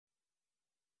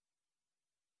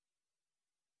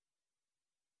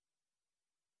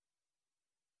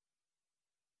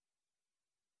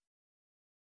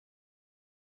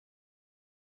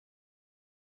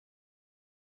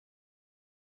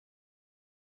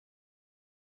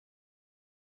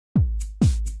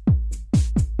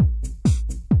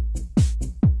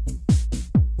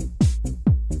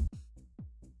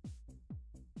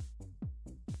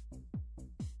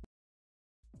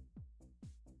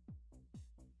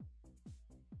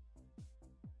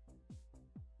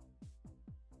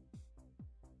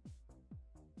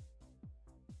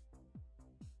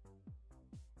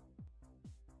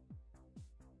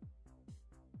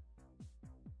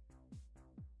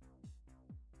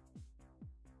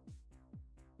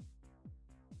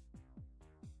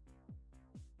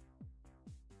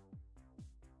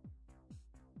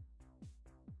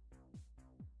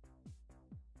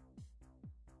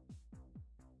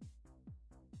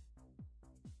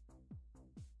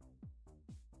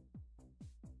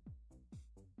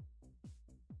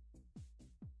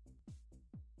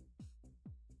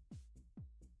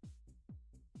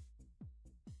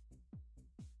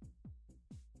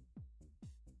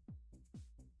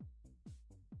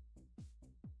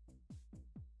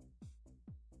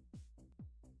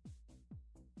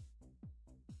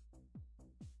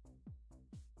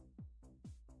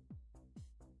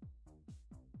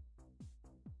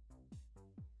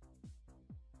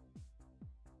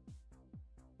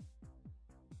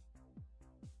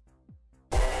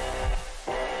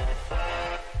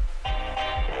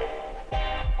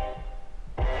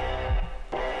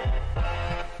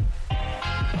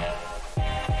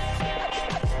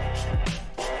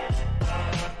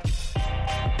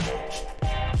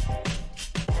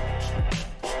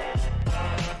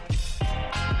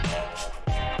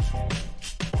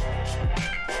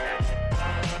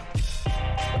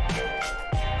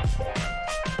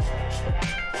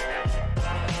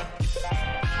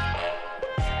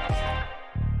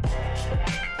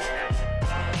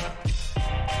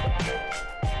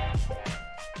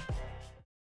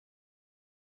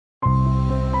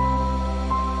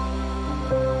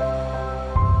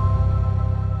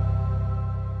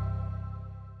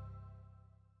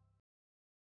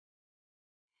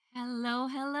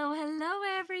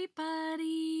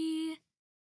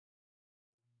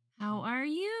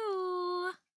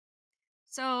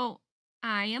So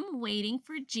I am waiting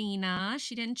for Gina.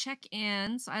 She didn't check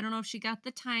in, so I don't know if she got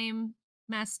the time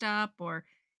messed up or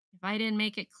if I didn't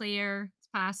make it clear. It's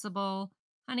possible.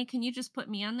 Honey, can you just put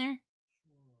me on there?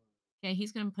 Okay,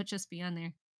 he's gonna put just be on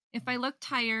there. If I look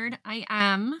tired, I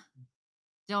am.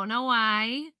 Don't know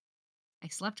why. I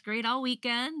slept great all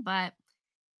weekend, but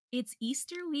it's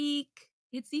Easter week.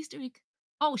 It's Easter week.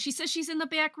 Oh, she says she's in the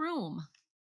back room.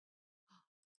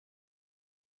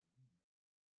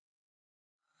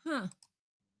 Huh.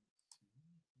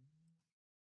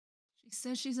 She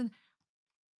says she's in.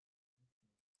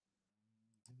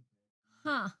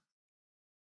 Huh.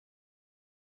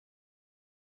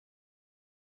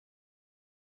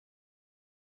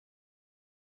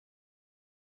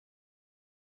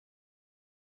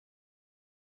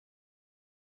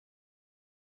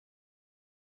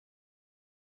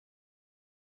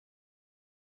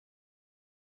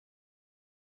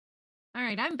 All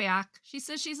right, I'm back. She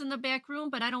says she's in the back room,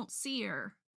 but I don't see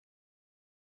her.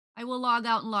 I will log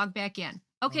out and log back in.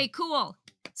 Okay, cool.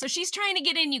 So she's trying to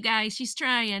get in, you guys. She's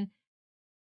trying.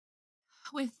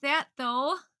 With that,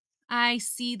 though, I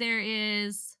see there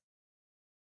is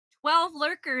 12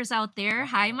 lurkers out there.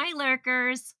 Hi, my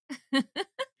lurkers. Becky,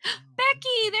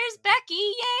 there's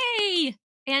Becky. Yay.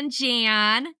 And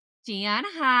Jan. Jan,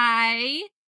 hi.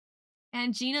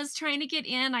 And Gina's trying to get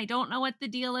in. I don't know what the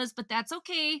deal is, but that's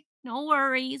okay. No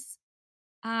worries.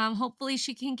 Hopefully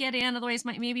she can get in. Otherwise,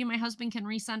 maybe my husband can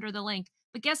resend her the link.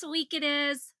 But guess what week it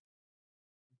is?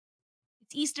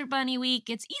 It's Easter Bunny week.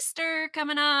 It's Easter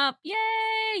coming up.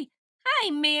 Yay! Hi,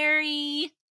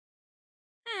 Mary.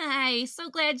 Hi.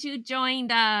 So glad you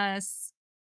joined us.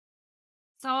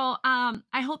 So,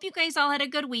 I hope you guys all had a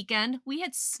good weekend. We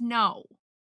had snow.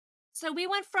 So we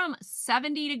went from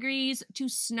 70 degrees to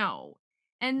snow.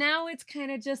 And now it's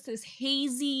kind of just this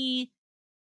hazy,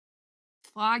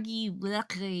 foggy,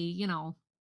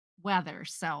 weather.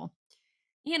 So,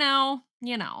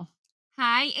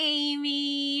 Hi,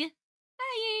 Amy.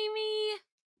 Hi, Amy.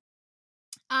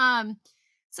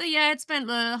 So yeah, it's been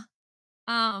but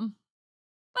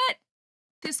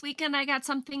this weekend I got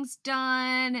some things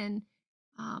done and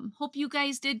hope you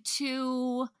guys did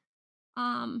too.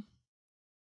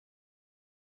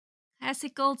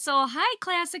 Classic Gold Soul. Hi,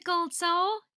 Classic Gold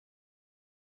Soul.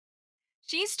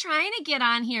 She's trying to get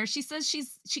on here. She says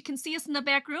she can see us in the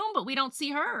back room, but we don't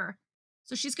see her.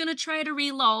 So she's gonna try to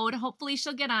reload. Hopefully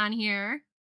she'll get on here.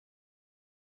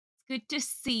 It's good to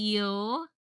see you.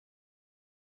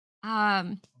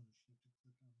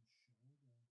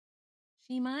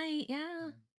 She might, yeah.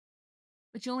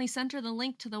 But you only sent her the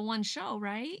link to the one show,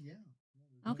 right?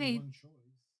 Yeah. Okay.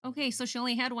 Okay, so she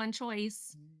only had one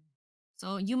choice.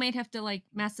 So you might have to like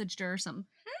message her or something.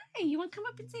 Hi, you want to come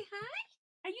up and say hi?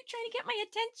 Are you trying to get my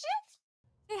attention?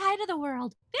 Say hi to the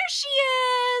world. There she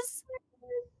is.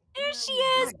 There she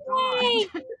is. Oh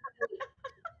Hey.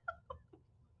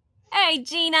 Hey,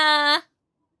 Jeana.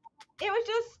 It was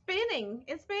just spinning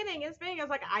and spinning and spinning. I was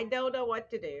like, I don't know what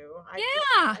to do.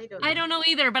 Yeah. I don't know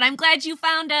either, but I'm glad you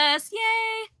found us. Yay.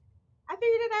 I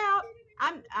figured it out.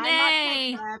 I'm not tech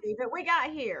Yay. savvy, but we got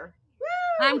here.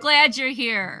 I'm Woo! glad you're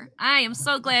here. I am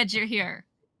so glad you're here.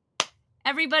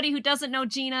 Everybody who doesn't know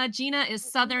Jeana, Jeana is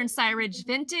Southern Siren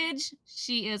Vintage.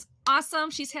 She is awesome.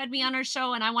 She's had me on her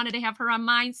show, and I wanted to have her on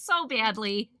mine so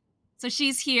badly. So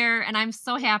she's here, and I'm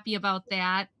so happy about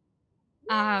that.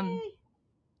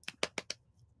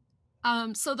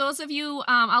 So those of you,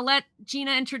 I'll let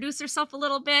Jeana introduce herself a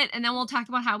little bit, and then we'll talk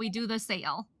about how we do the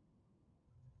sale.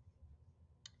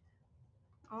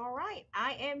 All right.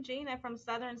 I am Jeana from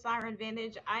Southern Siren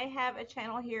Vintage. I have a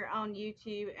channel here on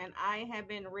YouTube, and I have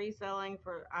been reselling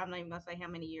for, I'm not even going to say how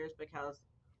many years because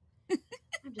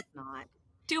I'm just not.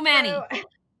 Too many. So,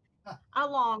 a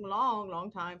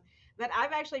long time. But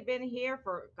I've actually been here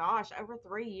for, gosh, over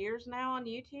 3 years now on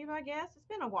YouTube, I guess. It's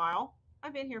been a while.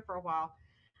 I've been here for a while.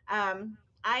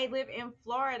 I live in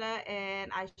Florida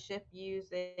and I ship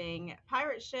using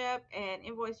Pirate Ship and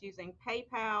invoice using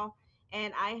PayPal.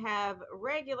 And I have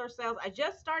regular sales. I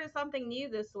just started something new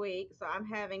this week. So I'm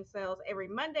having sales every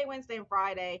Monday, Wednesday, and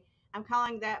Friday. I'm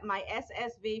calling that my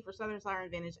SSV for Southern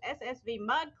Siren Vintage SSV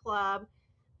Mug Club.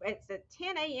 It's at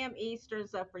 10 a.m. Eastern.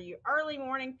 So for you early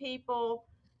morning people,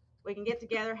 we can get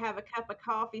together, have a cup of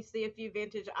coffee, see a few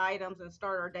vintage items, and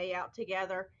start our day out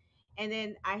together. And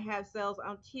then I have sales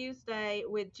on Tuesday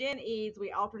with Jen Eads.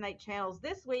 We alternate channels.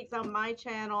 This week's on my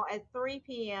channel at 3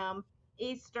 p.m.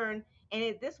 Eastern.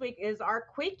 And this week is our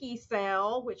quickie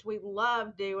sale, which we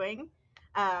love doing.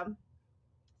 Um,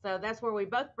 so that's where we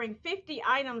both bring 50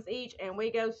 items each, and we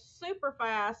go super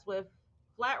fast with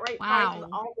flat rate prices Wow.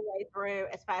 all the way through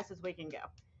as fast as we can go.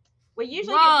 We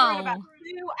usually get through in about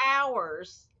Whoa. 2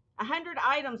 hours, 100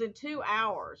 items in 2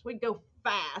 hours. We go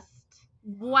fast.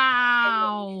 And then,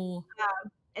 Wow.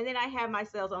 and then I have my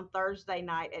sales on Thursday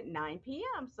night at 9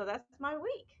 p.m. So that's my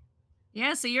week.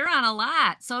 Yeah, so you're on a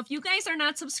lot. So if you guys are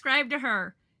not subscribed to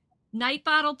her,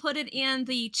 Nightbot put it in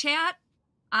the chat.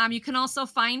 You can also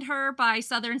find her by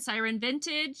Southern Siren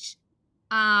Vintage.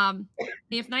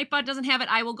 If Nightbot doesn't have it,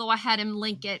 I will go ahead and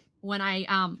link it when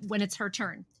it's her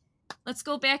turn. Let's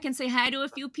go back and say hi to a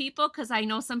few people because I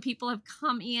know some people have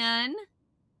come in.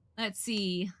 Let's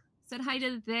see. Said hi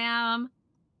to them.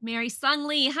 Mary Sung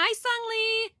Lee. Hi, Sung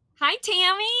Lee. Hi,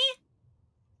 Tammy.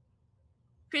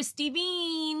 Christy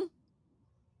Bean.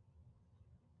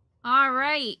 All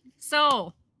right.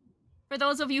 So, for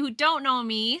those of you who don't know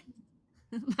me,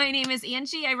 my name is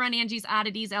Angie. I run Angie's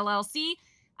Oddities LLC.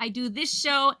 I do this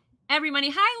show every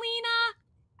Monday. Hi, Lena.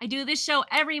 I do this show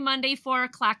every Monday, 4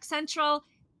 o'clock Central.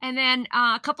 And then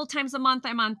a couple times a month,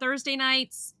 I'm on Thursday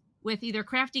nights with either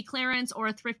Crafty Clearance or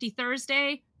a Thrifty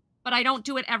Thursday. But I don't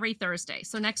do it every Thursday.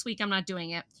 So next week, I'm not doing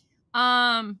it.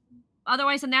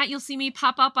 Otherwise than that, you'll see me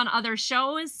pop up on other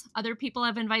shows. Other people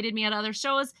have invited me at other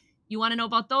shows. You want to know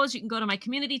about those, you can go to my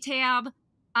community tab.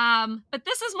 But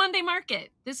this is Monday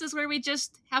Market. This is where we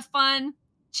just have fun,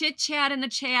 chit chat in the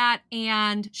chat,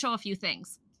 and show a few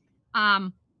things.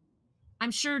 I'm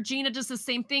sure Jeana does the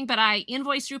same thing, but I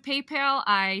invoice through PayPal.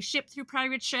 I ship through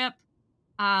private ship.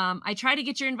 I try to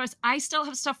get your invoice. I still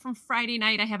have stuff from Friday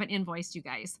night I haven't invoiced, you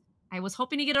guys. I was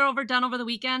hoping to get it done over the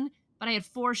weekend, but I had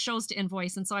 4 shows to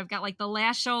invoice. And so I've got like the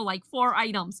last show, like 4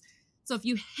 items. So if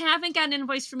you haven't got an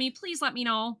invoice for me, please let me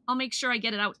know. I'll make sure I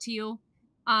get it out to you.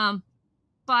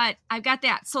 But I've got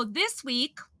that. So this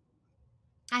week,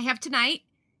 I have tonight.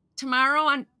 Tomorrow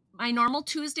on my normal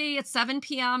Tuesday at 7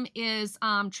 p.m. is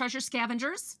Treasure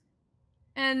Scavengers.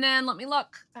 And then let me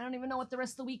look. I don't even know what the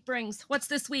rest of the week brings. What's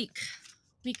this week?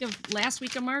 Last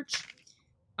week of March?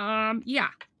 Yeah.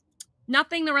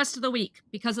 Nothing the rest of the week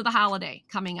because of the holiday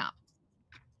coming up.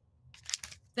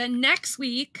 Then next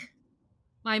week,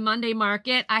 my Monday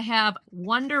Market, I have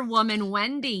Wonder Woman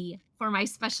Wendy for my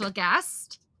special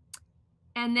guest.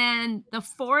 And then the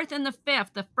 4th and the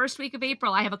 5th, the first week of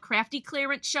April, I have a Crafty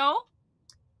Clearance show.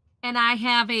 And I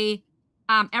have a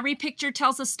Every Picture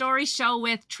Tells a Story show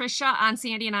with Trisha on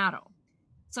Sandy and Otto.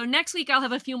 So next week, I'll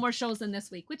have a few more shows than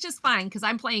this week, which is fine because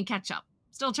I'm playing catch up.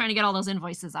 Still trying to get all those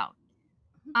invoices out.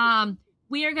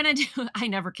 We are going to do, I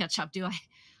never catch up, do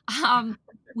I?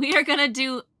 We are going to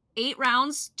do 8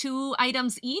 rounds, 2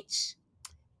 items each.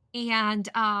 And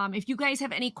if you guys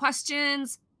have any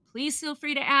questions, please feel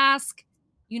free to ask.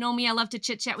 You know me, I love to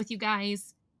chit chat with you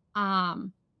guys.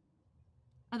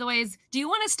 Otherwise, do you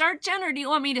want to start, Jen, or do you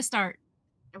want me to start?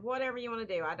 Whatever you want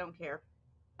to do, I don't care.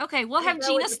 Okay, we'll have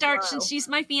Jeana start since she's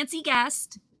my fancy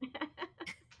guest.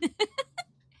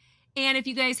 And if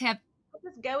you guys have...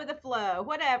 Just go with the flow,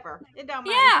 whatever. It don't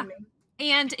matter to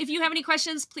me. And if you have any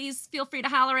questions, please feel free to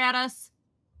holler at us.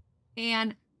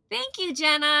 And thank you,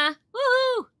 Jenna.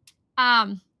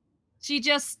 Woohoo!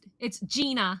 It's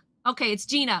Jeana. Okay, it's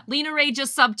Jeana. Lena Ray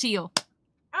just subbed to you.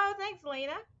 Oh, thanks,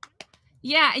 Lena.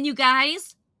 Yeah, and you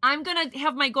guys, I'm going to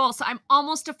have my goal. So I'm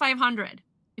almost to 500.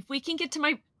 If we can get to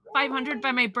my 500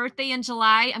 by my birthday in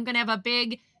July, I'm going to have a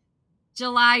big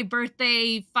July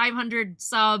birthday 500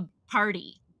 sub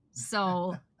party.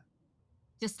 So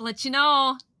just to let you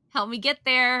know, help me get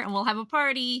there and we'll have a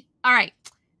party. All right.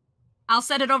 I'll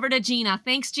set it over to Jeana.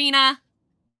 Thanks, Jeana.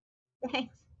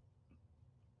 Thanks.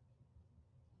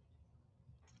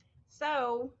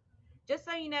 So, just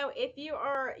so you know, if you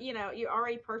are, you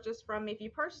already purchased from me, if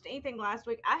you purchased anything last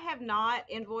week, I have not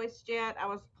invoiced yet. I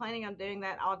was planning on doing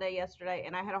that all day yesterday,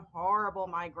 and I had a horrible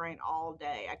migraine all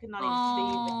day. I could not even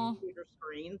see the computer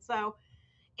screen. So,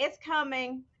 it's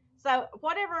coming. So,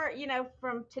 whatever,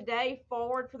 from today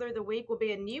forward through the week will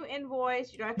be a new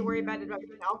invoice. You don't have to worry about it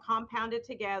being all compounded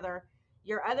together.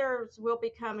 Your others will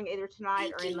be coming either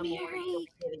tonight or in the morning. You'll be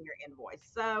getting your invoice.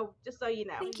 So, just so you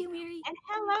know. Thank you, Mary. And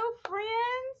hello,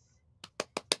 friends.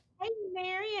 Hey,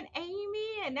 Mary and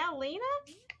Amy, and now Lena,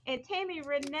 and Tammy,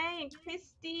 Renee, and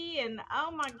Christy, and oh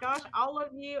my gosh, all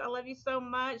of you. I love you so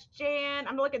much. Jan,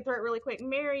 I'm looking through it really quick.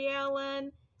 Mary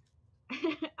Ellen.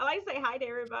 I like to say hi to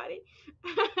everybody.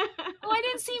 Oh, I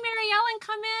didn't see Mary Ellen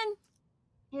come in.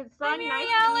 It's so hi, Mary nice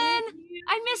Ellen. to meet you.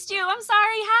 I missed you. I'm sorry.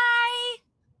 Hi.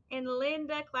 And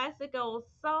Linda, Classic Old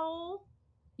Soul.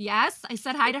 Yes, I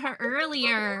said hi to her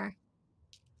earlier.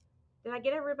 Did I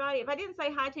get everybody? If I didn't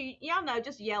say hi to you, y'all know,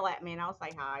 just yell at me and I'll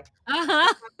say hi.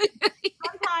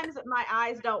 Sometimes my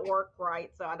eyes don't work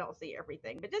right, so I don't see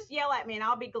everything. But just yell at me and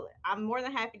I'm more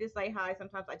than happy to say hi.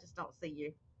 Sometimes I just don't see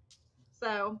you.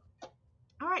 So,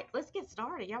 All right, let's get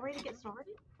started. Y'all ready to get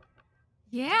started?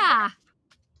 Yeah.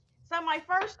 So my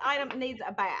first item needs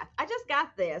a bath. I just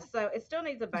got this, so it still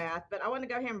needs a bath, but I want to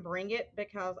go ahead and bring it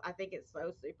because I think it's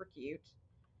so super cute.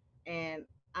 And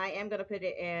I am going to put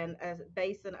it in a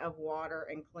basin of water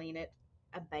and clean it.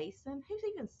 A basin? Who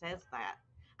even says that?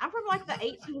 I'm from like the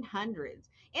 1800s.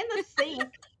 In the sink.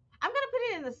 I'm going to put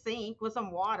it in the sink with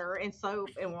some water and soap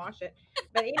and wash it.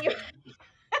 But anyway,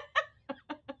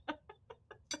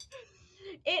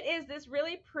 it is this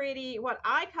really pretty, what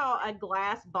I call a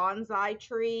glass bonsai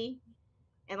tree.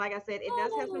 And like I said, it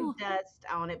does have some Oh, dust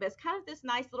on it, but it's kind of this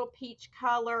nice little peach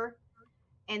color.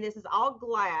 And this is all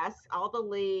glass, all the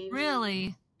leaves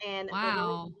really? and the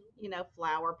little, Wow.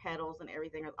 flower petals and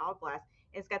everything are all glass.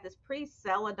 It's got this pretty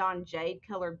celadon jade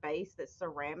colored base that's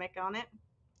ceramic on it.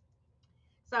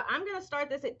 So I'm going to start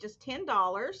this at just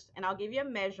 $10 and I'll give you a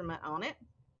measurement on it.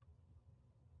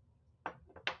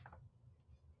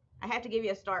 I have to give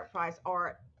you a start price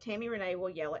or Tammy Renee will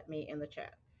yell at me in the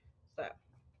chat. So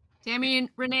Tammy and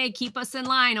Renee, keep us in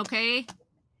line, okay?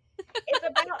 it's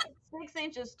about 6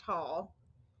 inches tall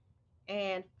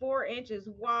and 4 inches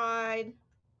wide,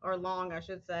 or long, I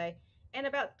should say, and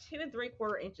about 2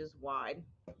 3/4 inches wide.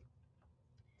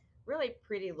 Really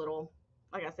pretty little,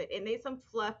 like I said, it needs some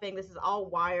fluffing. This is all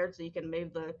wired, so you can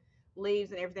move the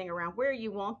leaves and everything around where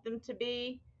you want them to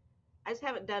be. I just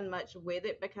haven't done much with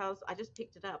it because I just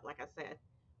picked it up, like I said.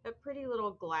 But pretty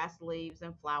little glass leaves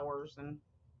and flowers and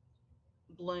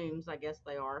blooms, I guess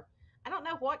they are. I don't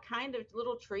know what kind of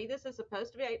little tree this is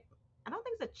supposed to be. I don't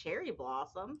think it's a cherry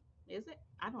blossom, is it?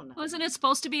 I don't know. Wasn't it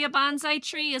supposed to be a bonsai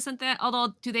tree? Isn't that?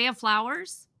 Although, do they have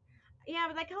flowers? Yeah,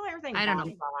 but they call everything I don't know.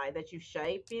 bonsai that you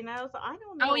shape, So I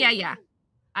don't Oh, know. yeah.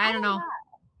 I don't know.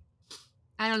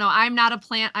 I don't know. I'm not a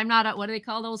plant. I'm not a, what do they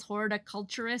call those?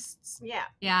 Horticulturists? Yeah.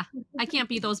 Yeah. I can't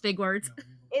be those big words.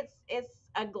 It's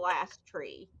a glass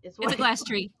tree. It's a glass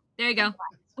tree. There you go.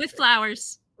 With tree.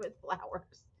 flowers. With flowers.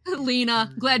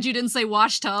 Lena, glad you didn't say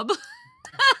wash tub.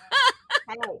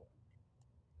 Hey,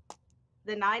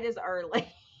 the night is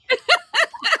early.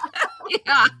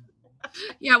 Yeah.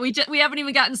 Yeah, we haven't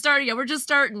even gotten started yet. We're just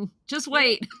starting. Just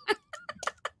wait.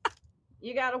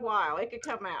 You got a while. It could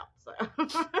come out. So.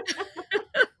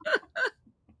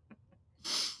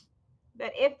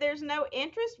 But if there's no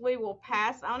interest, we will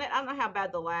pass on it. I don't know how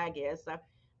bad the lag is. So,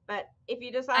 but if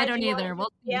you decide I don't you either.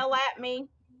 want to yell at me,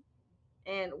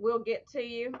 and we'll get to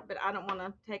you. But I don't want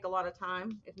to take a lot of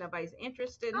time if nobody's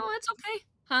interested. Oh, it's okay.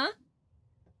 Huh?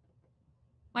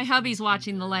 My hubby's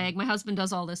watching the lag. My husband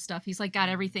does all this stuff. He's like got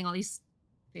everything, all these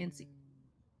fancy.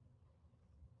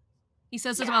 He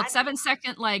says it's about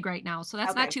 7-second lag right now, so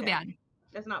that's not too bad.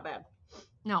 That's not bad.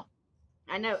 No.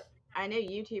 I know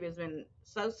YouTube has been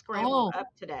so scrambled up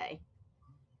today.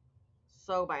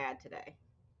 So bad today.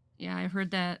 Yeah, I've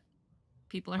heard that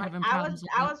people are having problems.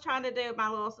 I was trying to do my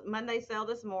little Monday sale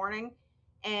this morning,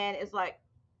 and it's like,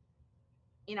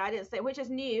 I didn't say, which is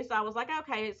new. So I was like,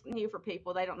 okay, it's new for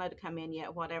people. They don't know to come in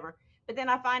yet, whatever. But then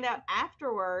I find out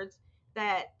afterwards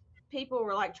that people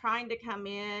were like trying to come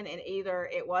in and either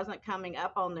it wasn't coming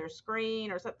up on their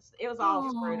screen or something. It was all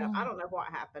screwed up. I don't know what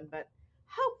happened, but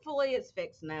hopefully it's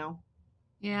fixed now.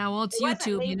 Yeah, well, it's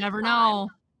YouTube. You never know.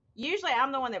 Usually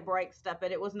I'm the one that breaks stuff,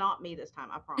 but it was not me this time,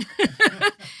 I promise.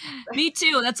 Me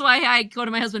too. That's why I go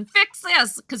to my husband, fix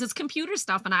this, because it's computer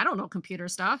stuff, and I don't know computer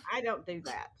stuff. I don't do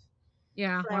that.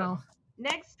 Yeah, So, well.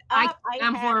 Next up,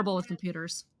 I'm horrible with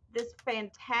computers. This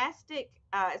fantastic,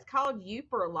 it's called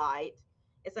Euper Light.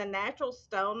 It's a natural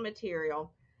stone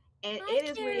material, and it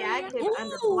is reactive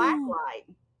under black light.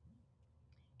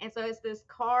 And so it's this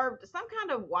carved, some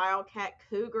kind of wildcat,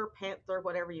 cougar, panther,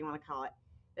 whatever you want to call it.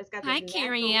 It's got this Hi,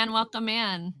 Carrie Ann. Welcome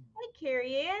in. Hey,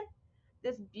 Carrie Ann.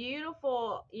 This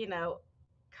beautiful,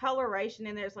 coloration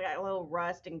in there. It's like a little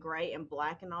rust and gray and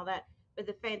black and all that. But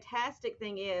the fantastic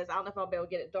thing is, I don't know if I'll be able to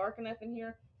get it dark enough in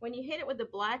here. When you hit it with the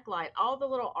black light, all the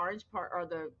little orange part or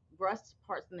the rust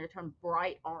parts in there turn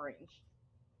bright orange.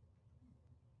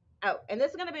 Oh, and this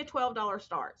is going to be a $12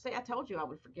 start. See, I told you I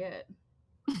would forget.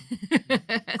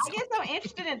 I guess I'm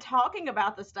interested in talking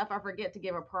about the stuff. I forget to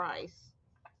give a price.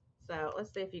 So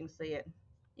let's see if you can see it.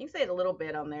 You can see it a little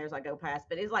bit on there as I go past,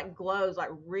 but it's like glows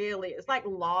like really. It's like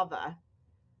lava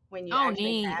when you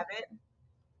actually have it.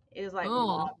 It is like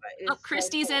lava.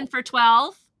 Christy's in for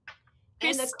 12.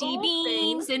 Christy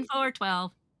Beans in for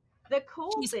 12. The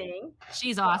cool thing.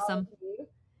 She's awesome.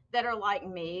 That are like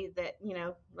me, that,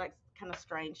 like kind of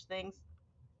strange things.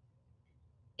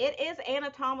 It is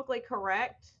anatomically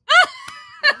correct.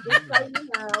 Just so you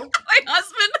know. My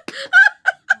husband.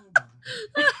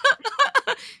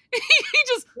 He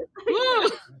just.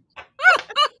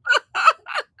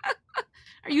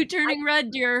 Are you turning wearing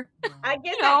red, dear. I get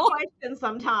You that know. question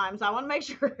sometimes. I want to make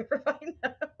sure everybody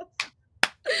knows.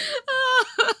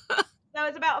 No,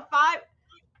 it's about 5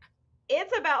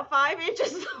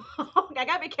 inches long. I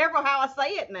gotta be careful how I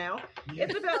say it now.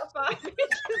 It's about 5 inches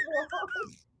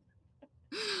long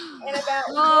and about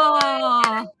Oh,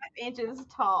 1.5 inches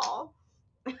tall.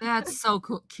 that's so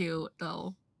cute,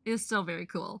 though. It's still very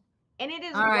cool. And it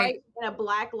is All right. great in a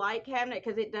black light cabinet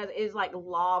because is like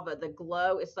lava. The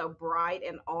glow is so bright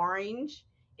and orange.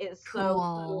 It's so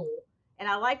Cool. cool. And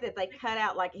I like that they cut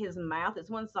out like his mouth. It's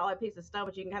one solid piece of stone,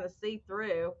 but you can kind of see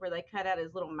through where they cut out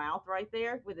his little mouth right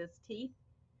there with his teeth.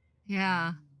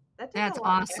 Yeah, That takes a that's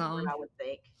lot of effort, awesome. I would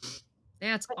think.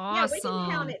 That's But yeah, we can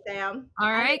count awesome. it down. All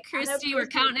I know, right, I know Christy, we're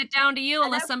Christy. counting it down to you I know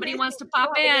unless somebody Christy wants to pop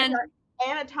wanted to get in. her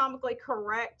anatomically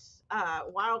correct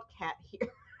wildcat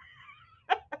here.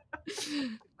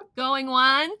 Going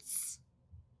once.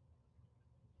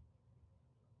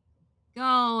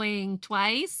 Going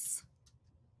twice.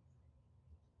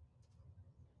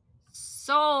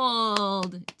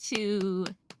 Sold to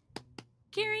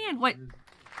Carrie Ann. What?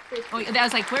 Oh, that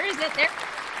was like, where is it? There.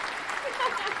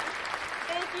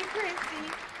 Thank you,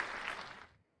 Christy.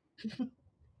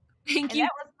 Thank And you.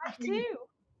 that was that too.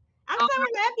 I'm so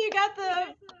happy you got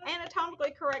the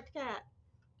anatomically correct cat.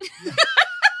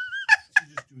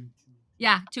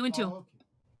 Yeah, 2 and 2. Oh,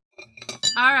 okay.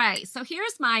 All right, so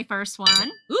here's my first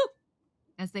one. Ooh,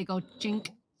 as they go jink.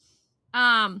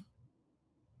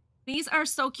 These are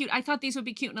so cute. I thought these would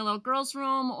be cute in a little girl's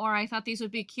room, or I thought these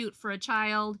would be cute for a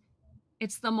child.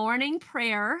 It's the morning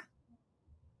prayer.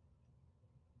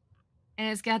 And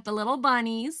it's got the little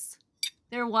bunnies.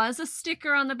 There was a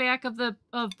sticker on the back of the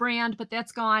brand, but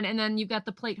that's gone. And then you've got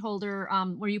the plate holder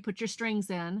where you put your strings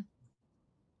in.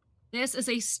 This is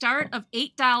a start of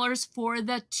 $8 for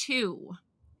the 2.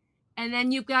 And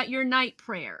then you've got your night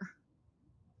prayer.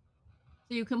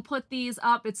 So you can put these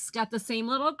up. It's got the same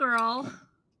little girl.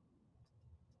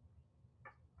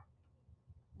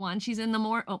 One, she's in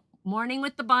the morning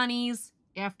with the bunnies,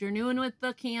 afternoon with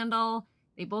the candle.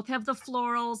 They both have the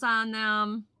florals on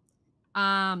them.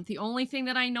 The only thing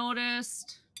that I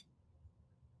noticed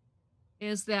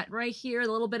is that right here, a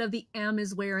little bit of the M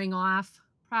is wearing off,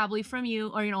 probably from you,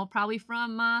 or, probably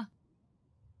from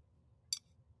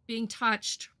being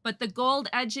touched. But the gold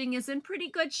edging is in pretty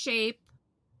good shape.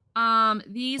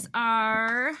 These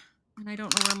are, and I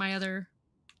don't know where my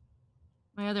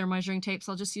other measuring tapes,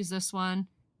 I'll just use this one.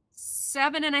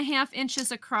 7.5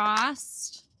 inches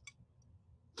across.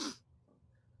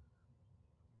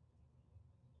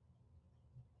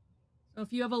 So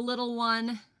if you have a little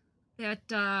one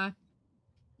that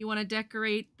you want to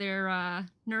decorate their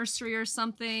nursery or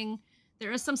something,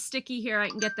 there is some sticky here. I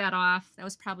can get that off. That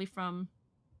was probably from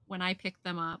when I picked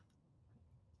them up.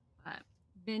 But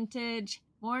vintage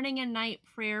morning and night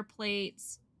prayer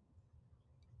plates.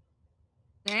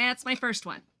 That's my first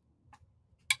one.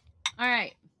 All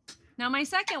right. Now my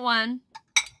second one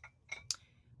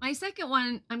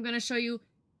I'm going to show you.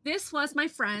 This was my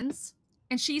friend's,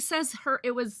 and she says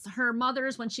it was her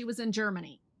mother's when she was in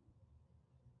Germany.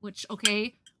 Which,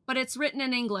 okay, but it's written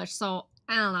in English, so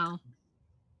I don't know.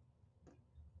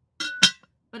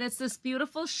 But it's this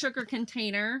beautiful sugar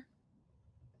container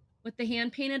with the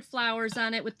hand-painted flowers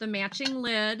on it with the matching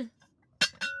lid.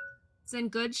 It's in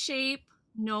good shape.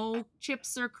 No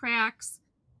chips or cracks.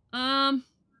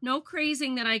 No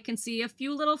crazing that I can see. A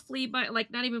few little flea bites,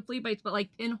 like not even flea bites, but like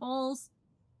pinholes.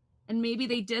 And maybe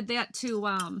they did that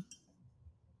to,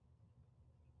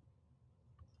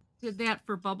 did that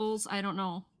for bubbles. I don't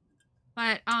know.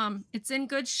 But it's in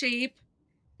good shape.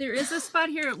 There is a spot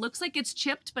here. It looks like it's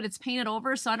chipped, but it's painted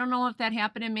over. So I don't know if that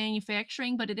happened in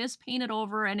manufacturing, but it is painted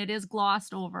over and it is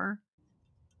glossed over.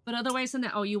 But otherwise than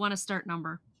that, oh, you want a start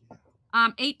number.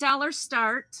 $8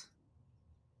 start.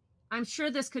 I'm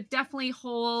sure this could definitely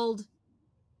hold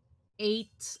a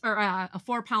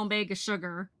 4-pound bag of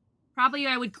sugar. Probably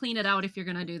I would clean it out if you're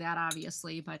going to do that,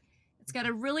 obviously. But it's got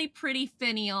a really pretty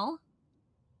finial.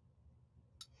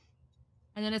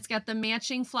 And then it's got the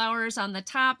matching flowers on the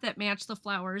top that match the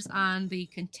flowers on the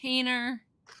container.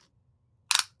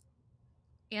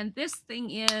 And this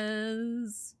thing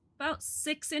is about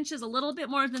 6 inches, a little bit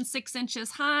more than 6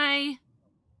 inches high.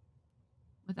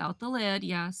 Without the lid,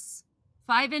 yes.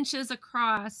 5 inches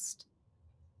across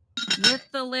with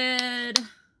the lid.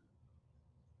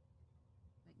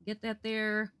 Get that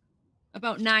there.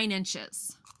 About 9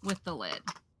 inches with the lid.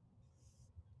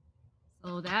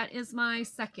 So that is my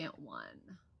second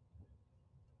one.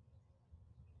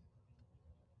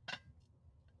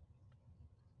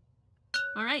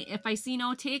 All right, if I see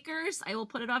no takers, I will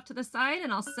put it off to the side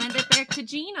and I'll send it back to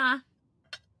Jeana.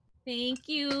 Thank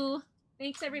you.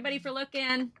 Thanks everybody for looking. Where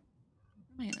am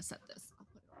I gonna set this? I'll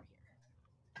put it over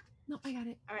here. No, I got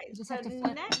it. All right. I just So have to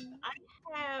flip. next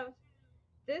I have,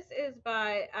 this is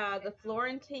by the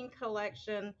Florentine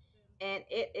collection, and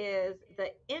it is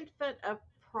the Infant of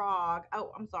Prague.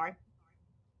 Oh, I'm sorry.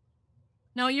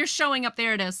 No, you're showing up.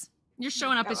 There it is. You're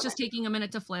showing up. Oh, It's okay. just taking a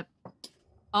minute to flip.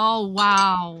 Oh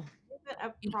wow. Infant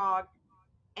of Prague,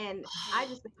 and I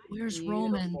just think it's Where's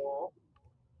Roman? beautiful.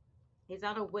 He's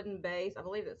on a wooden base. I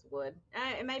believe it's wood.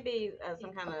 It may be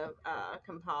some kind of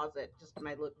composite, just to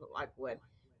make it look like wood.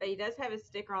 But he does have his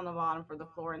sticker on the bottom for the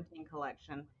Florentine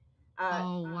collection.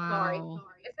 Oh Sorry, wow.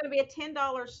 it's going to be a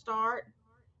 $10 start.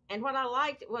 And what I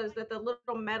liked was that the little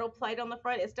metal plate on the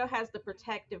front, it still has the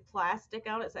protective plastic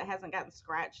on it, so it hasn't gotten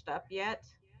scratched up yet.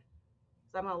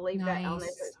 So I'm going to leave that on there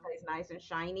so it Nice. stays nice and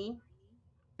shiny.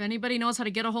 If anybody knows how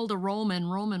to get a hold of Roman,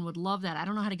 Roman would love that. I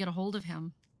don't know how to get a hold of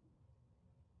him.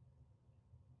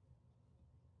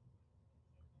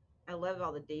 I love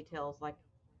all the details, like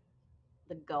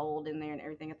the gold in there and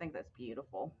everything. I think that's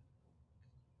beautiful.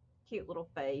 Cute little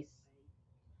face.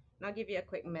 And I'll give you a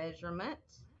quick measurement.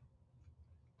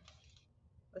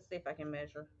 Let's see if I can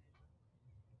measure.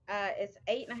 It's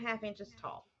 8.5 inches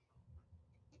tall.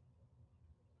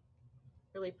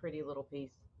 Really pretty little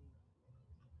piece.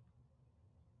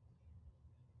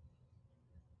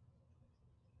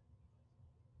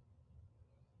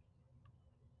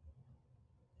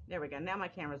 There we go. Now my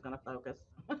camera's going to focus.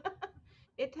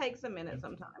 It takes a minute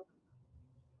sometimes.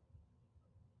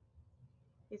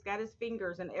 He's got his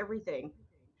fingers and everything.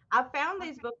 I found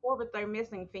these before, but they're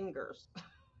missing fingers.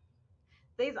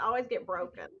 These always get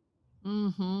broken.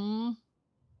 Mm-hmm.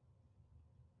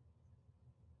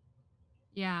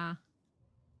 Yeah.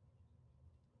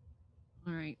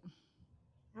 All right.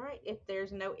 All right. If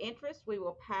there's no interest, we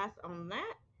will pass on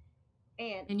that.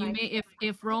 And you may,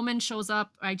 if Roman shows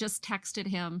up, I just texted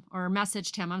him or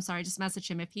messaged him. I'm sorry, I just messaged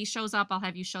him. If he shows up, I'll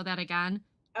have you show that again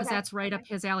because Okay. that's right up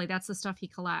his alley. That's the stuff he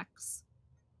collects.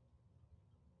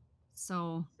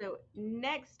 So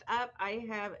next up, I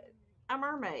have a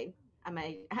mermaid.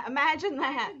 Imagine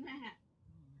that.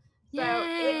 Yay! So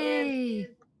it is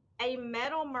a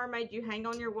metal mermaid you hang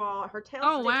on your wall. Her tail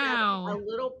Oh sticks out wow. a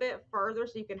little bit further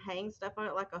so you can hang stuff on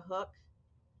it like a hook.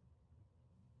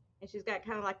 And she's got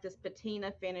kind of like this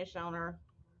patina finish on her.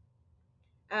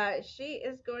 She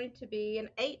is going to be an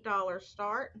 $8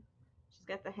 start. She's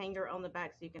got the hanger on the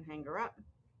back so you can hang her up.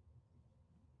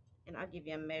 And I'll give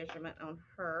you a measurement on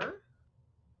her.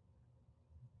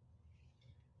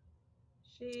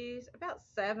 She's about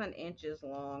 7 inches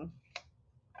long.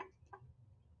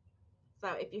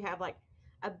 So if you have like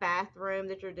a bathroom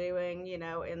that you're doing, you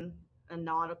know, in a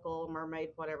nautical, mermaid,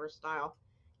 whatever style,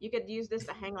 you could use this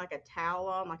to hang like a towel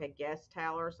on, like a guest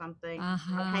towel or something. Or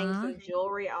hang some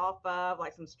jewelry off of,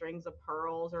 like some strings of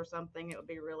pearls or something. It would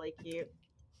be really cute.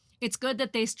 It's good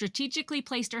that they strategically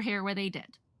placed her hair where they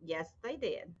did. Yes, they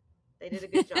did. They did a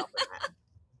good job with that.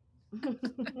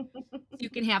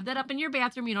 You can have that up in your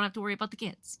bathroom. You don't have to worry about the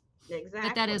kids. Exactly.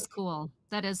 But that is cool.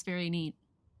 That is very neat.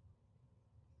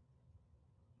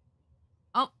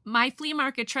 Oh, my flea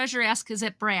market treasure asks, is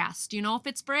it brass? Do you know if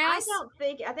it's brass?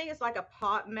 I think it's like a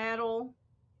pot metal.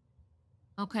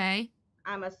 Okay.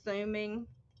 I'm assuming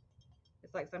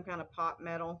it's like some kind of pot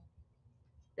metal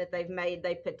that they've made.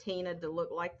 They patinaed to look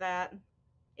like that.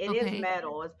 It is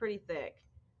metal. It's pretty thick.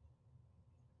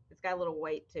 It's got a little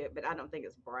weight to it, but I don't think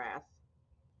it's brass.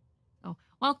 Oh,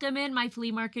 welcome in, my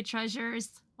flea market treasures.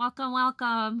 Welcome,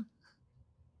 welcome.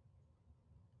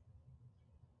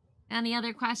 Any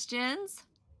other questions?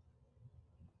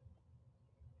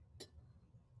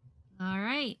 All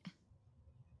right.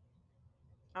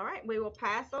 All right, we will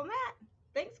pass on that.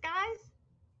 Thanks, guys.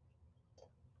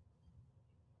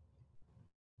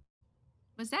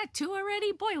 Was that 2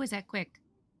 already? Boy, was that quick.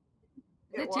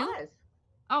 It was.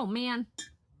 Oh, man.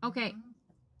 Okay.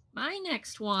 My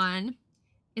next one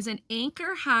is an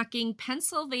anchor hocking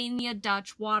Pennsylvania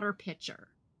Dutch water pitcher.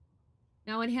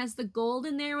 Now it has the gold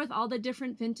in there with all the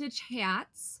different vintage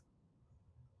hats.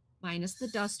 Minus the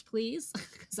dust, please,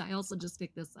 because I also just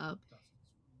picked this up.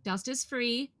 Dust is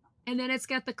free. And then it's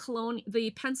got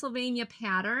the Pennsylvania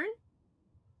pattern.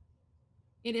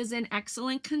 It is in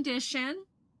excellent condition.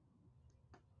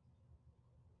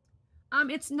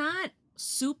 It's not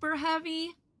super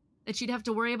heavy that you'd have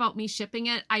to worry about me shipping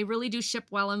it. I really do ship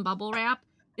well in bubble wrap.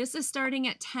 This is starting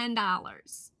at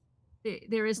 $10.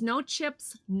 There is no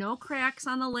chips, no cracks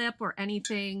on the lip or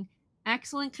anything.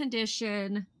 Excellent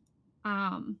condition.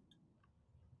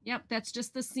 Yep, that's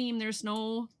just the seam. There's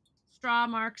no straw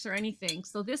marks or anything.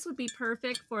 So this would be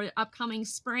perfect for upcoming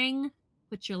spring.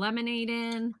 Put your lemonade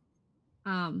in,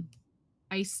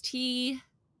 iced tea.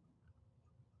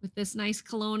 with this nice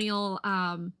colonial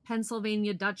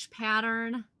Pennsylvania Dutch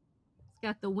pattern. It's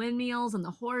got the windmills and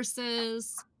the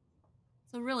horses.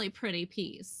 It's a really pretty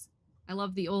piece. I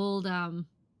love the old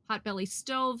potbelly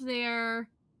stove there.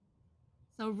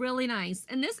 So really nice.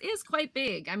 And this is quite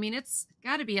big. I mean, it's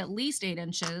got to be at least 8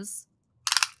 inches.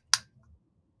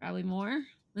 Probably more.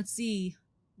 Let's see.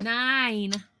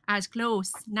 9. As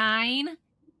close. 9.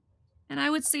 And I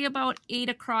would say about 8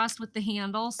 across with the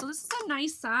handle. So this is a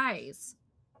nice size.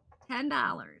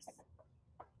 $10.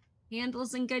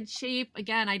 Handle's in good shape.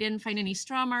 Again, I didn't find any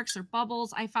straw marks or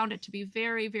bubbles. I found it to be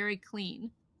very, very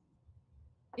clean.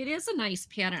 It is a nice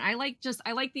pattern. I like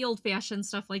the old-fashioned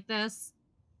stuff like this.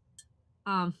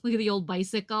 Look at the old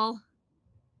bicycle.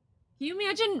 Can you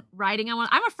imagine riding on one?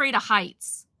 I'm afraid of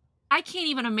heights. I can't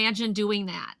even imagine doing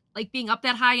that. Like being up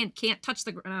that high and can't touch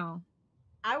the ground.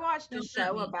 I watched a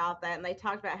show about that, and they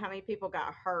talked about how many people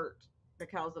got hurt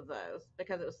because of those,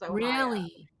 because it was so high up.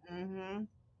 Really? Mm-hmm.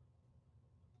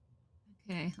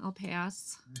 Okay, I'll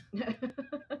pass. I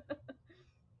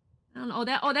don't know.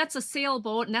 Oh, that's a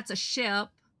sailboat, and that's a ship.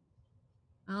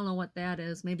 I don't know what that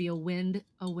is. Maybe a wind,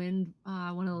 one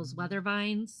of those weather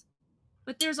vines.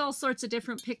 But there's all sorts of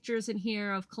different pictures in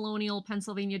here of colonial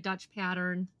Pennsylvania Dutch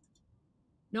pattern.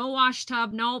 No wash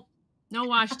tub. Nope. No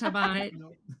wash tub on it.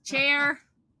 Nope. Chair.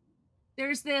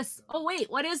 There's this. Oh, wait.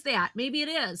 What is that? Maybe it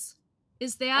is.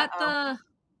 Is that the...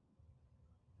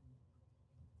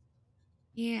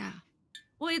 Yeah.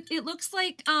 Well, it looks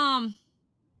like the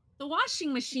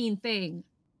washing machine thing.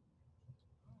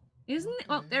 Isn't it?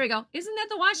 Well, there we go. Isn't that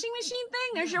the washing machine thing?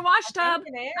 There's your wash tub.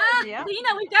 Yeah. Lena,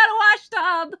 we've got a wash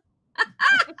tub.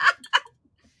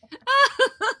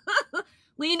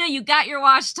 Lena, you got your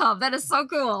wash tub. That is so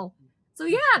cool. So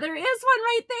yeah, there is one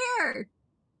right there.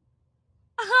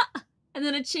 And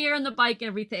then a chair and the bike and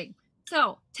everything.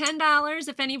 So $10.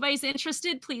 If anybody's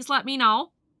interested, please let me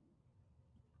know.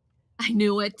 I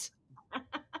knew it.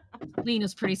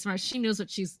 Lena's pretty smart. She knows what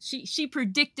she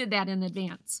predicted that in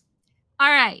advance. All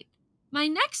right. My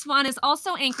next one is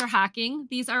also anchor hocking.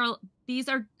 These are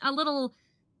a little,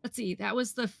 let's see,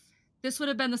 this would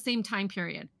have been the same time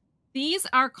period. These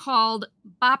are called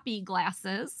boppy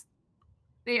glasses.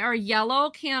 They are yellow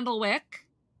candlewick.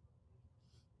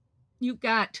 You've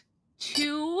got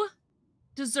 2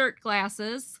 dessert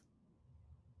glasses,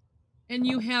 and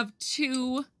you have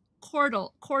 2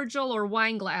 cordial or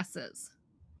wine glasses.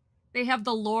 They have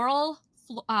the laurel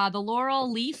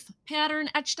leaf pattern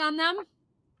etched on them.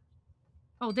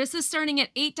 Oh, this is starting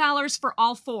at $8 for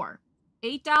all 4.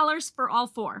 $8 for all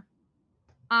 4.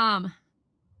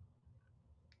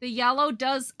 The yellow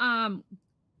does kind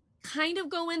of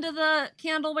go into the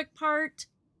candlewick part,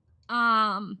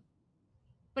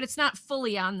 but it's not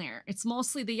fully on there. It's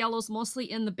mostly, the yellow's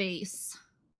mostly in the base.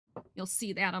 You'll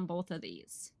see that on both of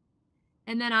these.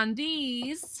 And then on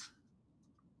these,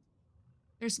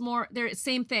 there's more,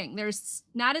 same thing. There's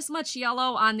not as much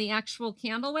yellow on the actual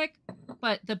candlewick,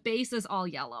 but the base is all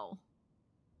yellow.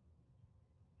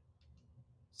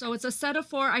 So it's a set of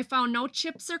 4. I found no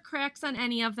chips or cracks on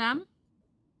any of them.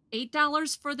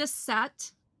 $8 for this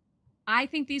set. I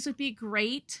think these would be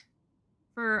great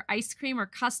for ice cream or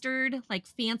custard, like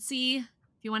fancy. If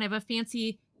you want to have a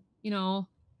fancy, little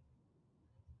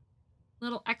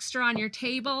extra on your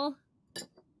table.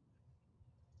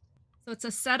 So it's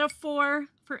a set of 4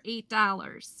 for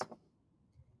 $8.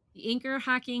 The anchor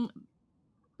hocking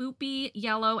boopy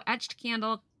yellow etched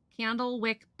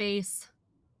candlewick base,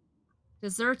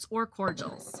 desserts or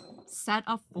cordials. Set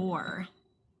of 4.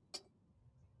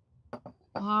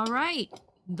 All right,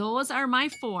 those are my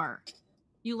 4.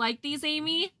 You like these,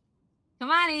 Amy?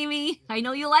 Come on, Amy. I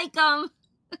know you like them.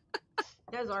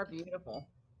 Those are beautiful.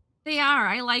 They are.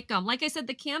 I like them. Like I said,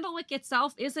 the candlewick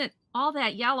itself isn't all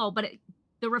that yellow, but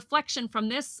the reflection from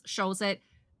this shows it.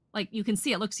 Like you can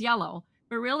see, it looks yellow.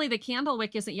 But really, the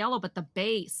candlewick isn't yellow, but the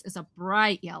base is a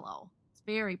bright yellow. It's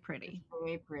very pretty. It's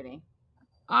very pretty.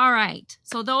 All right.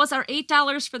 So those are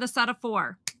 $8 for the set of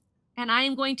 4. And I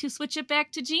am going to switch it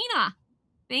back to Jeana.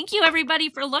 Thank you, everybody,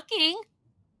 for looking.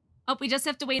 Oh, we just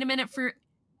have to wait a minute for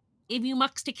Amy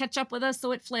Mux to catch up with us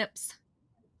so it flips.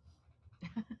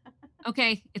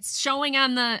 Okay, it's showing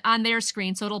on their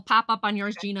screen, so it'll pop up on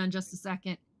yours, Jeana, in just a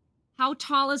second. How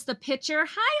tall is the pitcher?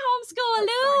 Hi, Homeschool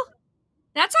Lou.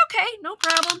 That's okay, no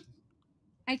problem.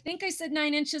 I think I said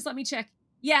 9 inches. Let me check.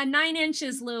 Yeah, 9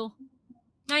 inches, Lou.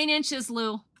 9 inches,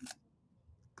 Lou.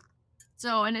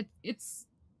 So, and it's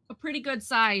a pretty good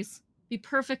size. Be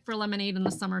perfect for lemonade in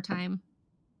the summertime.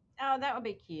 Oh, that would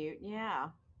be cute. Yeah.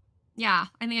 Yeah,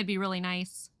 I think it'd be really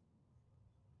nice.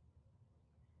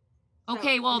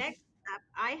 Okay, well. Next up,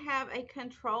 I have a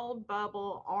controlled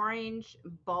bubble orange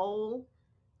bowl.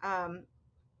 Um,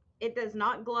 it does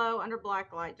not glow under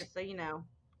black light, just so you know,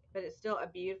 but it's still a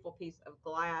beautiful piece of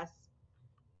glass.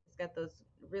 It's got those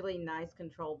really nice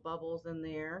controlled bubbles in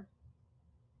there.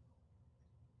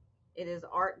 It is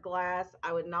art glass.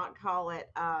 I would not call it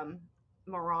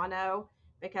Murano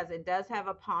because it does have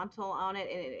a pontil on it,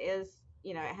 and it is,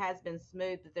 you know, it has been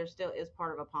smooth, but there still is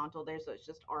part of a pontil there, so it's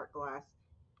just art glass.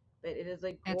 But it is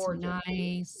a That's gorgeous piece.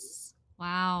 nice.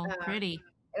 Wow, Uh, pretty.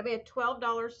 it'll be a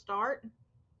 $12 start,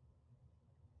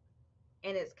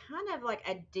 and it's kind of like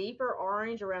a deeper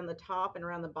orange around the top and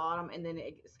around the bottom, and then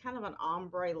it's kind of an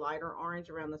ombre lighter orange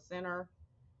around the center.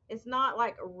 It's not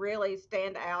like really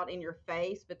stand out in your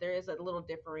face, but there is a little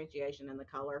differentiation in the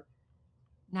color.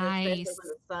 So especially when Nice.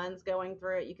 the sun's going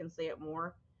through it, you can see it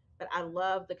more. But I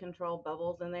love the control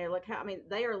bubbles in there. Look how, I mean,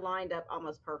 they are lined up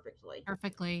almost perfectly.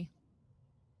 Perfectly.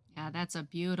 Yeah, that's a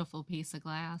beautiful piece of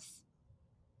glass.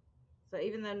 So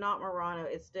even though not Murano,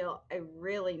 it's still a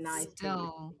really nice piece.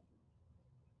 Still,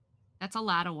 that's a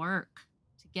lot of work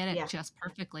to get it Yeah. just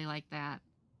perfectly like that.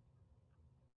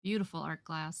 Beautiful art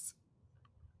glass.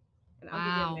 And I'll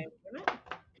give you a Wow. measurement.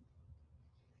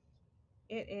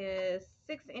 It is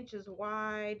 6 inches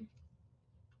wide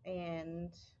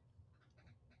and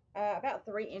about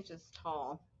 3 inches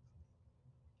tall.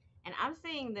 And I'm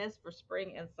seeing this for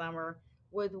spring and summer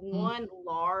with Mm. one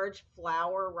large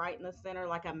flower right in the center,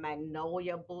 like a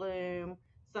magnolia bloom,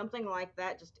 something like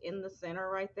that, just in the center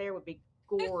right there would be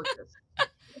gorgeous.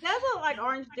 It does look like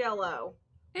orange jello.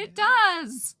 It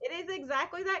does. It is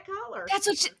exactly that color. That's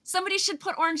what somebody should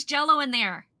put orange jello in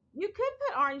there. You could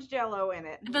put orange jello in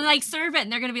it. But like serve it and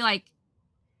they're going to be like,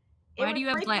 It why would do you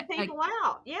have freak black? the Like, people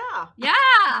out. Yeah.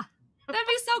 yeah, that'd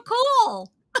be so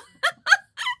cool.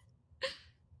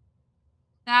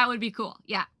 That would be cool.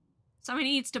 Yeah. Somebody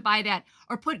needs to buy that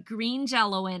or put green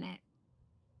jello in it.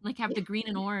 Like have the green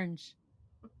and orange.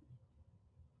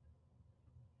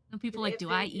 Some people like, It do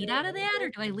I is eat out of that or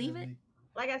beautiful. do I leave it?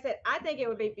 Like I said, I think it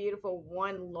would be beautiful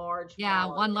one large Yeah,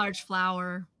 flower. one large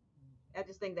flower. I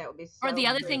just think that would be so Or the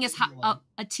other thing is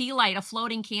a tea light, a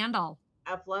floating candle.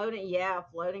 a floating, yeah, a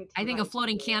floating tea I think light a would be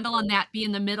floating beautiful. candle on that be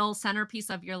in the middle centerpiece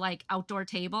of your like outdoor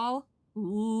table.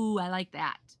 Ooh, I like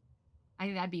that. I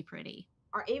think that'd be pretty.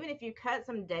 Or even if you cut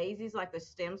some daisies, like the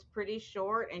stem's pretty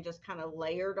short, and just kind of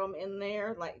layered them in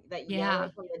there, like that Yeah. yellow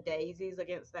from the daisies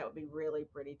against, that would be really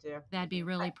pretty too. That'd be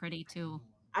really pretty too.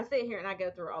 I sit here and I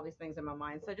go through all these things in my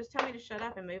mind. So just tell me to shut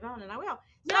up and move on, and I will.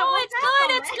 So No, we'll it's pass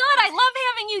good. on It's that. good. I love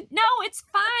having you. No, it's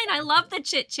fine. I love the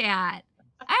chit chat.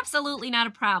 Absolutely not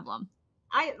a problem.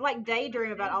 I like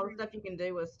daydream about all the stuff you can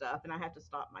do with stuff, and I have to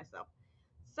stop myself.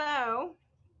 So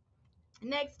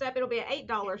next up, it'll be an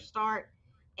 $8 start,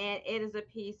 and it is a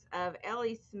piece of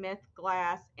Ellie Smith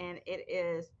glass, and it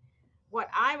is what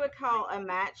I would call a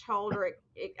match holder.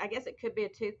 I guess it could be a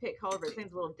toothpick holder, but it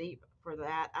seems a little deep for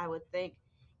that, I would think.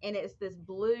 And it's this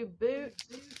blue boot,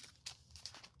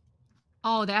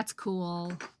 Oh, that's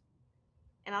cool.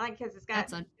 and I like because it's got,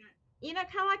 That's a you know,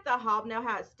 kind of like the hobnail,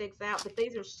 how it sticks out, but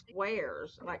these are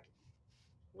squares, like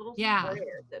little Yeah.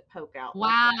 squares that poke out. Like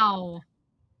that. wow.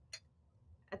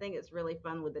 I think it's really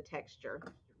fun with the texture.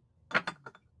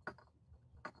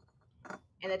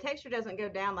 And the texture doesn't go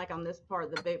down like on this part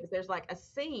of the boot, but there's like a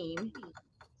seam.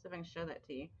 See if I can show that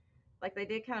to you. Like they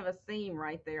did kind of a seam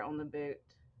right there on the boot.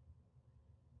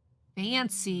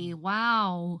 Fancy.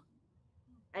 Wow.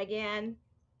 Again,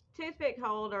 toothpick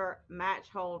holder, match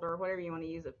holder, whatever you want to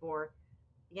use it for.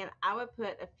 Again, I would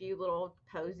put a few little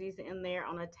posies in there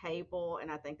on a table, and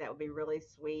I think that would be really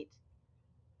sweet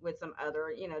with some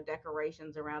other, you know,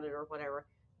 decorations around it or whatever.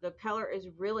 The color is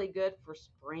really good for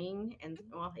spring and,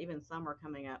 well, even summer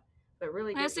coming up. But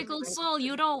really good for Classical spring. soul.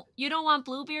 You don't want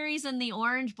blueberries in the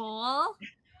orange bowl?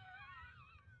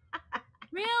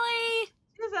 Really?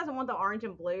 She just doesn't want the orange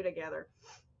and blue together.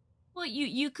 Well,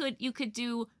 you could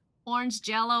do orange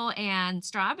jello and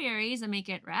strawberries and make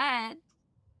it red.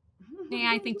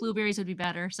 Yeah, I think blueberries would be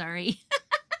better. Sorry.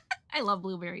 I love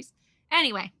blueberries.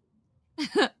 Anyway. She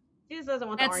just doesn't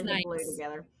want the That's orange and blue nice.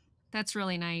 together. That's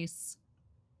really nice.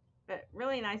 But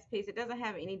really nice piece. It doesn't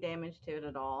have any damage to it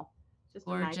at all. Just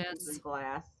a nice piece Gorgeous. of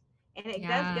glass. And it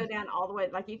Yeah. does go down all the way,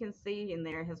 like you can see in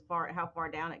there how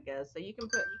far down it goes. So you can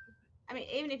put, I mean,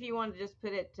 even if you wanted to just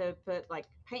put it to put like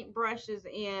paintbrushes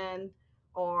in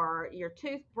or your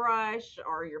toothbrush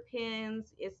or your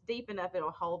pens, it's deep enough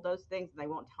it'll hold those things and they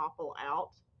won't topple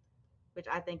out, which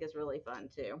I think is really fun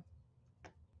too.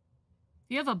 If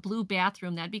you have a blue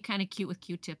bathroom, that'd be kind of cute with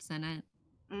Q-tips in it.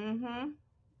 Mm-hmm.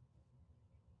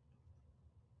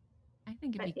 I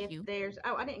think it'd But be if cute. there's,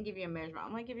 oh, I didn't give you a measurement.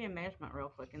 I'm going to give you a measurement real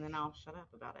quick and then I'll shut up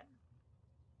about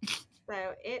it.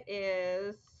 So it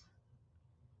is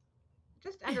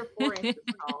just under 4 inches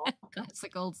tall.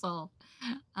 Classic old soul.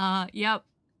 Yep,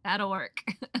 that'll work.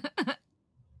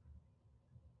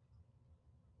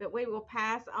 But we will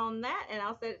pass on that, and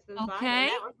I'll set it to the side. And Okay.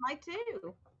 that was my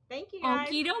two. Thank you, guys.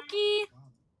 Okie dokie.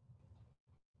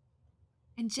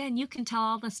 And Jen, you can tell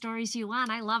all the stories you want.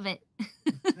 I love it.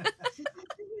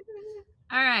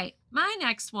 All right, my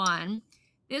next one.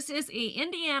 This is a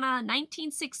Indiana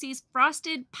 1960s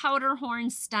frosted powder horn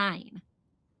stein.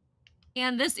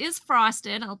 And this is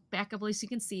frosted. I'll back up so you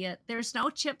can see it. There's no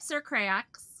chips or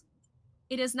cracks.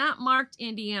 It is not marked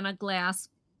Indiana glass,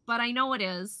 but I know it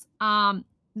is.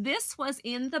 This was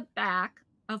in the back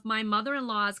of my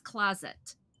mother-in-law's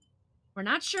closet. We're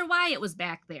not sure why it was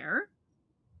back there.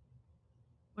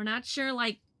 We're not sure,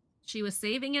 like, she was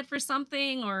saving it for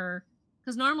something, or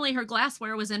because normally her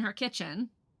glassware was in her kitchen.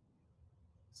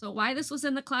 So why this was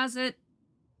in the closet,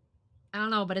 I don't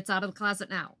know, but it's out of the closet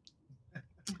now.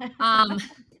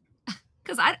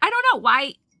 Because I don't know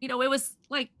why, it was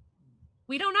like,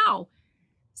 we don't know.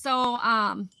 So,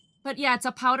 but yeah, it's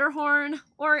a powder horn,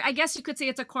 or I guess you could say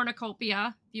it's a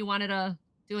cornucopia if you wanted to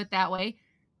do it that way.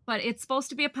 But it's supposed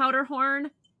to be a powder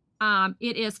horn.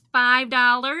 It is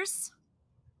 $5.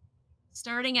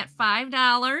 Starting at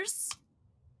 $5.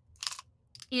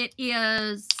 It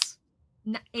is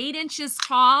 8 inches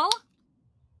tall.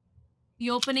 The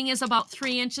opening is about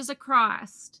 3 inches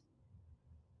across.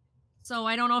 So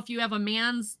I don't know if you have a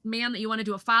man that you want to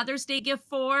do a Father's Day gift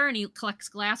for and he collects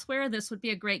glassware, this would be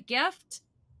a great gift.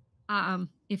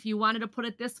 If you wanted to put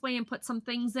it this way and put some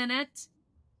things in it,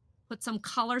 put some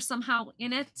color somehow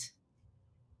in it,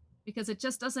 because it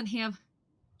just doesn't have...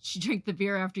 She drank the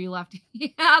beer after you left.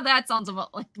 Yeah, that sounds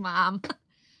about like Mom.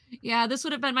 Yeah, this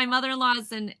would have been my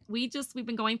mother-in-law's, and we've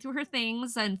been going through her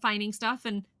things and finding stuff,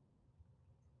 and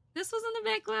this was in the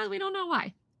back glass. We don't know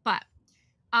why, but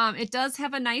it does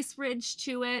have a nice ridge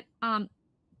to it.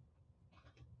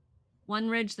 One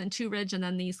ridge, then 2 ridge, and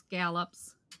then these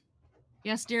scallops.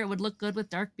 Yes, dear, it would look good with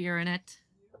dark beer in it.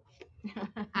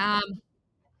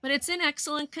 But it's in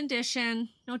excellent condition.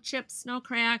 No chips, no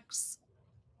cracks.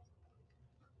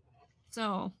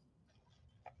 So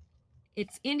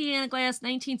it's Indiana glass,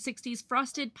 1960s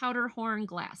frosted powder horn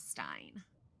glass stein.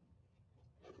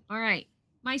 All right.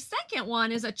 My second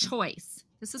one is a choice.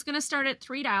 This is going to start at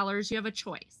 $3. You have a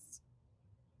choice.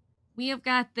 We have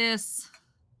got this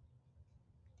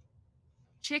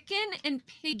chicken and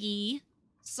piggy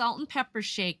salt and pepper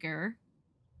shaker.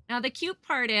 Now the cute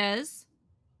part is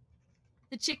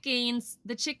the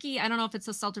chickie, I don't know if it's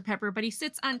a salt or pepper, but he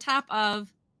sits on top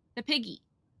of the piggy.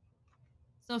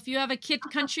 So if you have a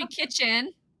country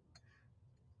kitchen,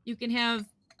 you can have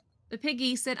the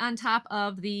piggy sit on top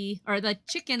of the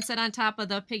chicken sit on top of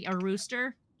the pig, or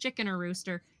rooster, chicken or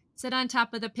rooster, sit on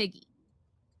top of the piggy.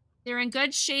 They're in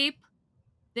good shape.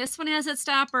 This one has a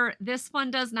stopper. This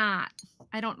one does not.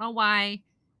 I don't know why.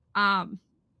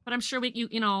 But I'm sure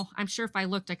I'm sure if I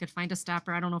looked, I could find a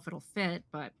stopper. I don't know if it'll fit,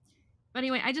 but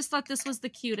anyway, I just thought this was the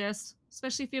cutest,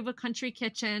 especially if you have a country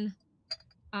kitchen.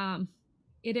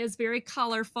 It is very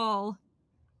colorful.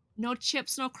 No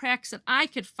chips, no cracks that I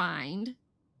could find,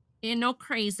 and no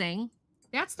crazing.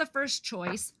 That's the first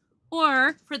choice.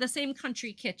 Or for the same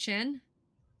country kitchen,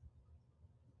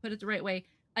 put it the right way,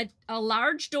 a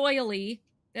large doily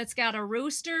that's got a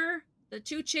rooster, the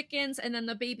 2 chickens, and then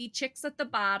the baby chicks at the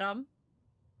bottom.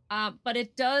 But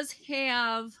it does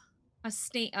have a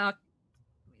stain. Let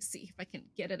me see if I can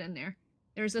get it in there.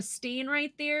 There's a stain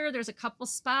right there. There's a couple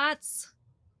spots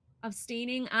of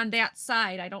staining on that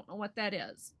side. I don't know what that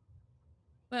is.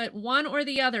 But one or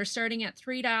the other, starting at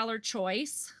 $3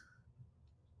 choice.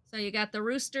 So you got the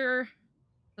rooster,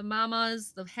 the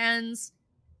mamas, the hens,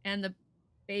 and the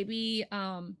baby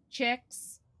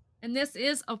chicks. And this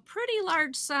is a pretty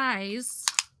large size.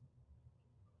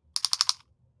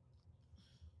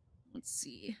 Let's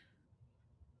see.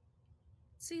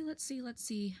 Let's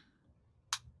see.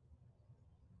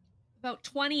 About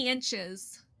 20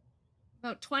 inches.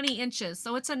 About 20 inches.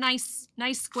 So it's a nice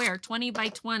square, 20 by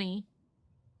 20.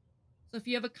 So if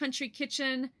you have a country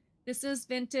kitchen, this is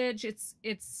vintage.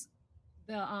 It's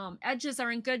the edges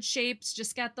are in good shapes.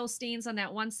 Just got those stains on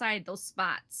that one side, those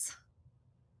spots.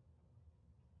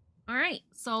 All right.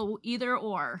 So either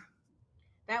or.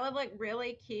 That would look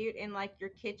really cute in like your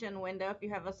kitchen window. If you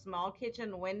have a small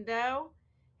kitchen window,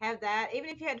 have that. Even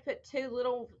if you had to put 2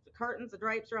 little curtains of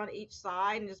drapes around each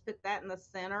side and just put that in the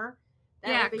center.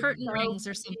 Yeah, curtain rings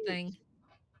or something.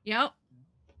 Yep.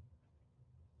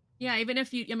 Yeah, even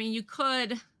if you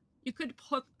could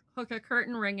hook a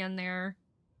curtain ring in there.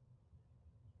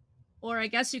 Or I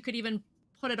guess you could even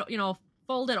put it,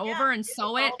 fold it over and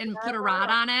sew it and put a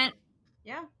rod on it.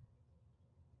 Yeah.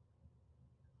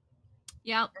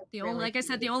 Yep. That's The only, really like I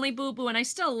said, the cute. only boo-boo, and I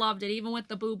still loved it, even with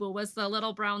the boo-boo, was the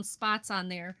little brown spots on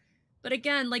there. But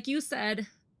again, like you said,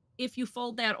 if you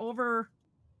fold that over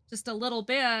just a little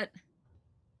bit,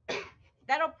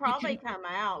 That'll you probably can. come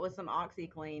out with some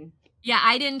OxyClean. Yeah,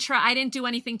 I didn't do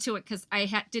anything to it because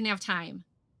didn't have time.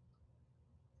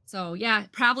 So yeah,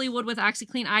 probably would with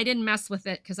OxyClean. I didn't mess with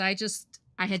it because I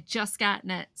had just gotten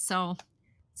it. So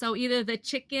either the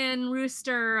chicken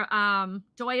rooster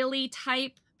doily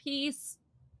type piece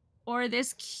or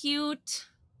this cute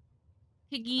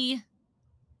piggy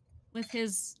with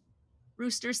his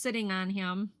rooster sitting on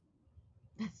him.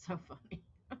 That's so funny.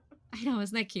 I know,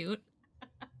 isn't that cute?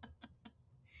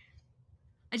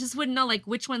 I just wouldn't know like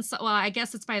which one's well, I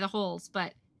guess it's by the holes,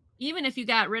 but even if you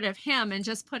got rid of him and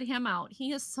just put him out,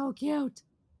 he is so cute.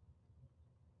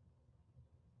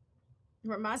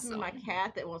 Reminds me of So my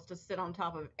cat that wants to sit on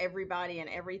top of everybody and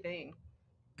everything.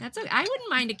 that's okay. I wouldn't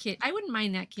mind a kid. I wouldn't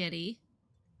mind that kitty.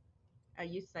 Oh,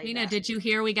 you say Nina, that. did you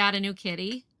hear we got a new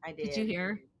kitty? I Did you did.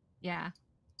 hear? Yeah.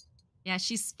 Yeah,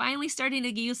 she's finally starting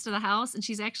to get used to the house and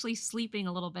she's actually sleeping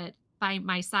a little bit by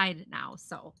my side now.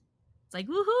 So it's like,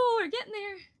 woohoo, we're getting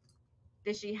there.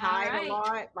 Did she All hide a right.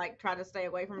 lot? Like try to stay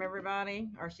away from everybody?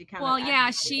 Or she kind of Well, yeah,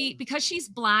 acted? because she's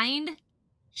blind,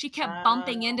 she kept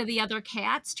bumping Uh, into the other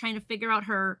cats trying to figure out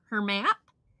her map.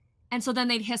 And so then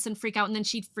they'd hiss and freak out and then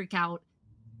she'd freak out.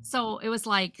 So it was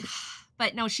like,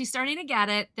 but no, she's starting to get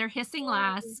it. They're hissing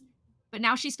less. But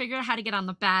now she's figured out how to get on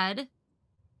the bed.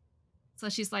 So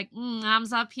she's like,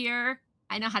 Mom's up here.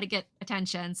 I know how to get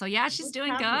attention. So yeah, she's she's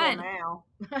doing comfortable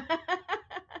good. now.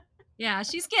 Yeah,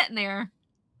 she's getting there.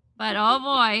 But oh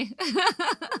boy.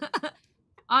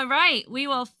 All right, we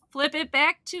will flip it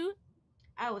back to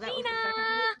Oh, that was the second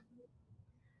one.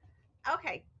 Jeana.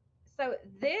 Okay, so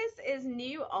this is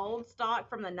new old stock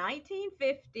from the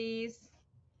 1950s.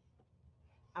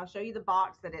 I'll show you the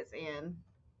box that it's in.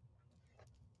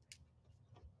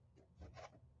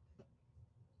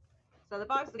 So the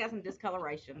box has got some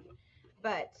discoloration,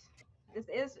 but this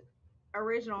is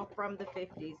original from the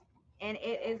 50s, and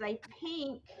it is a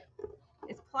pink.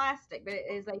 It's plastic, but it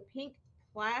is a pink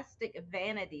plastic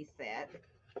vanity set.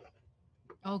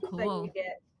 Oh, So you cool.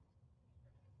 get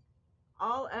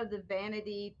all of the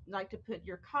vanity, like to put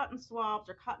your cotton swabs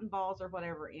or cotton balls or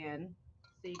whatever in.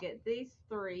 So you get these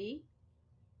three,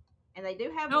 and they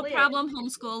do have No lids. problem,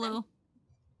 homeschool Lou.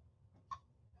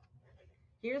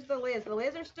 Here's the lids. The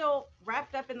lids are still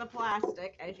wrapped up in the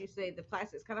plastic. As you see, the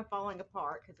plastic's kind of falling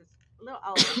apart because it's a little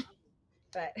old,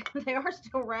 but they are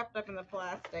still wrapped up in the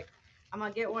plastic. I'm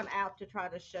going to get one out to try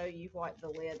to show you what the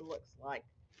lid looks like.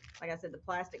 Like I said, the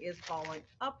plastic is falling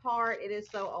apart. It is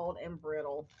so old and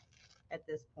brittle at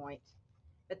this point.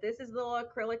 But this is the little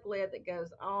acrylic lid that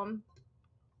goes on,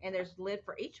 and there's lid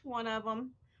for each one of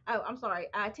them. Oh, I'm sorry.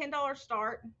 $10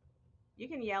 start. You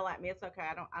can yell at me. It's okay.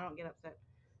 I don't get upset.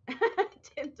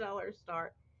 $10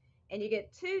 start. And you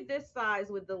get two this size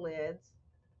with the lids.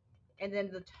 And then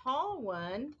the tall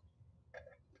one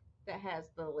that has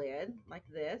the lid like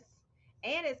this.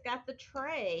 And it's got the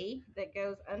tray that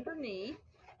goes underneath.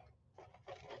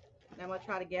 And I'm going to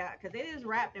try to get, because it is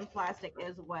wrapped in plastic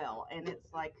as well. And it's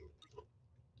like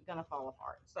going to fall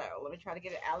apart. So let me try to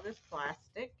get it out of this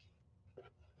plastic.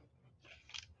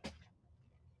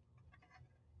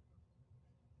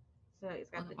 So it's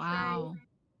got the tray, Wow.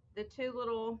 the two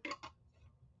little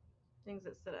things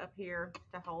that sit up here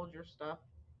to hold your stuff,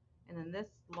 and then this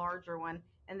larger one.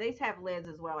 And these have lids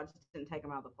as well. I just didn't take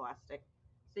them out of the plastic.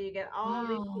 So you get all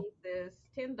these Wow. pieces,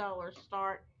 $10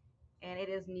 start, and it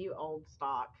is new old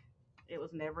stock. It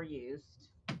was never used.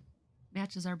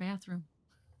 Matches our bathroom.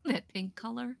 That pink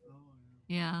color. Oh,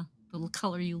 Yeah, the little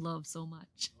color you love so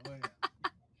much. yeah. Oh, yeah.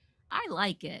 I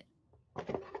like it.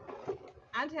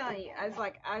 I'm telling you, I was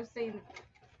like, I've seen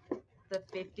the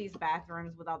 50s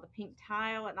bathrooms with all the pink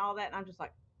tile and all that, and I'm just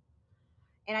like,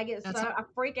 and That's I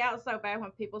freak out so bad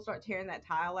when people start tearing that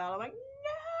tile out. I'm like,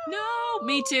 no,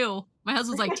 me no. too. My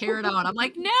husband's like, tear it out. I'm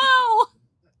like, no.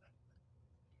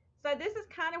 So this is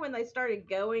kind of when they started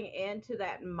going into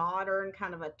that modern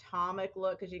kind of atomic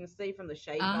look, because you can see from the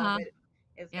shape of Uh-huh. it,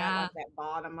 it's got Yeah. like that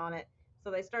bottom on it. So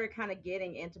they started kind of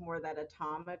getting into more of that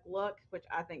atomic look, which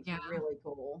I think is Yeah. really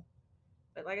cool.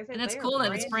 But like I said, And it's they are cool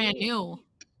that it's brand new.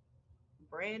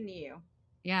 brand new.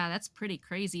 Yeah, that's pretty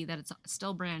crazy that it's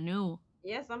still brand new.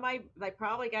 Yeah, they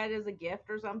probably got it as a gift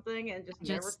or something and just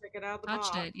never Just took it out of the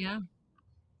touched box. it. Yeah.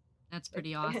 That's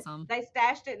pretty awesome. They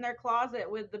stashed it in their closet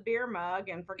with the beer mug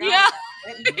and forgot Yeah,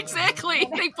 about it. exactly.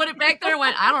 They put it back there and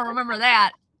went, I don't remember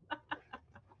that.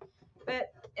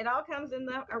 But it all comes in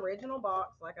the original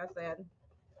box, like I said.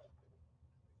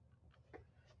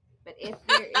 But if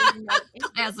there is no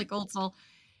Classic old soul.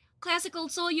 Classic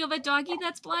Old Soul, you have a doggy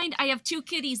that's blind? I have 2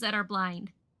 kitties that are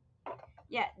blind.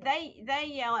 Yeah, they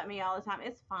yell at me all the time.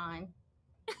 It's fine.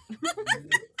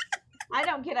 I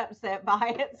don't get upset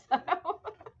by it, so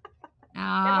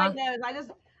everybody knows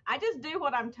I just do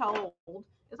what I'm told.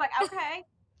 It's like, okay,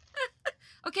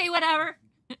 okay, whatever.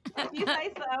 if you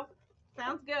say so.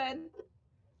 Sounds good.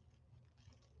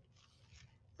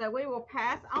 So we will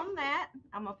pass on that.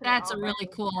 I'm gonna put That's it a all really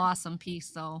back. cool, awesome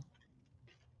piece, though.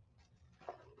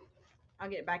 I'll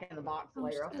get it back in the box Oh,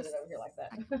 later. I'll put this- it over here like that.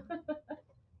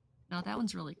 No, that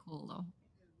one's really cool, though.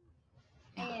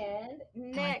 Yeah, And I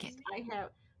like next it. I have,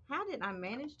 how did I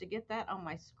manage to get that on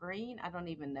my screen? I don't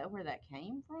even know where that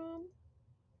came from.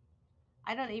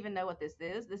 I don't even know what this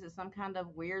is. This is some kind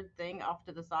of weird thing off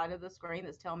to the side of the screen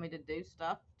that's telling me to do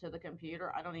stuff to the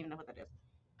computer. I don't even know what that is.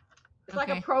 It's like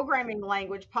a Okay. programming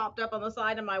language popped up on the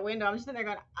side of my window. I'm just sitting there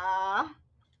going,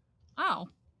 Oh,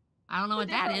 I don't know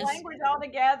it's a what that different is. language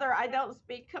altogether. I don't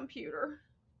speak computer.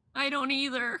 I don't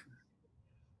either.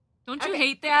 Don't you Okay.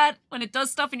 hate that when it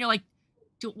does stuff and you're like,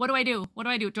 what do I do? What do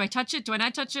I do? Do I touch it? Do I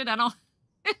not touch it? I don't.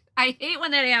 I hate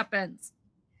when that happens.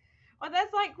 Well,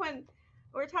 that's like when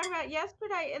we were talking about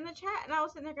yesterday in the chat, and I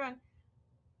was sitting there going,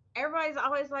 everybody's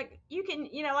always like, you can,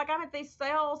 like I'm at these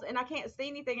sales and I can't see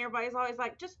anything. Everybody's always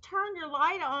like, just turn your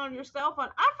light on your cell phone.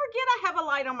 I forget I have a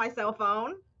light on my cell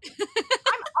phone.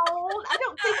 I'm old. I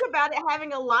don't think about it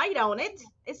having a light on it.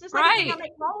 It's just like a thing I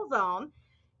make calls on.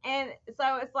 And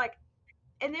so it's like,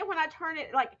 and then when I turn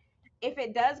it, like, if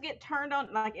it does get turned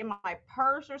on, like in my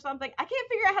purse or something, I can't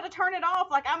figure out how to turn it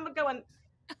off. Like I'm going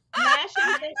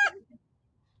mashing things.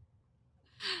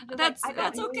 That's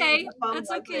okay. That's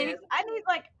like okay. this. I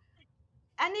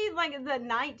need like the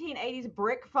 1980s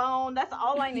brick phone. That's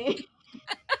all I need.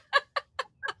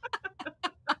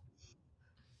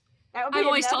 I'm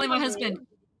always telling my husband,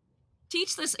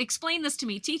 explain this to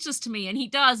me, teach this to me, and he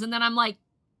does, and then I'm like,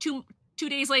 two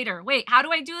days later, wait, how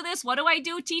do I do this? What do I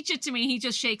do? Teach it to me. He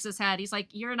just shakes his head. He's like,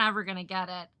 you're never gonna get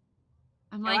it.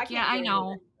 I'm like, yeah, I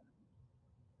know.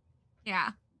 Yeah.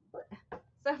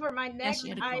 So for my next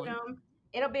item,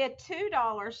 it'll be a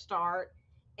 $2 start,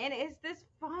 and it's this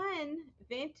fun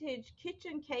vintage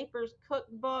Kitchen Capers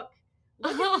cookbook.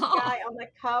 Look at this guy on the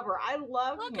cover. I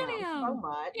love him so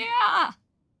much. Yeah.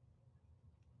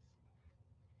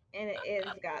 And it's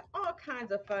got all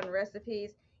kinds of fun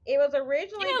recipes. It was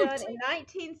originally done in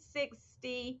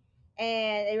 1960,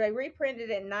 and they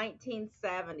reprinted in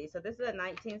 1970. So this is a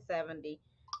 1970.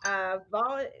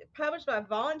 Published by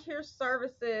Volunteer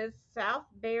Services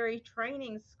Southbury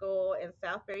Training School in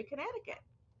Southbury, Connecticut.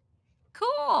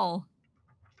 Cool.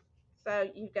 So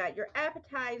you've got your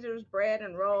appetizers, bread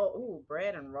and roll. Ooh,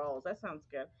 bread and rolls. That sounds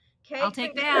good. Cakes, I'll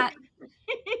take that.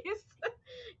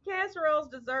 Casseroles,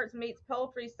 desserts, meats,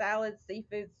 poultry, salads,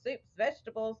 seafood, soups,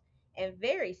 vegetables, and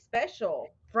very special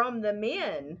from the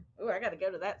men. Ooh, I got to go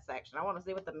to that section. I want to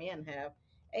see what the men have.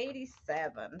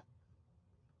 87.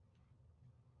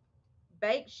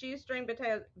 Baked shoestring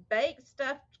potatoes, baked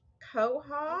stuffed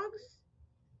quahogs.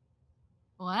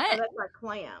 What? Oh, that's like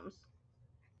clams.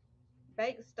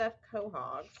 Baked stuffed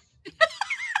quahogs.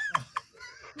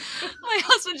 My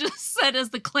husband just said,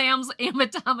 "Is the clams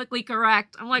anatomically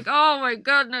correct?" I'm like, oh my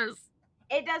goodness.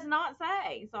 It does not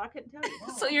say, so I couldn't tell you.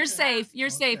 So you're safe. You're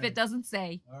safe. It doesn't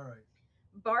say. All right.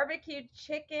 Barbecued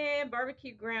chicken,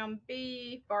 barbecue ground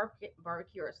beef, barbecue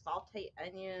or sauteed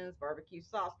onions, barbecue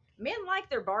sauce. Men like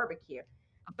their barbecue.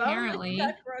 Apparently.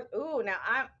 Ooh, now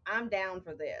I'm down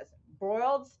for this.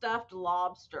 Broiled stuffed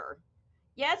lobster.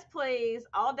 Yes, please.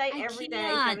 All day, every day,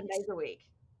 7 days a week.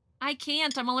 I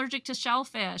can't. I'm allergic to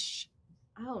shellfish.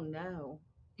 Oh no.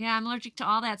 Yeah, I'm allergic to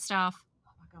all that stuff.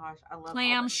 Oh my gosh, I love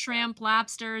clams, shrimp,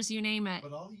 lobsters, you name it.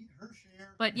 But I'll eat her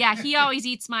share. But yeah, he always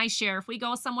eats my share. If we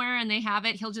go somewhere and they have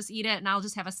it, he'll just eat it, and I'll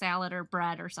just have a salad or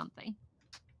bread or something.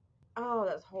 Oh,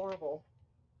 that's horrible.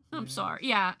 I'm sorry.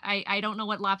 Yeah, I don't know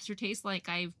what lobster tastes like.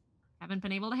 I haven't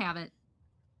been able to have it.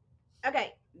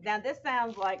 Okay, now this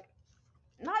sounds like,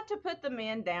 not to put the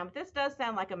men down, but this does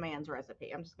sound like a man's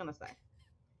recipe. I'm just going to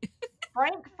say.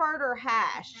 Frankfurter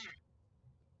hash.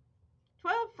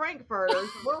 12 frankfurters,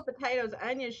 boiled potatoes,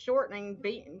 onions, shortening,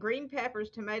 beaten, green peppers,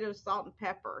 tomatoes, salt, and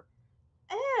pepper.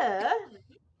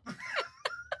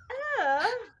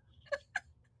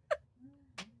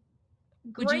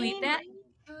 Would you eat that?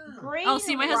 Green oh,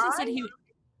 see, my rice? husband said he would.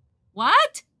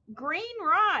 What? Green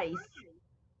rice.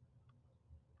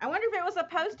 I wonder if it was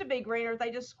supposed to be green or if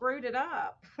they just screwed it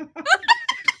up. Leave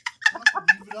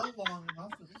it up long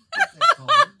enough to get that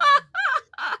color.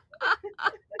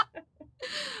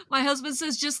 My husband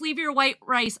says just leave your white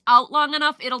rice out long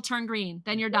enough, it'll turn green.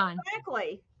 Then you're done.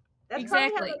 Exactly. That's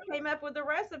exactly probably how they came up with the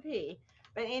recipe.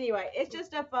 But anyway, it's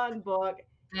just a fun book.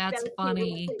 It's got That's a cute little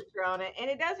funny. picture on it, and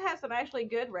it does have some actually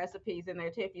good recipes in there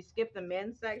too. If you skip the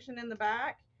men's section in the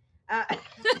back, uh,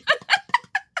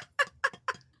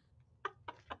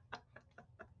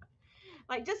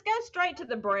 like just go straight to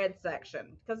the bread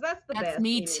section because that's the That's best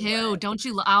me eating too. bread. Don't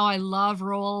you? Oh, I love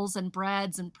rolls and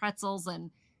breads and pretzels and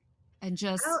Oh,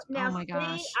 just oh now my see,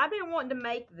 gosh. I've been wanting to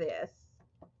make this.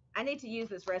 I need to use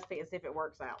this recipe and see if it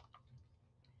works out.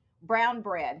 Brown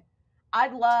bread. I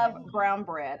love Oh. brown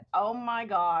bread. Oh my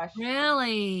gosh,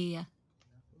 Really?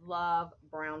 love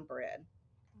brown bread.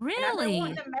 And I've been wanting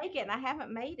Really? to make it, and I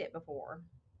haven't made it before.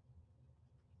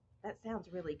 That sounds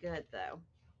really good, though.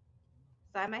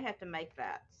 So I may have to make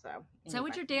that. So Is that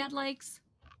what anyway, your dad likes?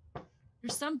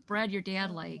 There's some bread your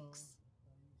dad likes.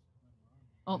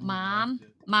 Oh, And he mom? liked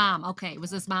it. Mom. Okay. It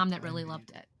was his mom that I really made loved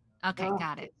it. it. Okay, oh,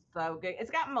 got it. it's so good.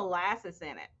 It's got molasses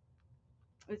in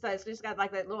it. So it's just got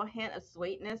like that little hint of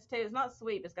sweetness too. It's not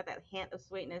sweet, but it's got that hint of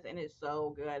sweetness, and it's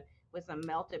so good with some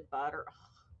melted butter. Oh,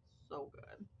 so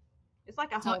good. It's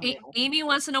like a So home meal. Amy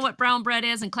wants to know what brown bread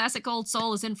is, and Classic Old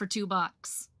Soul is in for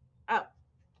 $2. Oh,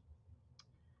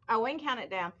 oh, we can count it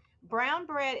down. Brown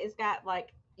bread is got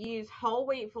like you use whole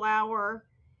wheat flour,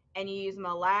 and you use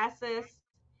molasses,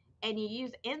 and you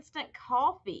use instant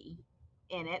coffee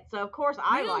in it. So of course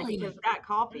I like it because Really? it's got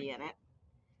coffee in it.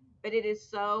 But it is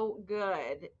so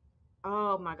good.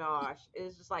 Oh my gosh, it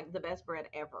is just like the best bread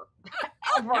ever,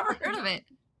 Oh, never ever. heard of it.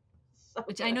 So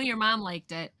Which I good. know your mom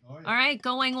liked it. Oh, yeah. All right,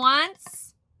 going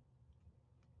once.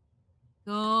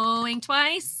 Going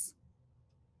twice.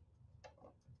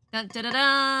 Dun, da, da,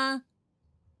 da.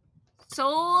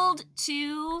 Sold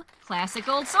to Classic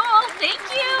Old Soul. Thank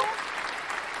you.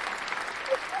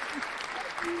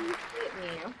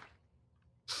 Didn't you?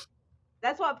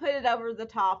 That's what put it over the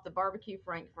top. The barbecue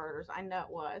frankfurters. I know it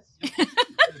was.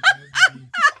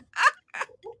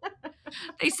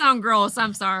 They sound gross.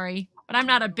 I'm sorry. But I'm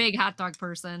not a big hot dog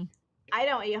person. I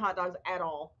don't eat hot dogs at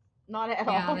all. Not at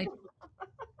Yeah. all.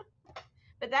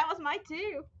 But that was my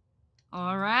two.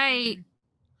 All right.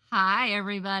 Hi,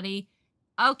 everybody.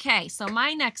 Okay, so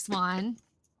my next one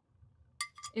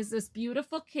is this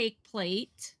beautiful cake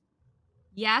plate.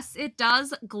 Yes, it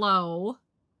does glow.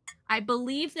 I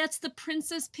believe that's the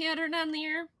princess pattern on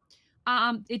there.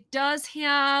 It does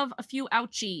have a few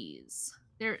ouchies.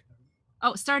 There.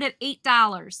 Oh, start at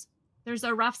 $8. There's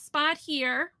a rough spot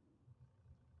here.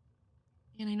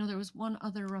 And I know there was one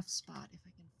other rough spot, if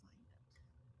I can find it.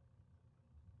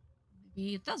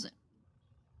 Maybe it doesn't.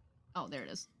 Oh, there it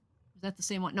is. Is that the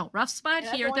same one? No, rough spot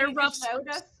That's here. the one They're you rough. just showed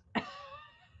us.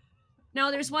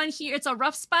 No, there's one here. It's a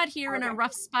rough spot here and a Okay.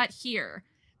 rough spot here.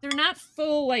 They're not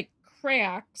full like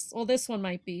cracks. Well, this one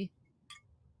might be.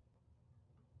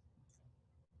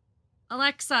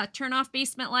 Alexa, turn off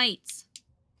basement lights.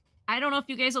 I don't know if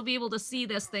you guys will be able to see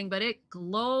this thing, but it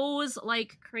glows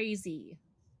like crazy.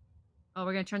 Oh,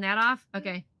 we're going to turn that off?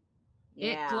 Okay.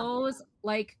 It Yeah. glows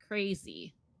like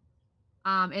crazy.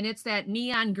 And it's that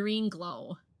neon green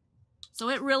glow. So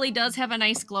it really does have a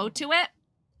nice glow to it.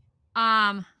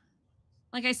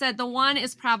 Like I said, the one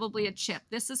is probably a chip.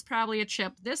 This is probably a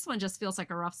chip. This one just feels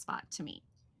like a rough spot to me.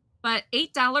 But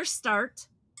 $8 start.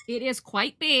 It is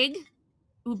quite big.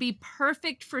 It would be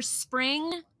perfect for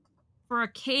spring, for a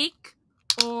cake,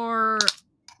 or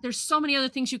there's so many other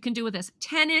things you can do with this.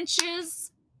 10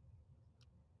 inches.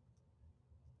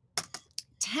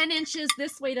 10 inches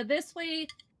this way to this way.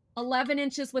 11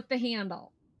 inches with the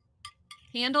handle.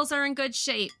 Handles are in good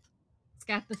shape. It's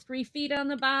got the 3 feet on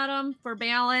the bottom for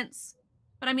balance.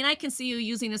 But I mean, I can see you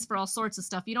using this for all sorts of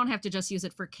stuff. You don't have to just use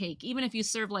it for cake. Even if you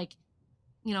serve like,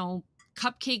 you know,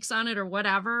 cupcakes on it or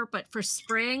whatever. But for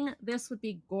spring, this would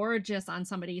be gorgeous on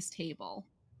somebody's table.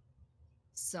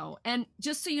 So, and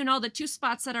just so you know, the 2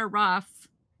 spots that are rough,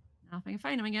 now if I can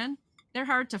find them again, they're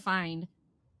hard to find.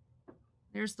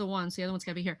 There's the one. So the other one's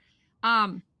got to be here.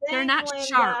 They're Thanks, not Linda.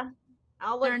 sharp.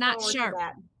 I'll look They're not forward sharp.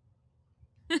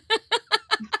 to that.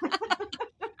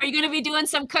 Are you going to be doing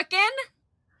some cooking?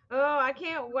 Oh, I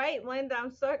can't wait, Linda.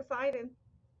 I'm so excited.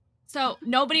 So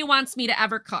nobody wants me to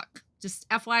ever cook. Just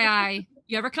FYI,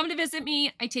 you ever come to visit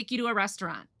me, I take you to a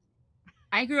restaurant.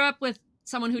 I grew up with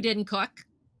someone who didn't cook.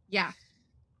 Yeah.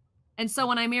 And so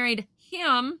when I married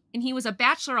him and he was a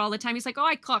bachelor all the time, he's like, oh,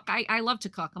 I cook. I love to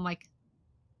cook. I'm like,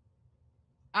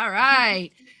 all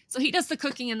right. So he does the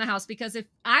cooking in the house because if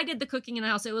I did the cooking in the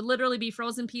house, it would literally be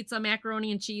frozen pizza,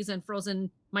 macaroni and cheese, and frozen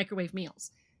microwave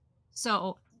meals.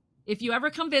 So if you ever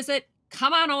come visit,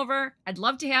 come on over. I'd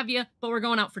love to have you, but we're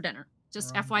going out for dinner.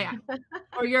 Just FYI.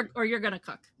 Or you're gonna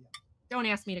cook. Don't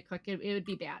ask me to cook. It would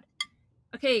be bad.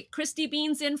 Okay, Christy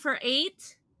Beans in for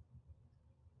 8.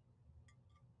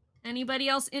 Anybody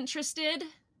else interested?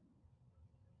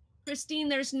 Christine,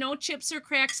 there's no chips or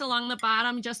cracks along the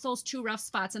bottom, just those 2 rough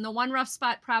spots. And the one rough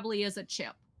spot probably is a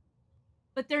chip.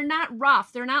 But they're not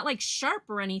rough. They're not like sharp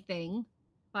or anything.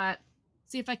 But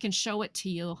see if I can show it to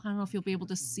you. I don't know if you'll be able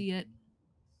to see it.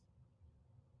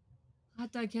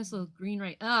 Hot dog has a little green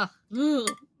right. Ugh.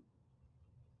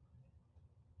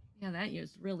 Yeah, that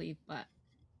is really, but.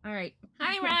 All right.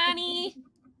 Hi, Ronnie.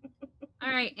 All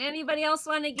right. Anybody else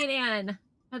want to get in?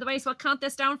 Otherwise, we'll count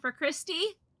this down for Christy.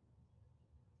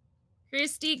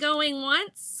 Christy going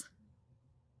once.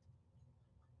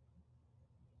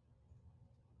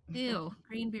 Ew,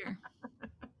 green beer.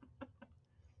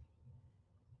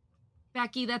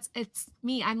 Becky, it's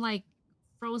me. I'm like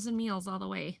frozen meals all the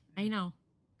way. I know.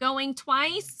 Going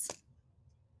twice.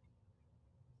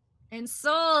 And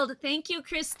sold. Thank you,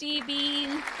 Christy Bean.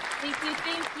 Thank you,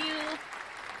 thank you.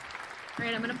 All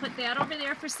right, I'm going to put that over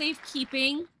there for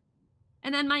safekeeping.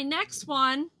 And then my next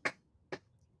one,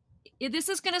 this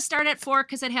is going to start at 4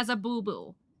 because it has a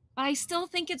boo-boo. But I still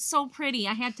think it's so pretty.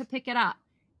 I had to pick it up.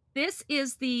 This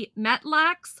is the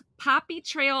Metlocks Poppy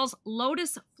Trails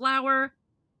Lotus Flower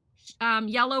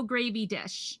Yellow Gravy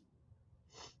Dish.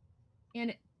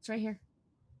 And it's right here.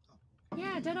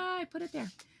 Yeah, did I put it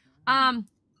there?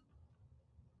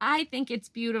 I think it's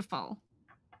beautiful.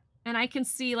 And I can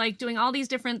see like doing all these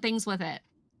different things with it.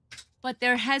 But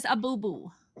there has a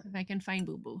boo-boo. If I can find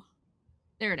boo-boo.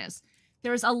 There it is.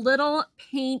 There's a little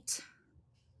paint.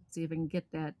 Let's see if I can get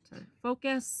that to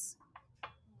focus.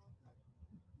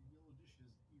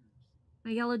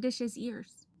 My yellow dish has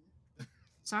ears.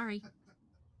 Sorry.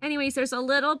 Anyways, there's a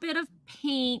little bit of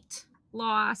paint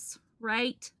loss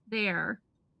right there.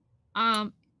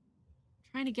 Trying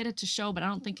to get it to show, but I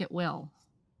don't think it will.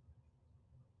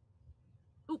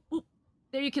 Oop, oop.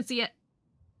 There you can see it.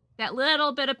 That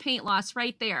little bit of paint loss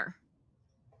right there.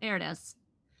 There it is.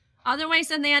 Otherwise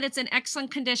than that, it's in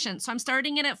excellent condition. So I'm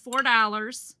starting it at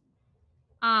 $4.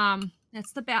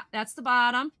 That's the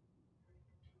bottom.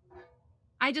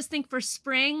 I just think for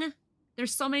spring,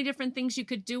 there's so many different things you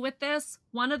could do with this.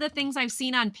 One of the things I've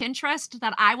seen on Pinterest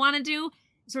that I want to do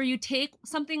is where you take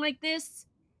something like this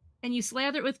and you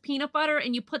slather it with peanut butter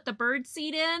and you put the bird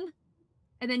seed in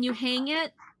and then you hang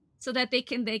it so that they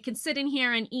can sit in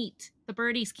here and eat. The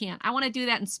birdies can't. I want to do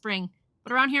that in spring.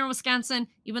 But around here in Wisconsin,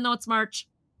 even though it's March,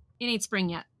 it ain't spring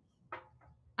yet.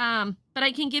 But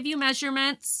I can give you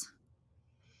measurements.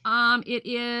 It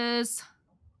is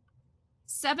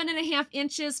 7.5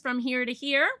 inches from here to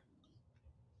here.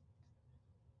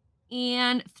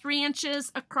 And 3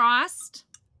 inches across.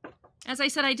 As I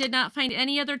said, I did not find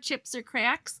any other chips or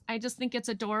cracks. I just think it's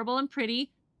adorable and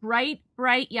pretty. Bright,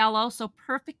 bright yellow, so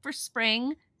perfect for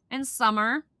spring and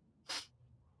summer.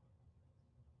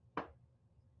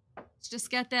 It's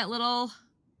just got that little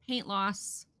paint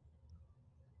loss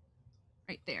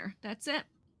right there. That's it.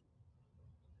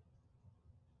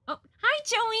 Oh, hi,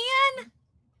 Joanne.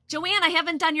 Joanne, I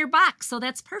haven't done your box, so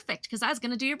that's perfect because I was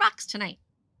going to do your box tonight.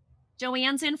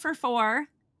 Joanne's in for 4.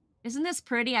 Isn't this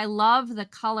pretty? I love the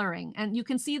coloring. And you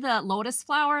can see the lotus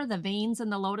flower, the veins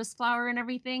in the lotus flower and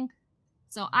everything.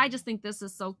 So I just think this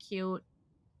is so cute.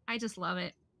 I just love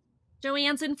it.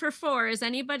 Joanne's in for 4. Is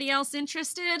anybody else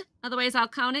interested? Otherwise, I'll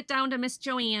count it down to Miss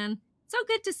Joanne. So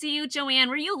good to see you, Joanne.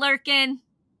 Were you lurking?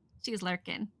 She's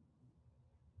lurking.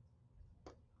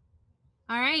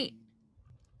 All right.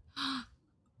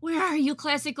 Where are you,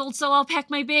 Classic Gold Soul? I'll pack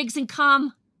my bags and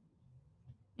come.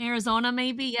 Arizona,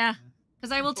 maybe? Yeah.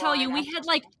 Because I will tell you, we had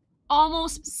like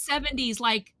almost 70s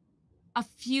like a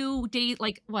few days,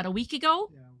 like what, a week ago?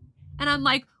 Yeah. And I'm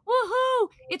like, woohoo,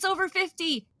 it's over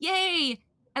 50. Yay.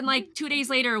 And like 2 days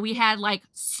later, we had like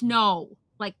snow,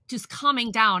 like just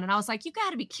coming down. And I was like, you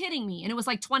got to be kidding me. And it was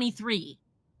like 23.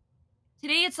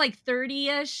 Today it's like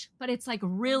 30-ish, but it's like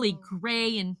really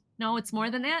gray. And no, it's more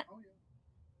than that.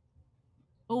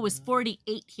 Oh, it was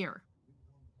 48 here.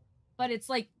 But it's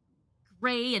like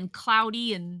gray and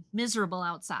cloudy and miserable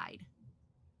outside.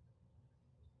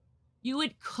 You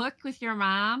would cook with your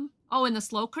mom? Oh, in the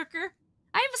slow cooker?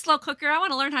 I have a slow cooker. I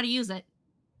want to learn how to use it.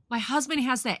 My husband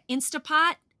has that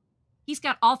Instapot. He's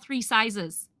got all 3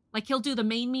 sizes. Like he'll do the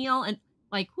main meal and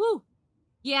like, whoo.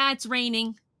 Yeah, it's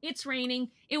raining. It's raining.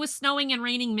 It was snowing and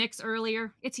raining mix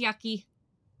earlier. It's yucky.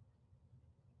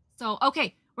 So,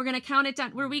 okay, we're going to count it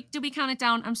down. Did we count it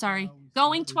down? I'm sorry.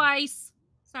 Going twice.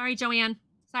 Sorry, Joanne.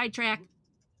 Sidetrack.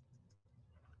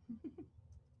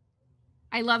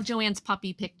 I love Joanne's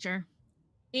puppy picture.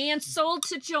 And sold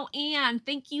to Joanne.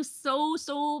 Thank you so,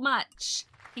 so much.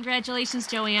 Congratulations,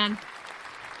 Joanne.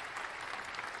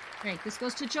 Great. This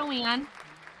goes to Joanne.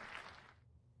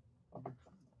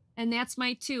 And that's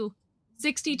my 2.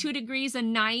 62 degrees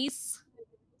and nice.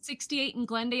 68 in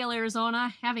Glendale,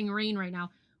 Arizona, having rain right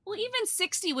now. Well, even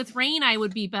 60 with rain, I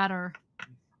would be better.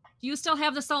 Do you still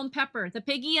have the salt and pepper? The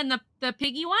piggy and the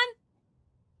piggy one?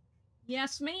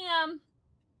 Yes, ma'am.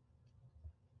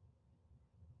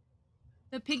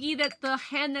 The piggy the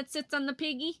hen that sits on the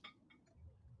piggy?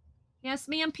 Yes,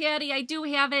 ma'am, Patty, I do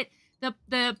have it.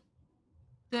 The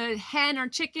hen or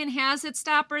chicken has its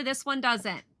stopper. This one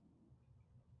doesn't.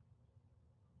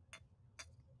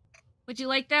 Would you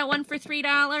like that one for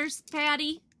 $3,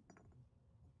 Patty?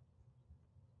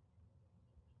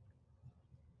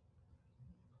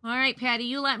 All right, Patty,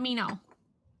 you let me know.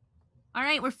 All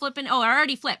right, we're flipping. Oh, I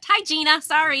already flipped. Hi, Jeana.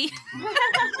 Sorry.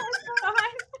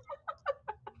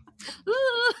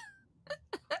 Ooh.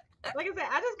 Like I said,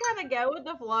 I just kind of go with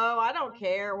the flow. I don't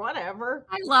care, whatever.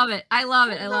 I love it. I love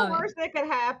it. I What's love the it. worst that could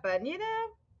happen, you know?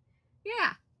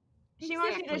 Yeah. She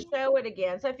wants you to exactly. show it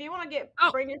again. So if you want to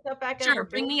bring yourself back Sure, over,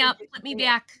 bring me up. Flip me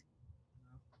back.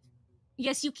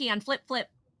 Yes, you can. Flip, flip.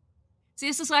 See,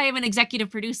 this is why I have an executive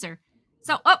producer.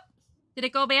 So, oh, did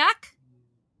it go back?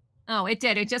 Oh, it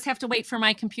did. It just have to wait for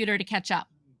my computer to catch up.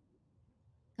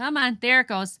 Come on. There it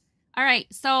goes. All right.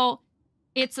 So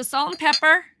it's a salt and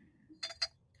pepper.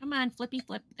 Come on, flippy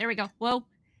flip. There we go. Whoa.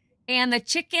 And the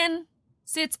chicken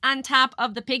sits on top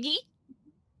of the piggy.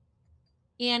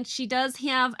 And she does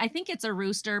have, I think it's a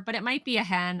rooster, but it might be a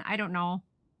hen. I don't know.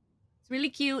 It's really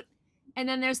cute. And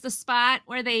then there's the spot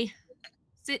where they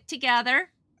sit together.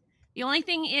 The only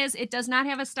thing is it does not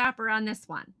have a stopper on this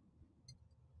one.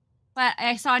 But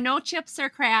I saw no chips or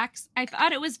cracks. I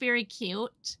thought it was very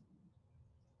cute.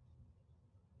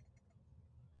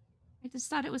 I just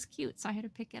thought it was cute, so I had to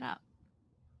pick it up.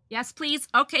 Yes, please.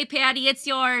 Okay, Patty, it's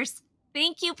yours.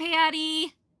 Thank you,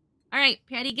 Patty. All right,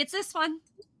 Patty gets this one.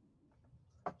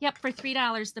 Yep, for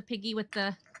 $3, the piggy with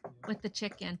the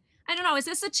chicken. I don't know. Is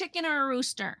this a chicken or a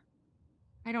rooster?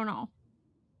 I don't know.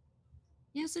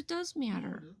 Yes, it does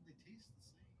matter.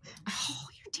 Oh,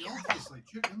 you're terrible.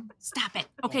 Stop it.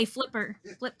 Okay, flipper.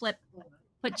 Flip, flip.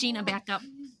 Put Jeana back up.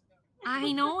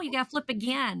 I know. You got to flip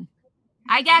again.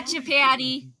 I got you,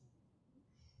 Patty.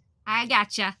 I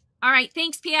got you. All right.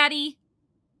 Thanks, Patty.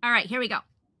 All right. Here we go.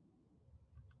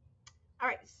 All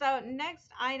right. So next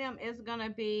item is going to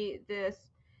be this.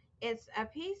 It's a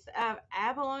piece of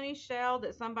abalone shell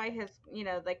that somebody has,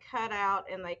 they cut out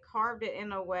and they carved it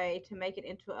in a way to make it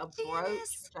into a brooch,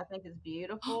 which I think is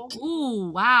beautiful.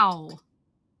 Ooh, wow.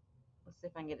 Let's see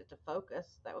if I can get it to focus.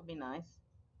 That would be nice.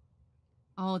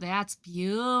 Oh, that's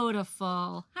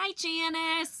beautiful. Hi,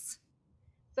 Janice.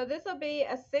 So this will be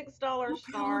a $6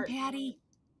 start. Patty.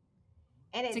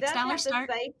 And it does have the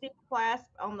safety clasp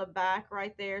on the back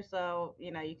right there. So,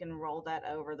 you can roll that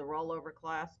over, the rollover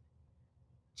clasp.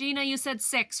 Jeana, you said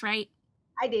 6, right?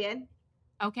 I did.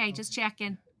 Okay, just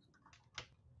checking.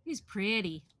 He's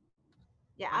pretty.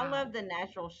 Yeah, wow. I love the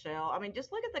natural shell. I mean,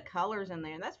 just look at the colors in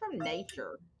there. And that's from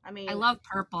nature. I mean, I love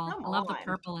purple. I love the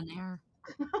purple in there.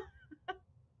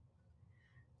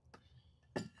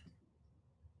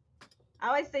 I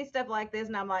always see stuff like this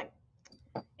and I'm like,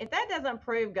 if that doesn't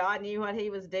prove God knew what he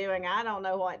was doing, I don't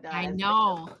know what does. I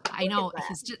know.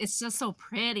 It's just so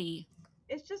pretty.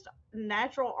 It's just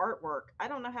natural artwork. I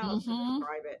don't know how else to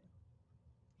describe it.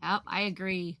 Yep, I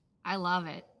agree. I love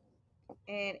it.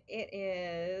 And it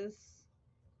is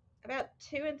about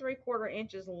 2 3/4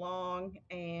 inches long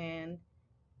and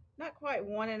not quite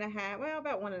 1.5, well,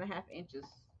 about 1.5 inches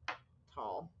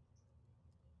tall.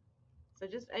 So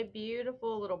just a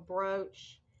beautiful little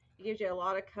brooch. It gives you a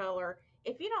lot of color.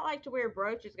 If you don't like to wear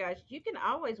brooches, guys, you can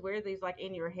always wear these like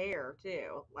in your hair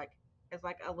too, like as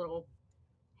like a little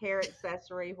hair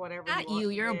accessory, whatever. Not you,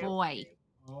 you're a boy.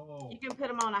 Oh. You can put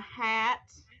them on a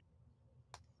hat.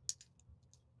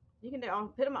 You can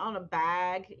put them on a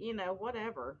bag,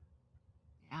 whatever.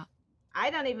 Yeah. I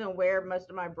don't even wear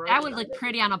most of my brooches. That would look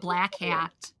pretty on a black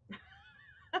hat.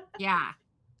 Yeah.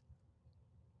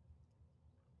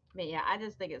 But yeah, I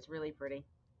just think it's really pretty.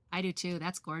 I do too.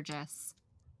 That's gorgeous.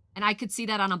 And I could see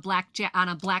that on a black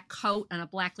coat, on a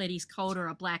black lady's coat or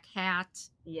a black hat.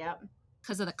 Yep.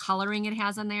 Because of the coloring it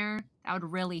has on there, that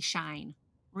would really shine.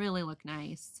 Really look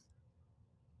nice.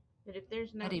 But if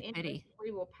there's no interest,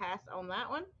 we will pass on that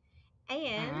one.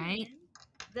 And all right.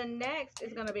 The next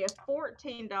is going to be a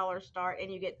 $14 start, and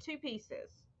you get 2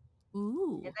 pieces.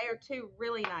 Ooh. And they are 2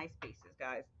 really nice pieces,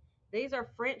 guys. These are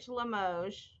French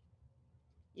Limoges.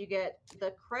 You get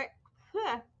the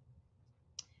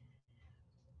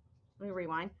let me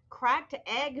rewind. Cracked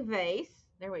egg vase.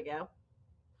 There we go.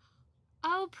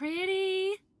 Oh,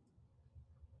 pretty.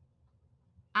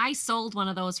 I sold one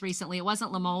of those recently. It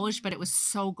wasn't Limoges, but it was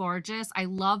so gorgeous. I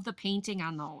love the painting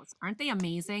on those. Aren't they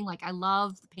amazing? Like, I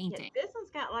love the Yeah, painting. this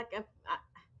one's got like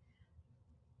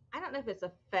I don't know if it's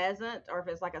a pheasant or if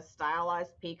it's like a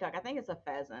stylized peacock. I think it's a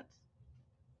pheasant.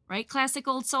 Right? Classic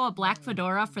Old Soul, a black Yeah,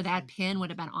 fedora it's for that pin would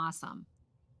have been awesome.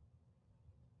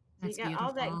 So you That's got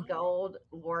all beautiful. that gold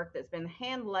work that's been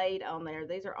hand laid on there.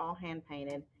 These are all hand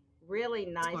painted. Really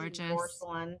It's nice gorgeous.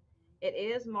 porcelain. It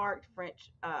is marked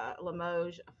French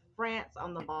Limoges, France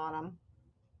on the bottom,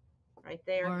 right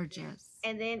there. Gorgeous.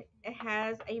 And then it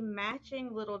has a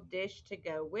matching little dish to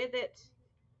go with it.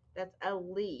 That's a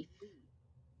leaf.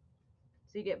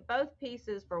 So you get both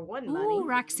pieces for one money. Ooh,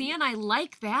 Roxanne, I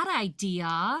like that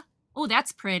idea. Oh,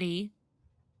 that's pretty.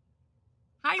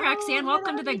 Hi, Oh, Roxanne. yeah,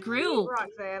 Welcome that to would the be sweet, group.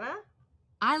 Roxana.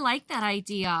 I like that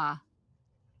idea.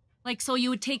 Like, so you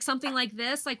would take something like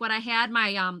this, like what I had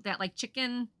my, that like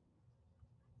chicken,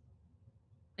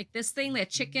 like this thing, that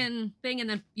chicken thing, and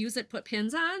then use it, put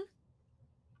pins on.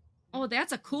 Oh,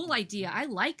 that's a cool idea. I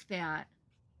like that.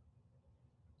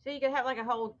 So you could have like a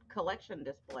whole collection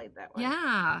displayed that way.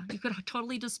 Yeah, you could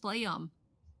totally display them.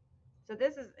 So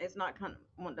this is it's not kind of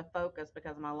wanting to focus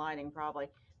because of my lighting probably.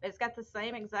 But it's got the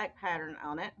same exact pattern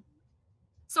on it.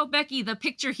 So, Becky, the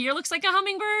picture here looks like a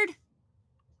hummingbird?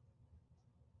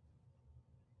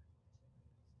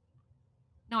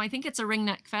 No, I think it's a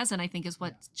ringneck pheasant, I think is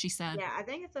what she said. Yeah, I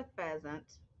think it's a pheasant.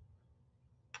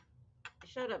 It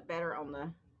showed up better on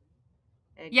the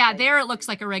egg Yeah, shape. there it looks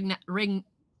like a ring-necked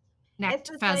It's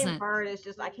the same pheasant. bird. It's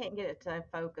just I can't get it to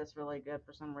focus really good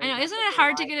for some I reason. know, isn't it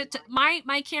hard to get it to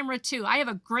my camera too? I have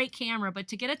a great camera, but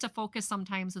to get it to focus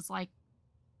sometimes is like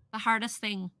the hardest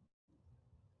thing.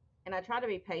 And I try to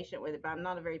be patient with it, but I'm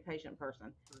not a very patient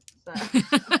person. So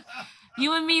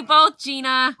You and me both,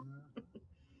 Jeana.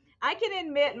 I can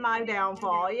admit my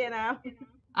downfall, you know. Oh, Yeah,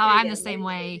 I'm yeah, the same maybe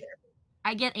way. there.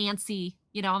 I get antsy.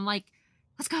 You know, I'm like,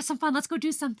 let's go have some fun. Let's go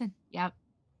do something. Yep.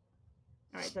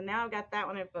 All right, so now I've got that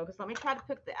one in focus. Let me try to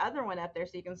put the other one up there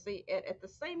so you can see it at the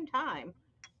same time.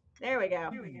 There we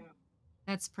go.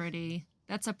 That's pretty.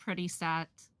 That's a pretty set.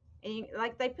 And you,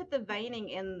 like they put the veining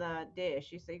in the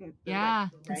dish. You see, Yeah,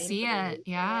 like, can vein see for the it. leaf.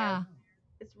 Yeah.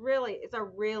 It's a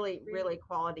really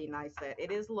quality nice set.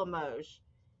 It is Limoges.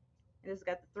 It's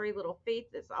got the three little feet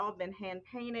that's all been hand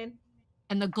painted.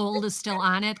 And the gold is still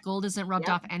on it. Gold isn't rubbed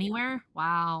Yep. off anywhere.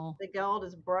 Wow. The gold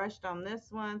is brushed on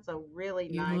this one, so really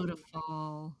nice.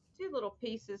 Beautiful. Two little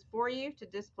pieces for you to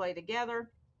display together.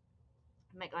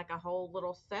 Make like a whole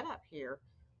little setup here.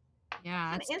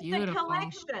 Yeah, It's that's an instant beautiful.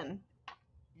 collection.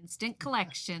 Instant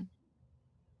collection.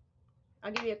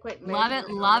 I'll give you a quick Love it, measurement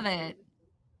on love this. it.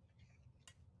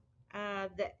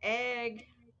 The egg.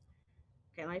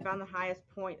 Okay, let me find the highest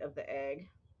point of the egg.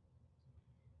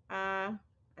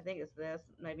 I think it's this.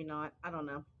 Maybe not. I don't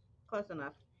know. Close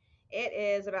enough. It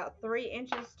is about 3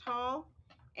 inches tall,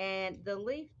 and the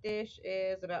leaf dish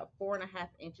is about 4.5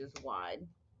 inches wide.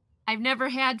 I've never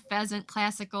had pheasant,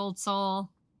 classic old soul.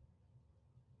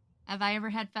 Have I ever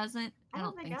had pheasant? I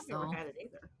don't think I've so. ever had it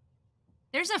either.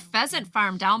 There's a pheasant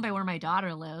farm down by where my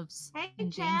daughter lives. Hey,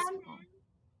 in Chad. Janesville.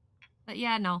 But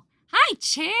yeah, no. Hi,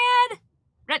 Chad.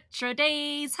 Retro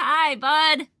Days. Hi,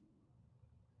 bud.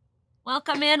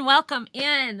 Welcome in, welcome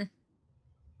in.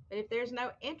 But if there's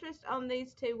no interest on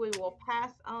these two, we will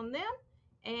pass on them.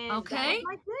 And Okay. that was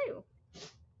my two.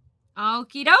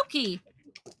 Okie dokie.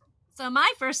 So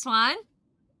my first one,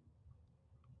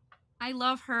 I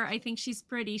love her. I think she's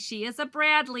pretty. She is a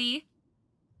Bradley.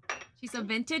 She's a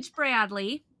vintage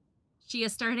Bradley. She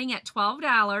is starting at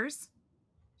 $12.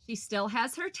 She still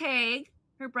has her tag,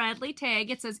 her Bradley tag.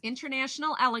 It says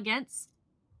International Elegance,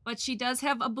 but she does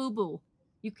have a boo-boo.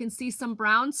 You can see some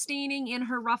brown staining in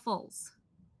her ruffles.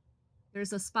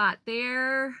 There's a spot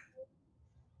there.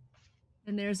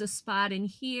 And there's a spot in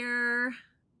here.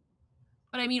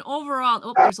 But I mean, overall,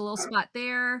 oh, there's a little spot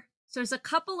there. So there's a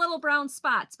couple little brown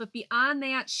spots, but beyond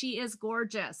that, she is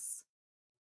gorgeous.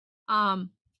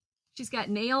 She's got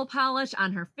nail polish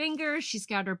on her fingers. She's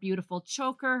got her beautiful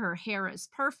choker. Her hair is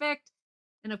perfect.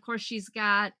 And of course, she's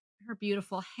got her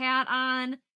beautiful hat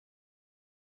on.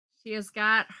 She has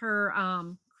got her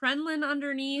crinoline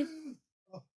underneath.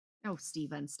 Oh,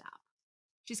 Steven, stop.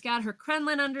 She's got her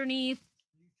crinoline underneath.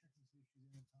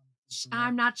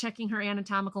 I'm not checking her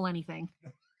anatomical anything.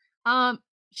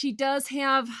 She does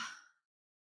have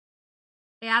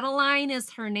Adeline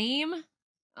is her name. I don't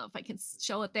know if I can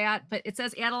show it that, but it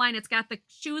says Adeline. It's got the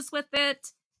shoes with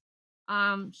it.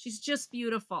 She's just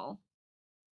beautiful.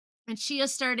 And she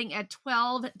is starting at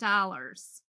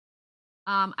 $12.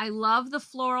 I love the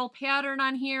floral pattern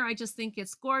on here. I just think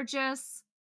it's gorgeous.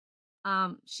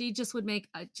 She just would make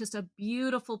just a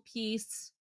beautiful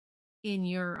piece in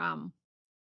your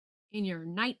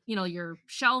night, your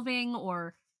shelving,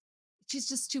 or she's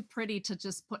just too pretty to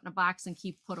just put in a box and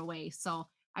keep put away. So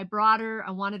I brought her.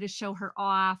 I wanted to show her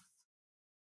off.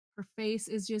 Her face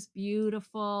is just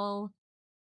beautiful.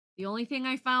 The only thing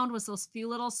I found was those few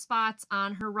little spots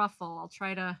on her ruffle. I'll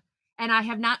try to, and I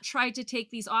have not tried to take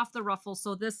these off the ruffle.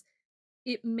 So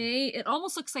it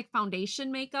almost looks like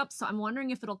foundation makeup. So I'm wondering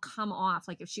if it'll come off,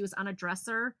 like if she was on a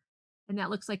dresser and that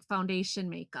looks like foundation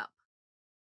makeup.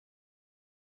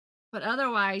 But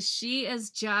otherwise, she is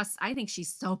just, I think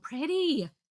she's so pretty.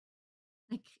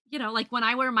 Like, like when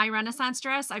I wear my Renaissance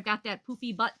dress, I've got that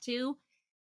poofy butt too,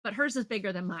 but hers is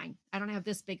bigger than mine. I don't have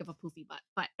this big of a poofy butt,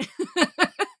 but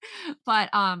but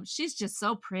she's just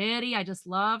so pretty. I just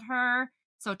love her.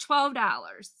 So $12.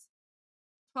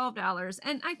 $12.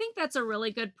 And I think that's a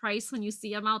really good price when you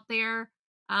see them out there.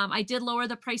 I did lower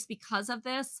the price because of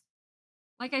this.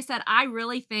 Like I said, I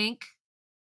really think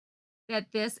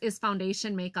that this is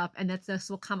foundation makeup and that this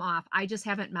will come off. I just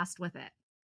haven't messed with it.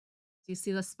 Do you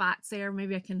see the spots there?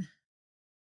 Maybe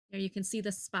you can see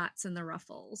the spots in the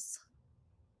ruffles.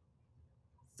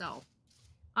 So,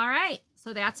 all right.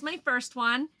 So that's my first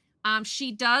one.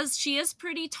 She is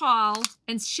pretty tall,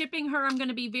 and shipping her, I'm going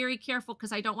to be very careful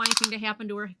because I don't want anything to happen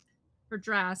to her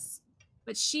dress.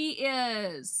 But she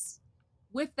is,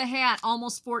 with the hat,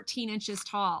 almost 14 inches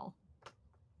tall.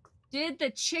 Did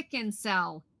the chicken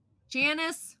sell?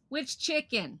 Janice, which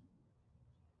chicken?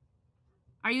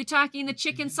 Are you talking the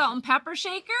chicken salt and pepper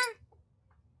shaker?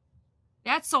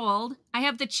 That's sold. I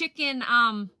have the chicken,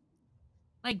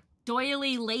 like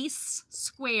doily lace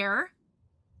square.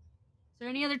 Is there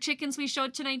any other chickens we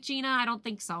showed tonight, Jeana? I don't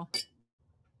think so.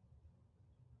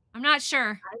 I'm not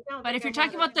sure. But if you're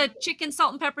talking about the chicken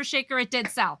salt and pepper shaker, it did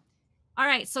sell. All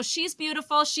right, so she's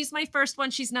beautiful. She's my first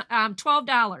one. She's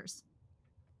 $12.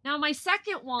 Now my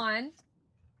second one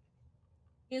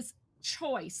is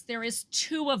choice. There is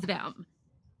 2 of them.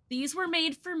 These were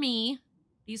made for me.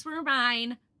 These were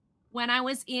mine when I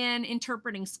was in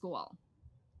interpreting school.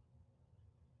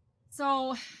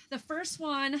 So the first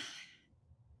one,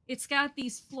 it's got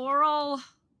these floral,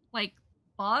 like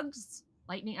bugs,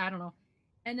 lightning, I don't know.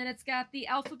 And then it's got the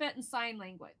alphabet and sign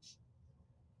language.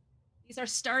 These are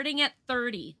starting at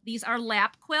 $30. These are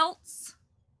lap quilts.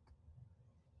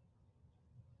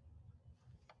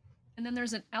 And then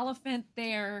there's an elephant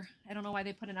there. I don't know why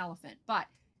they put an elephant, but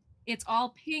it's all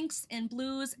pinks and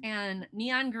blues and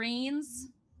neon greens.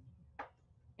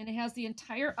 And it has the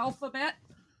entire alphabet.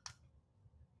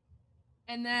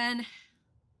 And then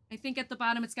I think at the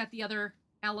bottom it's got the other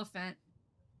elephant.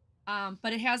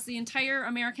 But it has the entire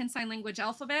American Sign Language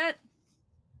alphabet.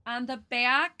 On the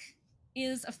back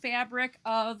is a fabric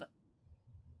of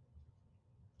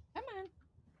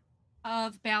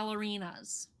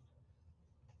ballerinas.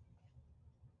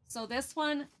 So this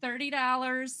one,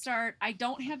 $30 start. I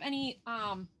don't have any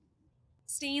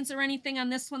stains or anything on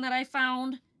this one that I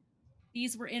found.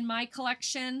 These were in my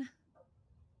collection.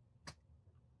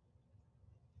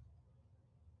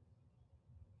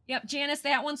 Yep, Janice,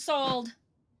 that one sold.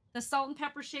 The salt and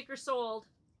pepper shaker sold.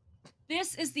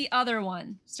 This is the other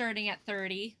one, starting at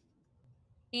 $30.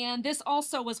 And this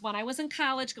also was when I was in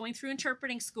college going through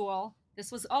interpreting school.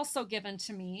 This was also given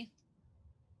to me.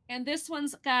 And this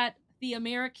one's got the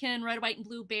American red, white, and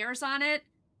blue bears on it,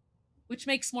 which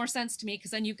makes more sense to me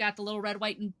because then you've got the little red,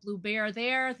 white, and blue bear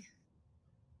there. You've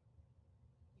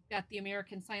got the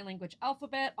American Sign Language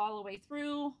alphabet all the way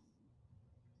through.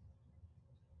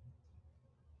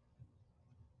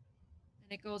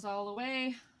 And it goes all the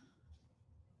way.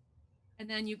 And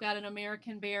then you've got an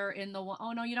American bear in the one.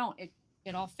 Oh, no, you don't.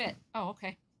 It all fit. Oh,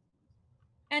 okay.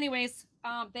 Anyways,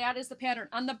 that is the pattern.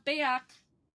 On the back,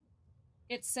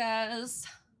 it says,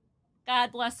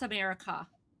 God Bless America.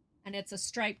 And it's a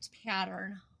striped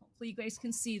pattern. Hopefully you guys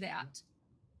can see that.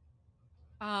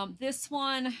 This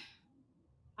one,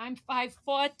 I'm 5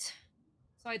 foot.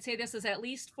 So I'd say this is at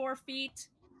least 4 feet.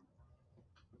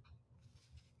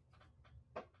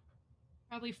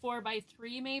 Probably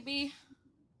 4x3 maybe.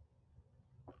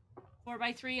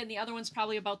 4x3, and the other one's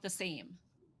probably about the same.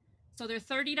 So they're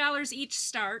 $30 each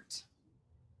start.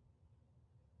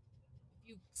 If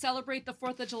you celebrate the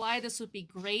 4th of July, this would be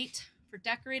great for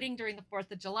decorating during the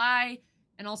 4th of July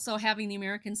and also having the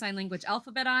American Sign Language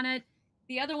alphabet on it.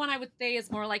 The other one I would say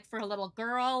is more like for a little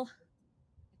girl.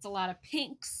 It's a lot of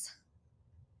pinks,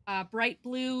 bright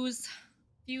blues,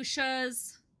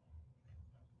 fuchsias.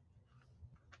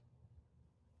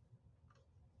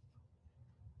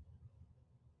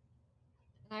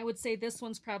 And I would say this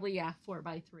one's probably,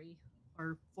 4x3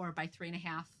 or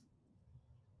 4x3.5.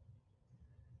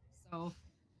 So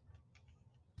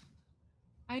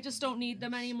I just don't need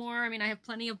them anymore. I mean, I have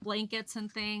plenty of blankets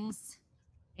and things.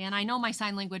 And I know my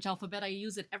sign language alphabet. I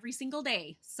use it every single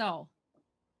day. So.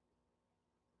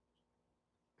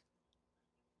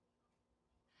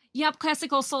 Yep,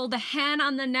 Classical Soul. The hen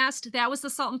on the nest. That was the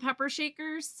salt and pepper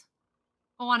shakers.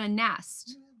 Oh, on a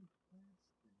nest.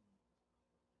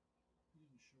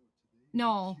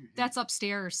 No, that's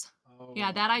upstairs. Oh.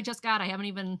 Yeah, that I just got. I haven't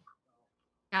even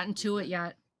gotten to it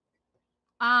yet.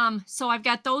 So I've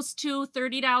got those two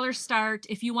 $30 start.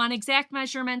 If you want exact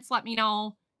measurements, let me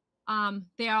know.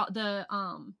 They are the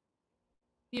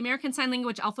American Sign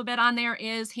Language alphabet on there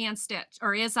is hand stitched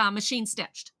or is machine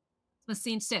stitched. It's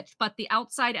machine stitched, but the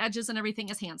outside edges and everything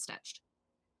is hand stitched.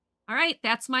 All right,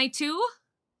 that's my two.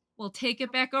 We'll take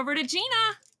it back over to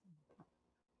Jeana.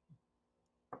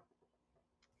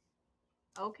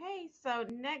 Okay, so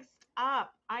next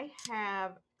up, I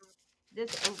have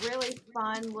this really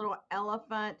fun little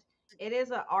elephant. It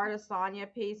is an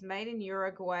artisania piece made in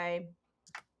Uruguay.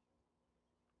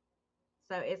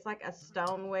 So it's like a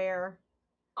stoneware.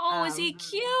 Oh, is he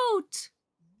cute?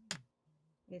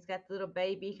 He's got the little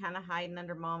baby kind of hiding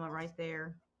under mama right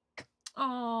there.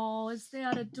 Oh, is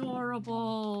that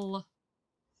adorable?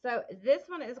 So this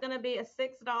one is going to be a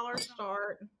 $6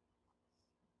 start.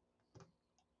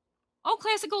 Oh,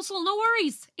 Classical Soul, no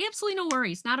worries. Absolutely no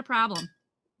worries. Not a problem.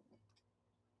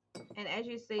 And as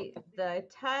you see, the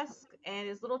tusk and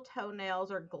his little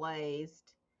toenails are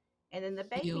glazed. And then the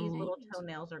baby's little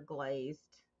toenails are glazed.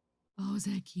 Oh, is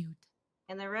that cute?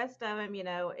 And the rest of them, you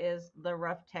know, is the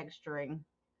rough texturing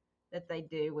that they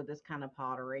do with this kind of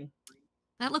pottery.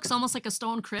 That looks almost like a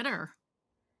stone critter.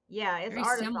 Yeah, it's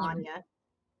Very similar. artisania.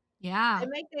 Yeah. They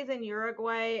make these in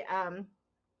Uruguay.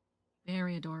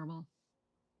 Very adorable.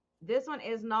 This one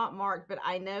is not marked, but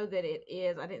I know that it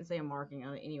is. I didn't see a marking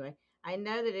on it anyway. I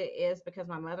know that it is because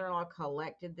my mother-in-law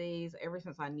collected these ever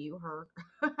since I knew her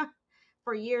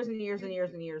for years and years and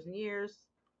years and years and years.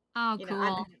 Oh, You cool.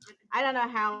 know, I don't know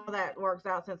how that works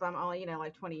out since I'm only, you know,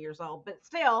 like 20 years old, but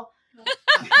still.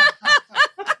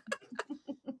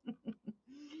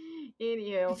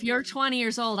 Anywho, if you're 20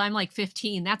 years old, I'm like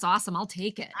 15. That's awesome. I'll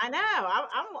take it. I know.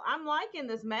 I'm liking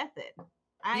this method.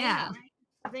 Yeah.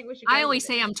 I think we should. I always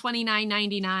say I'm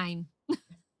 $29.99.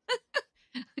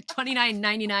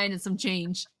 $29.99 and some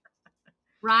change.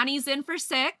 Ronnie's in for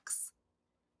 6.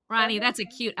 Ronnie, that's a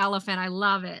cute elephant. I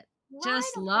love it.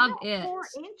 Just love it. 4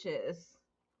 inches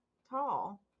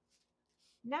tall.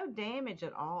 No damage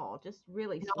at all. Just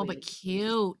really sweet. No, but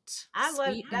cute. I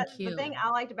love that. Cute. The thing I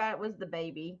liked about it was the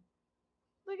baby.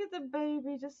 Look at the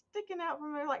baby just sticking out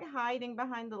from there, like hiding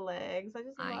behind the legs. I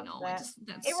just love that.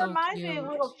 It so reminds cute. me of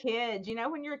little kids. You know,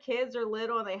 when your kids are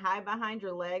little and they hide behind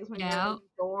your legs when you're in the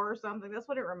store or something. That's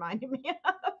what it reminded me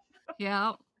of.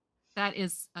 Yeah, that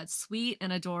is sweet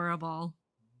and adorable.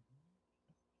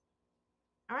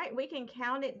 All right, we can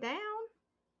count it down.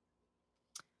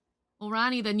 Well,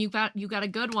 Ronnie, then you got a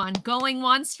good one. Going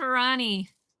once for Ronnie.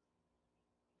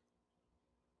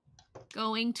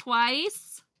 Going twice.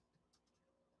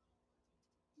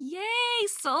 Yay,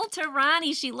 sold to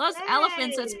Ronnie. She loves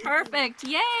elephants. It's perfect.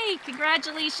 Yay,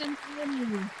 congratulations.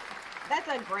 That's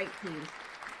a great piece.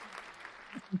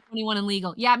 21 and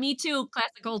legal. Yeah, me too.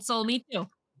 Classic Old Soul. Me too.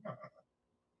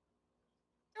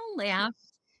 Don't laugh.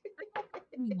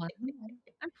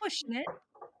 I'm pushing it.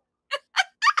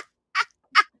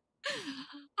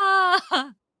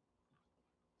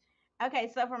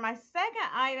 Okay, so for my second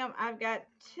item, I've got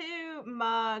 2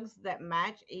 mugs that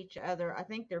match each other. I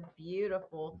think they're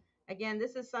beautiful. Again,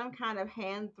 this is some kind of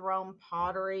hand-thrown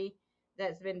pottery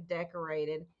that's been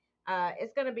decorated.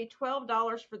 It's going to be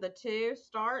 $12 for the 2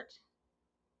 start.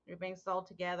 They're being sold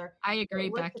together. I agree,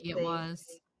 Becky. It was.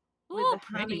 With Oh, the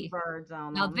pretty. hummingbirds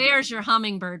on Now them. there's your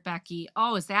hummingbird, Becky.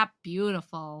 Oh, is that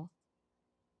beautiful?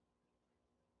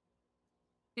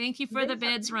 Thank you for the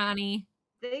bids, Ronnie.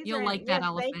 You'll like that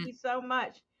elephant. Thank you so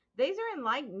much. These are in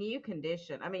like new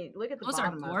condition. I mean, look at the Those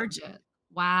bottom are gorgeous. of them.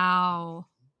 Wow.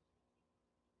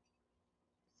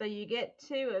 So you get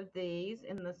 2 of these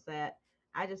in the set.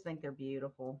 I just think they're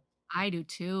beautiful. I do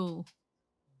too.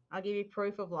 I'll give you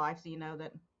proof of life so you know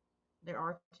that there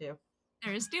are 2.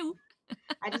 There is 2.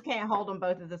 I just can't hold them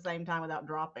both at the same time without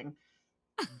dropping.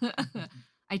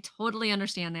 I totally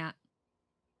understand that.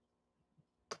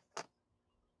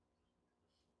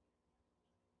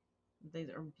 These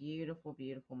are beautiful,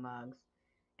 beautiful mugs.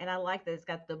 And I like that it's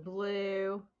got the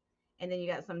blue, and then you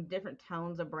got some different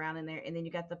tones of brown in there, and then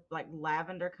you got the like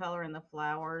lavender color in the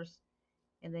flowers,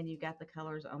 and then you got the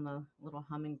colors on the little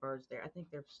hummingbirds there. I think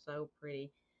they're so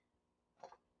pretty.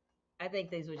 I think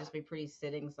these would just be pretty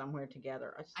sitting somewhere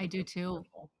together. I do too.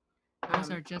 Beautiful.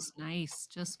 Those are just nice,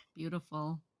 just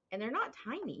beautiful. and they're not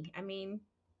tiny. I mean,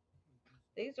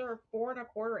 these are 4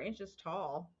 1/4 inches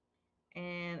tall,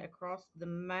 and across the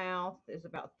mouth is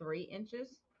about 3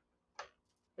 inches.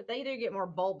 But they do get more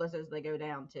bulbous as they go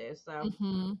down too. So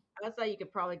Mm-hmm. I'd say you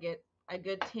could probably get a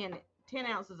good 10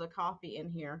 ounces of coffee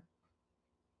in here.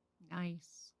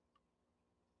 Nice.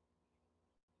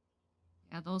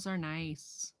 Yeah, those are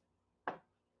nice.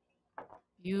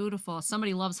 Beautiful.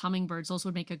 Somebody loves hummingbirds. Those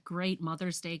would make a great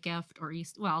Mother's Day gift or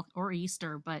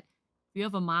Easter. But if you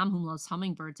have a mom who loves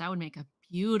hummingbirds, that would make a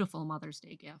beautiful Mother's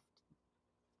Day gift.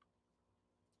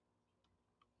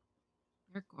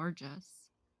 They're gorgeous.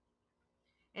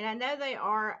 And I know they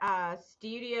are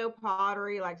studio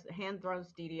pottery, like hand thrown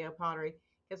studio pottery.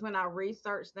 Because when I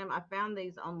researched them, I found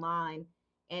these online,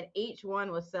 and each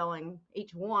one was selling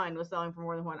for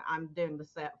more than what I'm doing the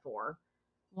set for.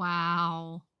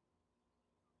 Wow.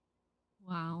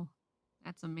 Wow.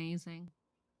 That's amazing.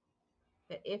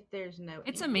 But if there's no It's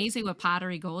interest, amazing what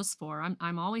pottery goes for.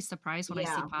 I'm always surprised when I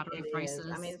see yeah, pottery it is.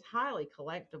 prices. I mean, it's highly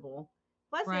collectible.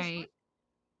 Plus, it's Right.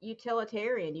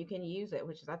 utilitarian. You can use it,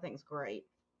 which I think is great.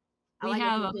 I We like if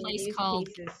have you a can place use called,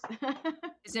 pieces.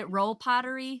 is it Roll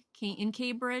Pottery in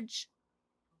Cambridge?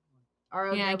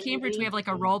 Yeah, in Cambridge we ROWE. have like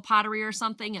a roll pottery or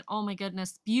something, and oh my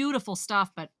goodness, beautiful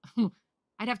stuff, but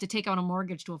I'd have to take out a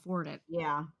mortgage to afford it.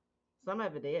 Yeah, some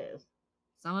of it is.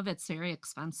 Some of it's very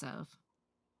expensive.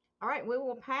 All right, we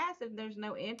will pass if there's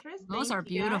no interest. Those Thank are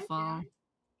you, guys. beautiful.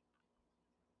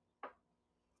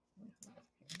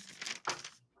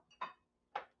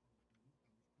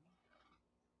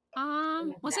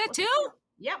 Was that two?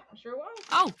 Yep, sure was.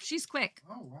 Oh, she's quick.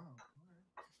 Oh, wow.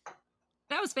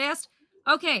 That was fast.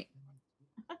 Okay.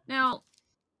 Now,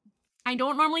 I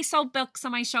don't normally sell books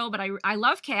on my show, but I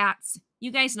love cats.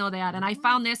 You guys know that. And I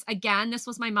found this again. This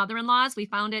was my mother-in-law's. We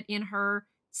found it in her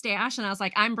stash, and I was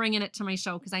like, I'm bringing it to my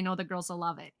show because I know the girls will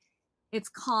love it. It's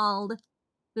called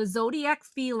The Zodiac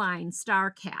Feline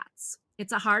Star Cats.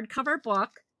 It's a hardcover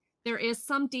book. There is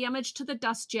some damage to the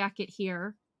dust jacket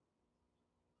here,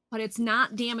 but it's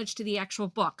not damage to the actual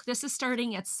book. This is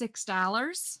starting at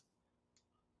 $6.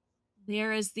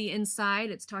 There is the inside.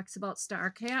 It talks about star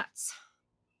cats.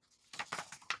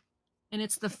 And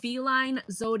it's the Feline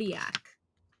Zodiac.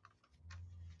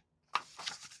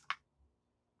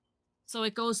 So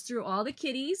it goes through all the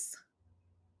kitties.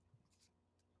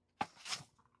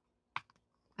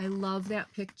 I love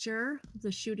that picture,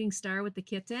 the shooting star with the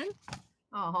kitten.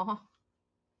 Oh,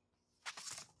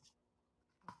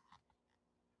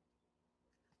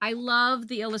 I love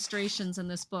the illustrations in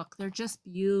this book. They're just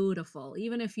beautiful.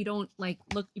 Even if you don't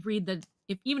even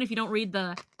if you don't read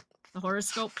the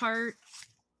horoscope part,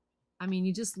 I mean,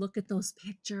 you just look at those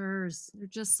pictures. They're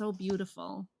just so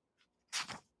beautiful.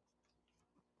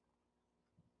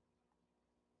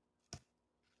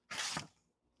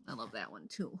 I love that one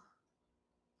too.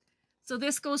 So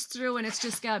this goes through and it's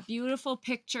just got beautiful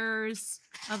pictures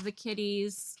of the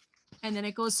kitties. And then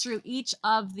it goes through each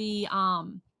of the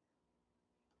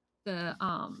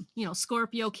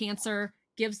Scorpio, Cancer,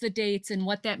 gives the dates and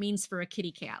what that means for a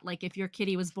kitty cat. Like if your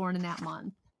kitty was born in that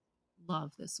month.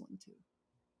 Love this one too.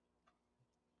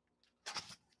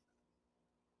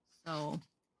 So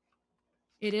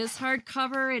it is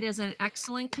hardcover. It is in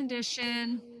excellent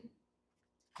condition.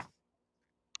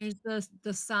 Here's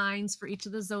the signs for each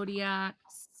of the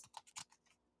zodiacs.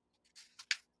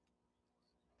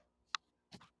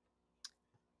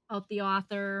 Out the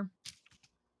author.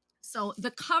 So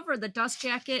the cover, the dust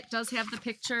jacket, does have the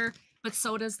picture, but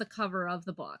so does the cover of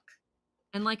the book.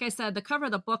 And like I said, the cover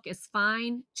of the book is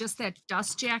fine. Just that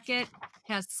dust jacket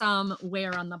has some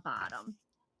wear on the bottom.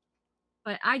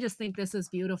 But I just think this is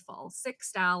beautiful.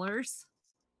 $6.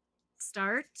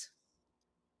 Start.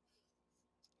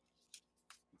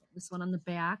 This one on the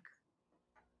back.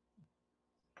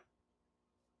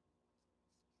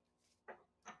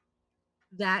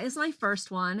 That is my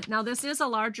first one. Now, this is a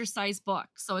larger size book,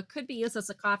 so it could be used as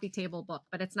a coffee table book,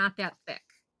 but it's not that thick.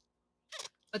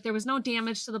 But there was no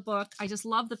damage to the book. I just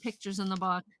love the pictures in the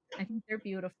book. I think they're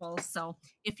beautiful. So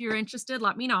if you're interested,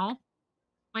 let me know.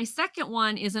 My second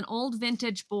one is an old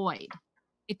vintage Boyd.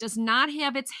 It does not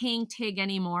have its hang tag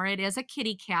anymore. It is a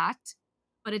kitty cat,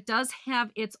 but it does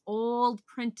have its old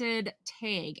printed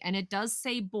tag, and it does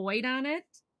say Boyd on it.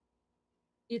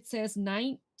 It says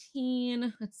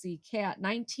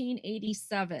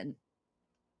 1987.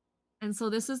 And so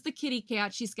this is the kitty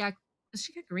cat. Does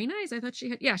she got green eyes? I thought she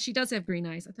had, yeah, she does have green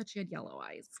eyes. I thought she had yellow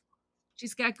eyes.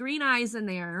 She's got green eyes in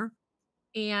there,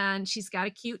 and she's got a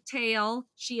cute tail.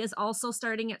 She is also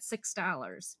starting at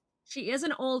 $6. She is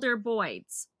an older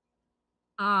Boyd's.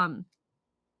 87,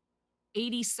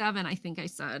 I think I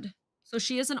said. So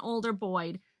she is an older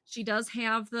Boyd. She does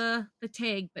have the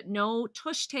tag, but no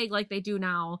tush tag like they do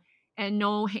now, and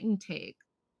no hang tag.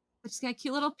 But she's got a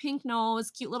cute little pink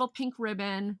nose, cute little pink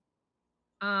ribbon.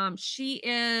 She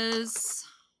is,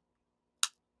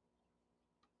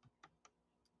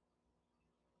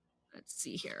 let's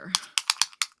see here,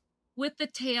 with the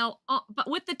tail, but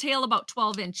with the tail about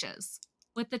 12 inches.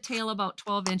 With the tail about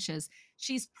 12 inches.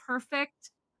 She's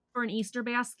perfect for an Easter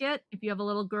basket. If you have a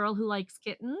little girl who likes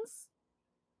kittens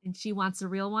and she wants a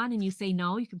real one and you say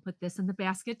no, you can put this in the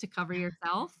basket to cover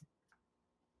yourself.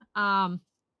 The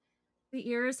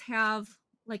ears have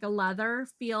like a leather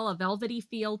feel, a velvety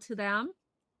feel to them.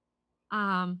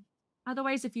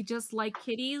 Otherwise, if you just like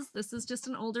kitties, this is just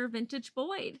an older vintage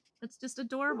Boyd. It's just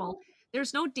adorable.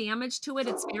 There's no damage to it.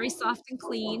 It's very soft and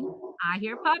clean. I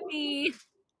hear puppy.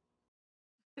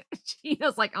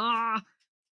 Gina's like, ah,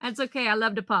 that's okay. I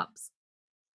love the pups.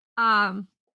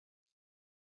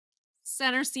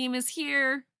 Center seam is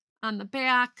here on the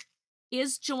back,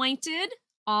 is jointed.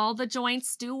 All the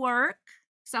joints do work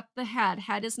except the head.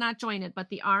 Head is not jointed, but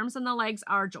the arms and the legs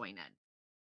are jointed.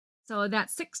 So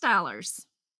that's $6.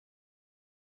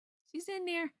 She's in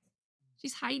there.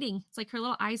 She's hiding. It's like her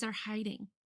little eyes are hiding.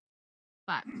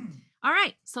 But all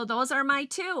right, so those are my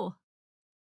two.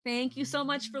 Thank you so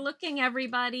much for looking,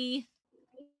 everybody.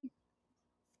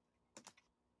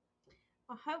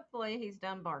 Well, hopefully he's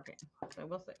done barking. So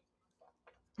we'll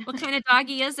see. What kind of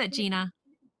doggy is it, Jeana?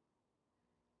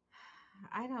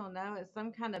 I don't know. It's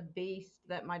some kind of beast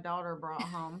that my daughter brought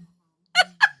home.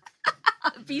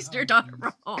 Beast your daughter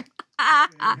brought home.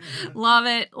 Love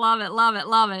it, love it, love it,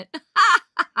 love it.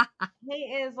 He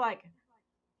is like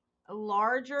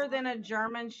larger than a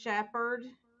German Shepherd.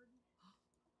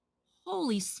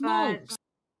 Holy smokes.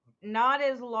 Not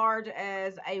as large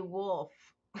as a wolf.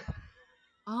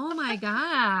 Oh my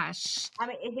gosh. I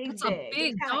mean, he's That's big. a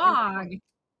big He's dog.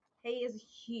 He is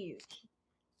huge.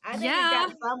 I think Yeah.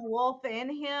 he's got some wolf in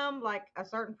him, like a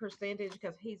certain percentage,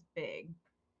 because he's big.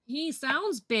 He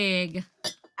sounds big.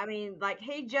 I mean, like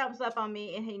he jumps up on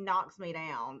me and he knocks me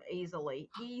down easily.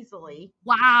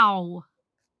 Wow.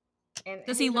 And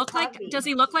Does he look like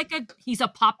he's a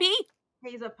puppy?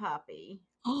 He's a puppy.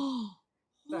 Oh,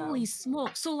 holy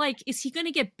smoke. So like, is he going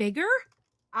to get bigger?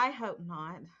 I hope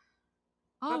not.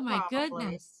 Oh But my probably.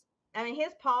 goodness. I mean,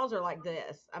 his paws are like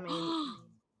this. I mean,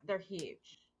 they're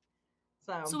huge.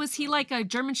 So is he like a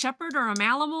German Shepherd or a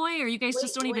Malinois, or you guys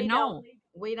just don't even know?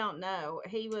 We don't know.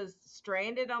 He was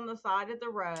stranded on the side of the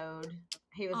road.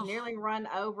 He was nearly run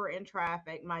over in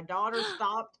traffic. My daughter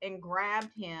stopped and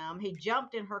grabbed him. He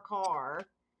jumped in her car.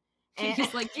 And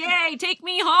he's like, yay, take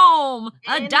me home.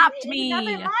 Adopt me. He's up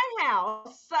in my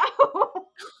house. So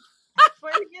that's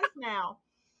where he is now.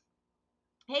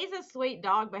 He's a sweet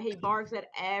dog, but he barks at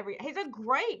he's a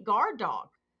great guard dog.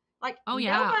 Like,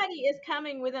 nobody is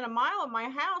coming within a mile of my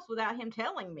house without him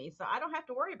telling me, so I don't have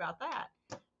to worry about that.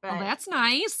 But that's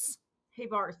nice. He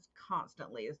barks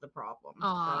constantly is the problem.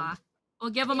 Aw. So. Well,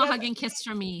 give him a hug and kiss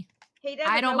from me.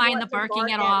 I don't mind the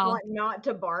barking at all. What not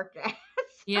to bark at.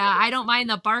 Yeah, I don't mind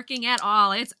the barking at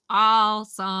all. It's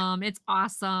awesome. It's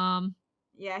awesome.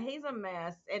 Yeah, he's a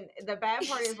mess. And the bad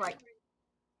part is, like,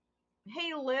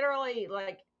 he literally,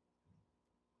 like,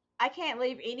 I can't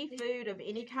leave any food of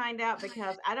any kind out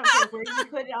because I don't care where you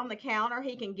put it on the counter,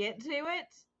 he can get to it.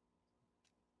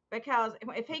 Because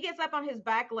if he gets up on his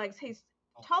back legs, he's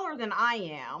taller than I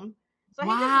am. So he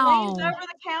just leans over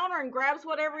the counter and grabs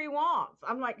whatever he wants.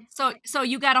 I'm like, so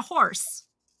you got a horse?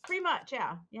 Pretty much,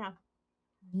 yeah.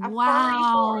 A furry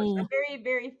horse, a very,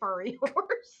 very furry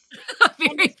horse. A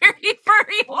very, very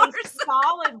furry horse.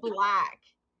 Solid black.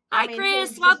 Hi,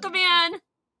 Chris. Welcome in.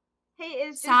 He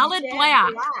is solid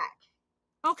black.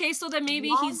 Okay, so then maybe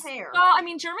he's hair. Well, I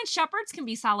mean, German Shepherds can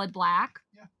be solid black.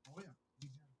 Yeah. Oh yeah.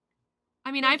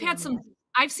 I mean,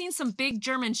 I've seen some big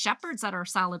German Shepherds that are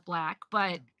solid black,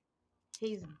 but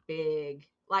he's big.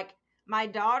 Like, my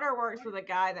daughter works with a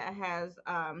guy that has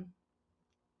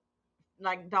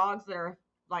like dogs that are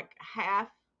like half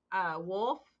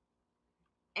wolf,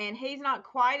 and he's not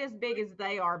quite as big as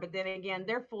they are, but then again,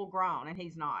 they're full grown and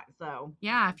he's not. So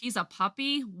yeah, if he's a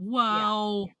puppy,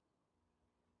 whoa. Yeah.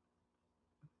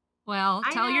 Well,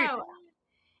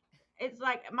 it's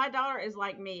like my daughter is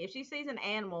like me. If she sees an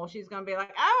animal, she's gonna be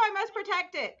like, "Oh, I must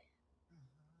protect it."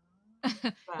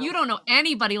 So. You don't know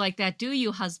anybody like that, do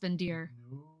you, husband dear?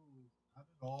 No, not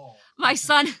at all. My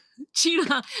son,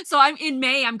 Jeana. So in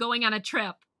May, I'm going on a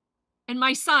trip. And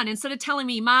my son, instead of telling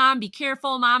me, Mom, be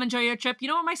careful, Mom, enjoy your trip, you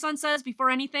know what my son says before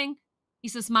anything? He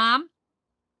says, Mom,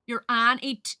 you're on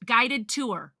a guided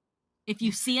tour. If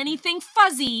you see anything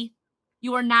fuzzy,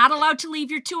 you are not allowed to leave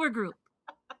your tour group.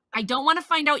 I don't want to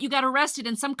find out you got arrested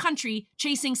in some country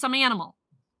chasing some animal.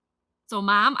 So,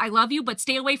 Mom, I love you, but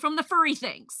stay away from the furry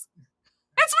things.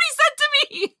 That's what he said to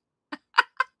me.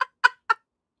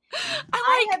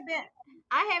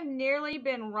 I have nearly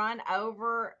been run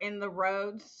over in the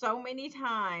road so many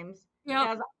times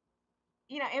because,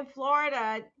 in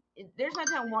Florida, there's no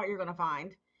telling what you're going to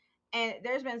find. And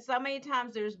there's been so many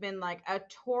times there's been like a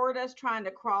tortoise trying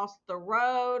to cross the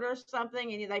road or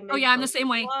something, and they move. Oh yeah, I'm the same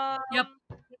way. Yep.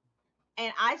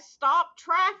 And I stopped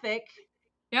traffic.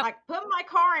 Yep. Like put my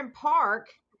car in park.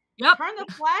 Yep. Turn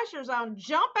the flashers on.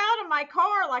 Jump out of my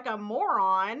car like a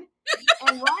moron, and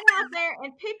run out there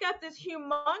and pick up this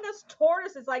humongous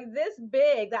tortoise. It's like this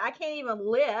big that I can't even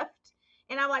lift.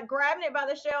 And I'm like grabbing it by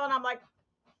the shell, and I'm like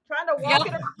trying to walk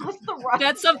it across the road.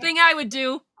 That's something I would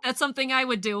do.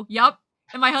 Yep.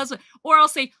 And my husband, or I'll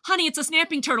say, honey, it's a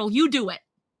snapping turtle. You do it.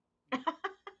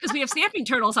 Because we have snapping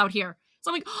turtles out here. So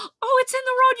I'm like, oh, it's in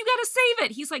the road. You got to save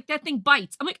it. He's like, that thing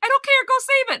bites. I'm like, I don't care. Go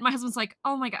save it. My husband's like,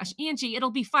 oh my gosh, Angie, it'll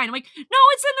be fine. I'm like, no,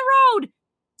 it's in the road.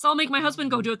 So I'll make my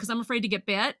husband go do it because I'm afraid to get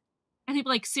bit. And he'd be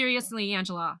like, seriously,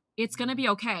 Angela, it's going to be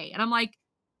okay. And I'm like,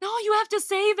 no, you have to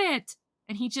save it.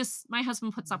 And my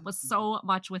husband puts up with so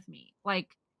much with me.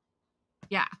 Like,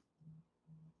 yeah.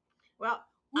 Well,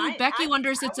 Becky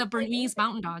wonders it's a Bernese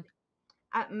mountain dog.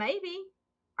 Maybe.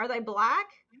 Are they black?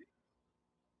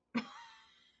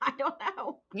 I don't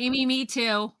know. Amy, me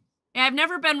too. I've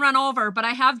never been run over, but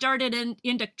I have darted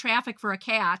into traffic for a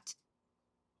cat.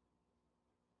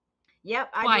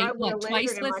 Yep, I drove with a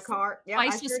lizard in my car. Yep, I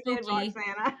sure did,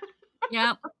 Roxana.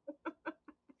 Yep.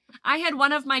 I had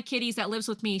one of my kitties that lives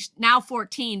with me, now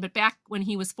 14, but back when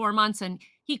he was 4 months, and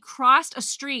he crossed a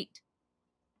street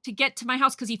to get to my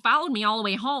house because he followed me all the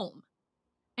way home.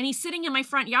 And he's sitting in my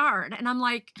front yard, and I'm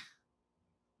like,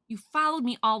 you followed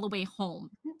me all the way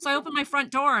home. So I opened my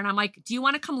front door, and I'm like, do you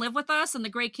want to come live with us? And the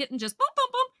gray kitten just boom, boom,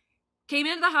 boom, came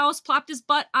into the house, plopped his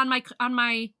butt on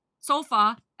my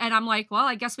sofa, and I'm like, well,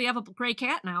 I guess we have a gray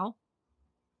cat now.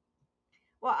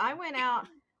 Well, I went out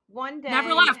one day.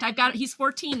 Never left. He's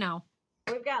 14 now.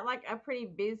 We've got like a pretty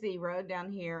busy road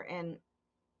down here, and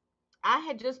I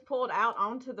had just pulled out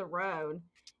onto the road,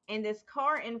 and this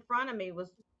car in front of me was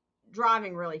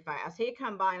driving really fast. He had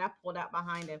come by, and I pulled out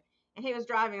behind him, and he was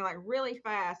driving like really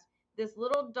fast. This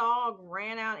little dog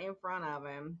ran out in front of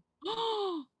him.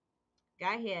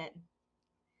 Got hit.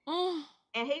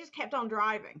 And he just kept on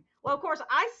driving. Well, of course,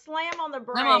 I slam on the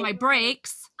brakes. I'm on my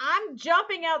brakes. I'm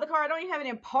jumping out of the car. I don't even have it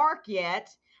in park yet.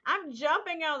 I'm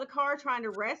jumping out of the car trying to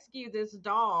rescue this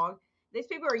dog. These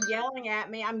people are yelling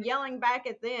at me. I'm yelling back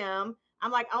at them.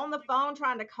 I'm like on the phone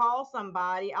trying to call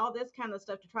somebody, all this kind of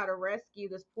stuff to try to rescue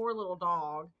this poor little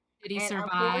dog. Did he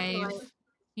survive?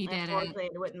 He didn't. Unfortunately,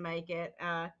 it wouldn't make it.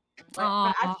 But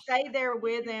I stayed there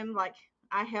with him. Like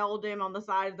I held him on the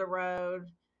side of the road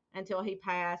until he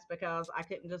passed because I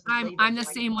couldn't just. I'm the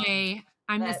same way.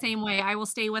 The same way. I will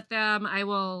stay with them. I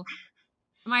will.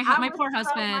 My poor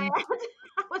husband.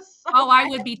 I was so I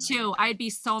would be too. I'd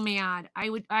be so mad.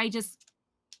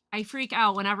 I freak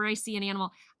out whenever I see an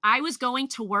animal. I was going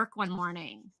to work one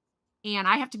morning, and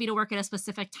I have to be to work at a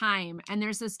specific time. And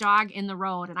there's this dog in the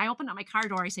road, and I opened up my car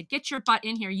door. I said, "Get your butt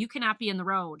in here. You cannot be in the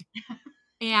road."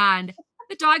 And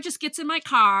the dog just gets in my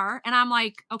car, and I'm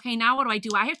like, okay, now what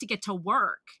do? I have to get to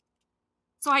work.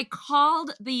 So I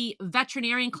called the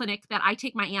veterinarian clinic that I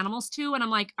take my animals to, and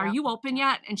I'm like, are you open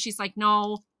yet? And she's like,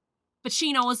 no, but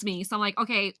she knows me. So I'm like,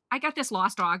 okay, I got this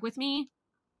lost dog with me,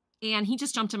 and he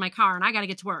just jumped in my car, and I got to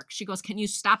get to work. She goes, can you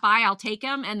stop by? I'll take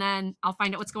him, and then I'll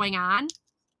find out what's going on.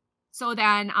 So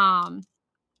then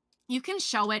you can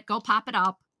show it. Go pop it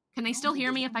up. Can they still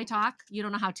hear me if I talk? You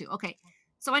don't know how to. Okay.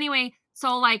 So anyway,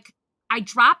 I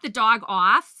dropped the dog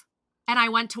off, and I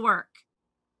went to work.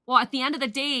 Well, at the end of the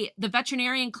day, the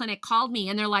veterinarian clinic called me,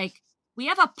 and they're like, we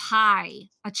have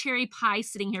a cherry pie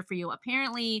sitting here for you.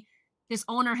 Apparently, this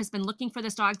owner has been looking for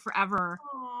this dog forever.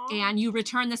 Aww. And you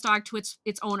returned this dog to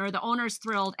its owner. The owner's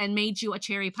thrilled and made you a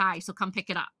cherry pie, so come pick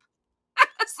it up.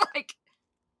 It's like,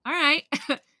 all right.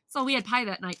 So we had pie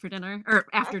that night for dinner, or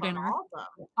after dinner.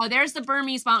 Awesome. Oh, there's the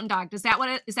Burmese mountain dog. Is that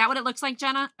what it looks like,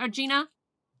 Jeana or Jeana?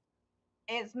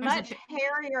 It's much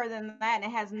hairier than that,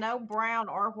 and it has no brown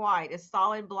or white. It's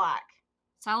solid black.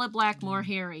 Solid black, more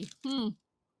hairy.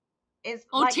 It's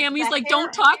Tammy's like,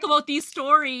 don't talk about these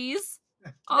stories.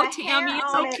 Oh, Tammy,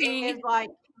 it's okay. It's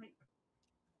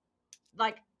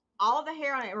like all the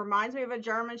hair on it reminds me of a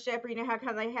German Shepherd. You know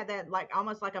how they had that like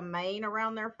almost like a mane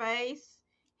around their face?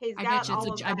 I bet you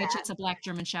it's a black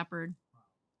German Shepherd.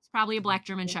 It's probably a black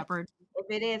German Shepherd. If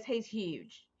it is, he's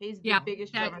huge. He's the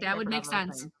biggest German Shepherd that would make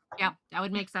sense. Yeah, that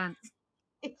would make sense.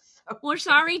 So We're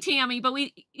sorry, Tammy, but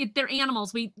they're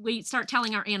animals. We start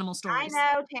telling our animal I stories.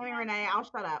 know, Tammy Renee, I'll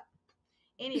shut up.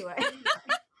 Anyway.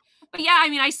 But yeah, I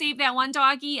mean, I saved that one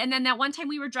doggy, and then that one time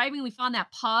we were driving, we found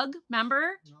that pug,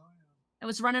 remember? That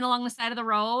was running along the side of the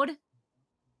road.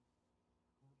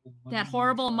 That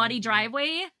horrible muddy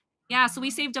driveway. Yeah, so we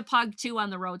saved a pug too on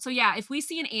the road. So yeah, if we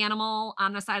see an animal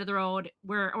on the side of the road,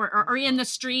 or in the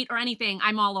street or anything,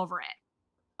 I'm all over it.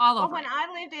 All over when it.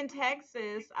 I lived in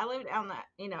Texas, I lived on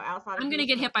the, outside of I'm gonna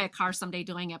get Houston. hit by a car someday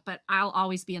doing it, but I'll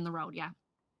always be in the road, yeah.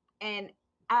 And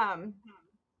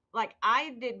like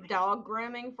I did dog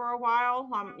grooming for a while.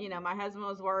 My husband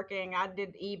was working. I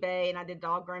did eBay and I did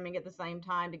dog grooming at the same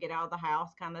time to get out of the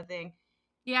house kind of thing.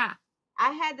 Yeah.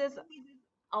 I had this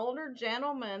older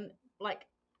gentleman like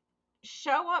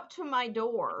show up to my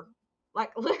door,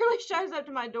 like literally shows up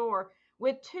to my door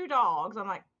with 2 dogs. I'm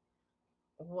like,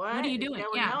 what are you is doing?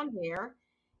 going Yeah. on here?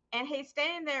 And he's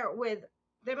standing there with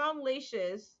them on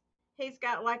leashes. He's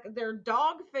got like their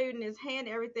dog food in his hand,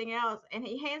 everything else. And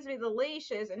he hands me the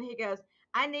leashes and he goes,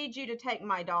 I need you to take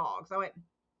my dogs. I went,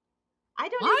 I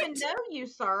don't even know you,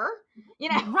 sir.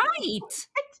 Right.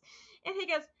 And he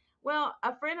goes, well,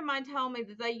 a friend of mine told me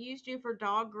that they used you for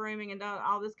dog grooming and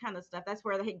all this kind of stuff. That's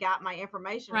where he got my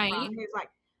information Right. from. He was like,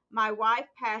 my wife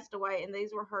passed away and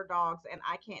these were her dogs and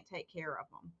I can't take care of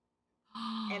them.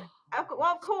 And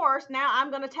well, of course, now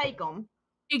I'm going to take them.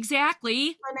 Exactly.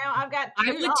 So now I've got 2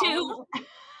 I would dogs. too.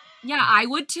 Yeah, I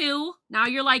would too. Now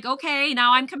you're like, okay,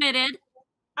 now I'm committed.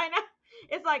 I know.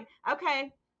 It's like,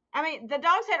 okay. I mean, the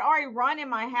dogs had already run in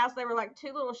my house. They were like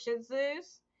 2 little Shih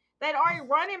Tzus. They'd already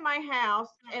run in my house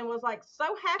and was like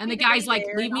so happy. And the guy's like,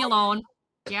 leave me alone.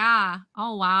 Yeah.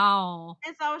 Oh, wow.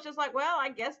 And so I was just like, well, I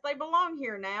guess they belong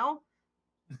here now.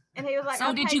 And he was like,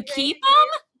 so okay, did you keep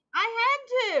them? I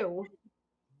had to.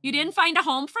 You didn't find a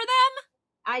home for them?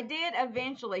 I did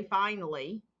eventually,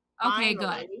 finally. Okay,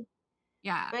 good.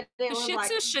 Yeah. But the Shih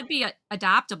Tzus should be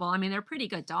adoptable. I mean, they're pretty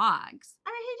good dogs.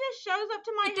 I mean, he just shows up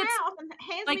to my house and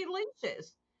hands me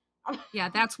leashes. Yeah,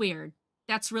 that's weird.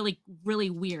 That's really, really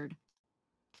weird.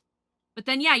 But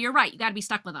then, yeah, you're right. You got to be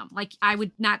stuck with them. Like, I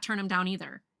would not turn them down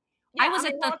either. Yeah, what was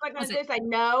I going to do? Say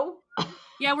no?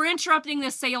 Yeah, we're interrupting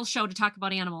this sales show to talk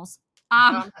about animals.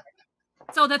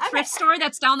 So the thrift store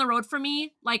that's down the road from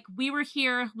me, like we were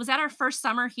here, was that our first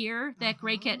summer here, that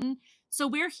gray kitten? So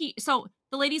we're here. So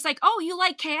the lady's like, oh, you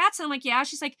like cats? And I'm like, yeah.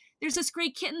 She's like, there's this gray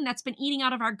kitten that's been eating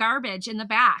out of our garbage in the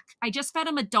back. I just fed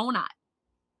him a donut.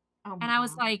 Oh, and I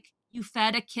was like, you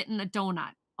fed a kitten a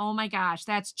donut. Oh my gosh,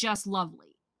 that's just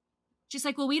lovely. She's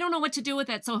like, well, we don't know what to do with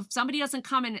it. So if somebody doesn't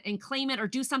come and claim it or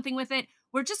do something with it,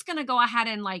 we're just going to go ahead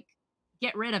and like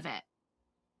get rid of it.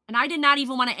 And I did not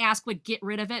even want to ask what get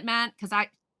rid of it meant, because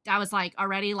I was like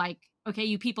already like, okay,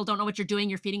 you people don't know what you're doing.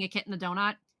 You're feeding a kitten a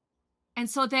donut. And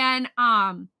so then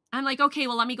I'm like, okay,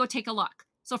 well, let me go take a look.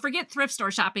 So forget thrift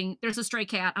store shopping. There's a stray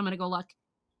cat. I'm going to go look.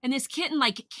 And this kitten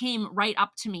like came right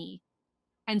up to me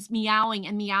and meowing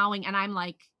and meowing. And I'm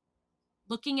like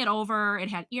looking it over. It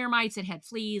had ear mites. It had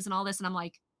fleas and all this. And I'm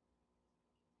like,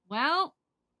 well,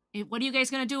 what are you guys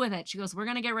going to do with it? She goes, we're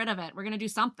going to get rid of it. We're going to do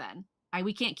something.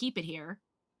 We can't keep it here.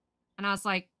 And I was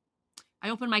like, I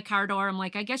opened my car door. I'm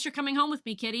like, I guess you're coming home with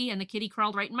me, kitty. And the kitty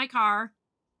crawled right in my car.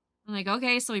 I'm like,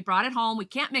 okay, so we brought it home. We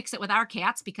can't mix it with our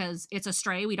cats because it's a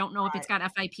stray. We don't know if it's got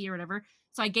FIP or whatever.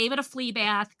 So I gave it a flea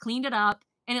bath, cleaned it up,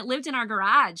 and it lived in our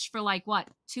garage for like, what,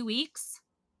 2 weeks?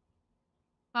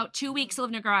 About 2 weeks it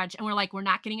lived in a garage. And we're like, we're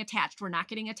not getting attached. We're not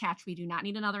getting attached. We do not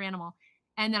need another animal.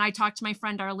 And then I talked to my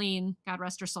friend Arlene, God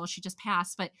rest her soul, she just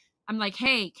passed. But I'm like,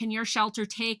 hey, can your shelter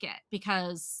take it?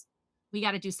 Because we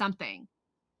got to do something.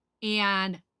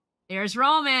 And there's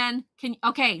Roman.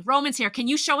 Okay, Roman's here. Can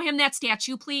you show him that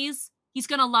statue, please? He's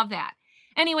going to love that.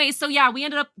 Anyway, so yeah, we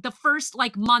ended up the first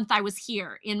like month I was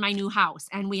here in my new house,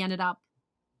 and we ended up,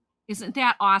 isn't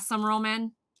that awesome,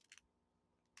 Roman?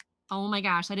 Oh my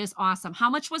gosh, that is awesome. How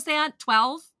much was that?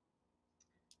 12?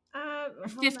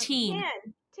 15?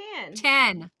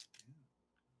 10.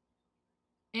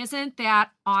 Isn't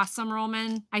that awesome,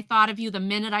 Roman? I thought of you the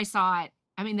minute I saw it.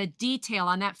 I mean, the detail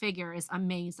on that figure is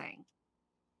amazing.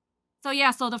 So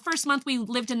yeah, so the first month we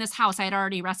lived in this house, I had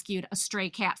already rescued a stray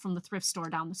cat from the thrift store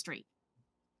down the street.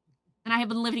 And I have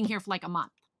been living here for like a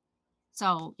month.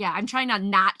 So yeah, I'm trying to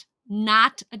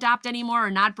not adopt anymore or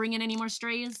not bring in any more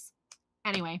strays.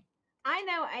 Anyway. I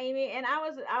know, Amy, and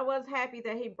I was happy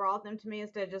that he brought them to me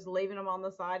instead of just leaving them on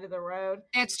the side of the road.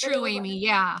 That's true, Amy,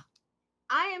 yeah.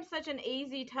 I am such an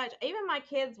easy touch. Even my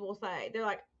kids will say, they're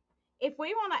like, if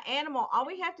we want an animal, all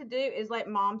we have to do is let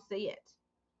mom see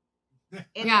it.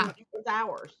 And yeah. It's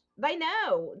ours. They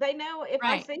know if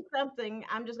I see something,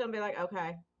 I'm just going to be like,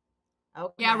 okay.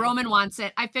 Okay. Yeah, Roman wants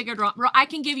it. I figured I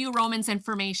can give you Roman's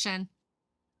information.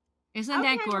 Isn't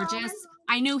that Okay, gorgeous? Roman.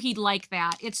 I knew he'd like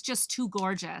that. It's just too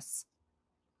gorgeous.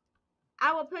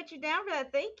 I will put you down for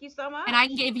that. Thank you so much. And I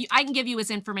can give you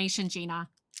his information, Jeana.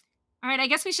 All right, I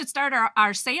guess we should start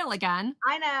our sale again.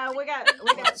 I know we got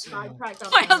sidetracked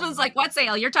on My that. husband's like, "What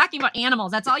sale? You're talking about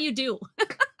animals. That's all you do."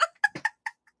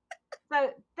 So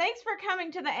thanks for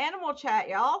coming to the animal chat,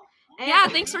 y'all. And Yeah,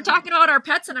 thanks for talking about our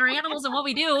pets and our animals and what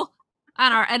we do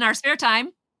on our spare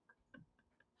time.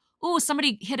 Ooh,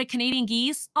 somebody hit a Canadian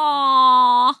geese.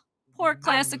 Aw, poor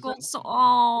classical.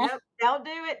 Aw. Yep, don't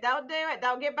do it. Don't do it.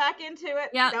 Don't get back into it.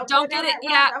 Yeah, Don't don't go down get it. that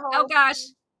Yeah. rabbit Oh hole. gosh.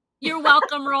 You're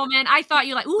welcome, Roman. I thought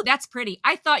you ooh, that's pretty.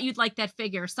 I thought you'd like that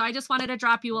figure, so I just wanted to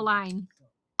drop you a line.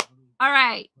 All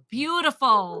right,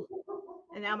 beautiful.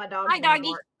 And now my dog. Hi,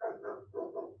 doggy.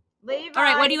 Levi. All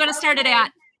right, what do you want to start it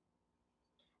at?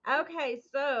 Okay,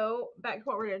 so back to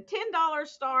what we're doing. $10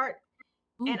 start.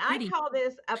 Ooh, and pretty. I call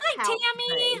this a Hi, pouch Tammy.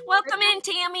 tray. Welcome in,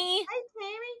 Tammy. Hey,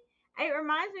 Tammy. It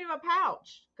reminds me of a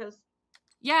pouch because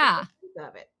yeah,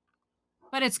 of it.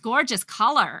 But it's gorgeous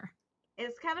color.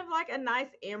 It's kind of like a nice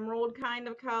emerald kind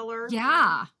of color.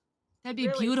 Yeah, that'd be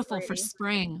really beautiful pretty. for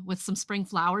spring with some spring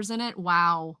flowers in it.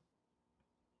 Wow.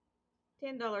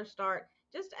 $10 start.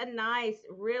 Just a nice,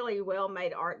 really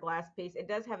well-made art glass piece. It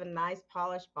does have a nice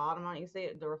polished bottom on it. You can see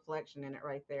the reflection in it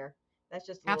right there. That's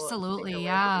just a absolutely,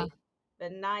 yeah. The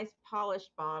nice polished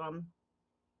bottom.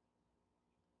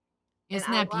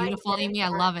 Isn't that beautiful, Amy? I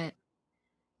love it.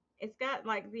 It's got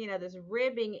like, this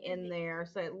ribbing in there,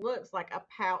 so it looks like a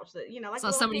pouch that, like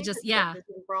so somebody just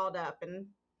brought up, and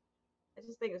I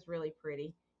just think it's really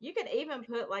pretty. You could even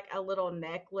put like a little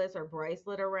necklace or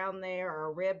bracelet around there, or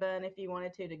a ribbon if you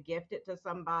wanted to gift it to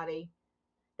somebody.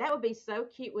 That would be so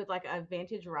cute with like a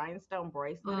vintage rhinestone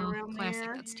bracelet around classic,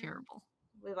 there. That's terrible.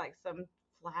 With like some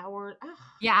flowers. Oh,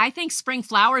 yeah, I think spring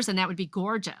flowers and that would be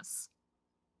gorgeous.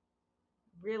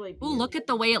 Really beautiful. Ooh, look at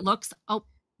the way it looks. Oh,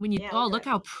 when you look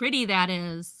how pretty that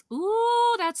is.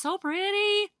 Ooh, that's so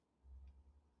pretty.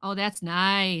 Oh, that's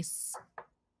nice.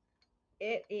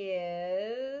 It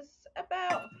is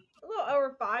about a little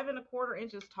over 5 1/4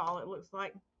 inches tall, it looks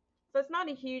like. So it's not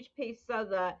a huge piece. So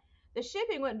the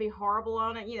shipping wouldn't be horrible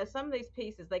on it. Some of these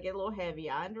pieces, they get a little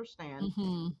heavy. I understand.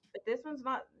 Mm-hmm. But this one's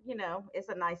not, it's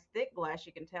a nice thick glass.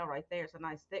 You can tell right there. It's a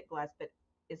nice thick glass, but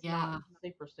it's not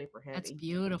super, super heavy. That's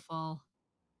beautiful.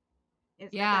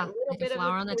 It's got that little bit flower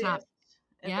of a on the top.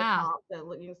 At the top.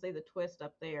 So you can see the twist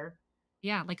up there.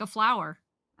 Yeah, like a flower.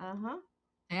 Uh-huh.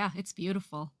 Yeah, it's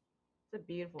beautiful. It's a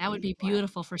beautiful. That would be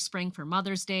beautiful for spring, for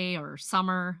Mother's Day or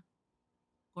summer.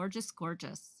 Gorgeous,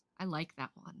 gorgeous. I like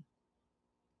that one.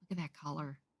 Look at that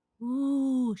color.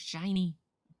 Ooh, shiny.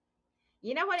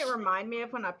 You know what it reminded me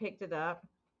of when I picked it up?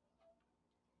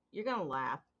 You're going to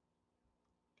laugh.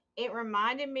 It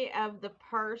reminded me of the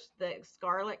purse that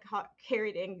Scarlett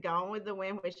carried in Gone with the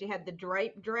Wind when she had the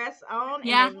drape dress on.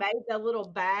 Yeah. And they made the little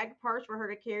bag purse for her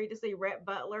to carry to see Rhett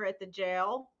Butler at the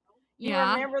jail. You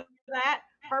remember that?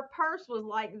 Her purse was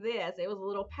like this. It was a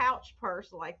little pouch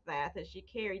purse like that she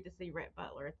carried to see Rhett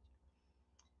Butler.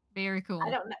 Very cool. I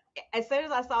don't know. As soon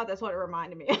as I saw it, that's what it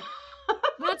reminded me of.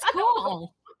 That's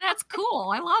cool. That's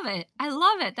cool. I love it. I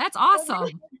love it. That's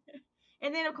awesome.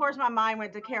 And then, of course, my mind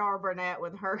went to Carol Burnett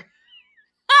with her.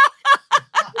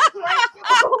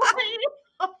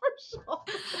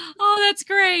 Oh, that's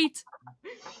great.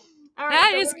 All right,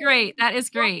 that is great. That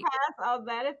is great. Pass on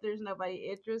that if there's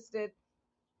nobody interested.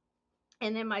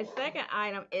 And then my second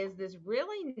item is this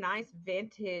really nice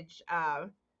vintage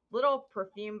little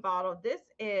perfume bottle. This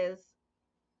is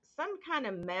some kind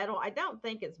of metal. I don't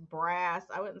think it's brass.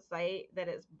 I wouldn't say that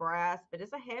it's brass, but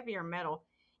it's a heavier metal.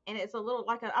 And it's a little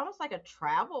almost like a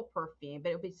travel perfume,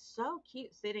 but it would be so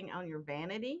cute sitting on your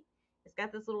vanity. It's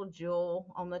got this little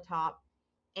jewel on the top,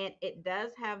 and it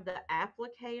does have the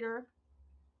applicator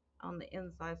on the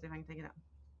inside. See if I can take it out.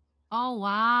 Oh,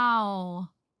 wow.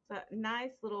 It's a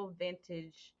nice little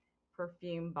vintage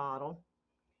perfume bottle.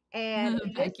 And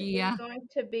this is going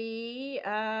to be,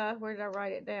 where did I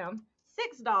write it down?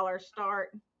 $6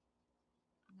 start.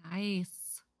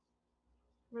 Nice.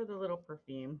 For the little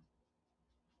perfume.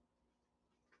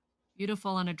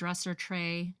 Beautiful on a dresser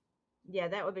tray. Yeah,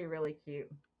 that would be really cute.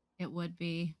 It would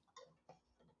be.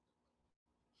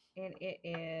 And it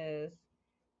is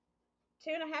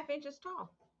 2.5 inches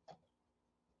tall.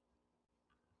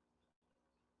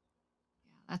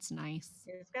 Yeah, that's nice.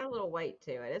 It's got a little weight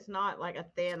to it. It's not like a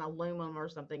thin aluminum or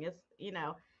something. It's, you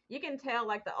can tell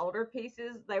like the older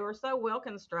pieces, they were so well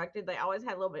constructed. They always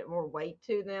had a little bit more weight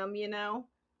to them,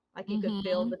 like you could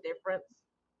feel the difference.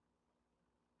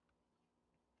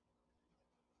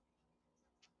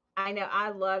 I know. I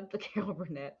loved the Carol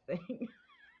Burnett thing.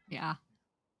 Yeah,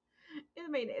 I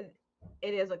mean,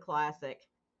 it is a classic.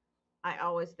 I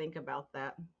always think about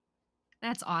that.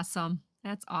 that's awesome.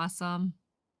 That's awesome.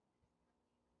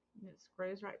 And it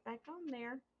screws right back on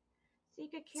there. So you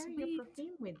could carry your Sweet.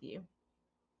 perfume with you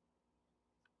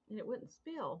and it wouldn't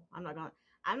spill. I'm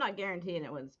not guaranteeing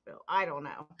it wouldn't spill. I don't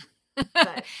know. But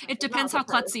It it's not depends how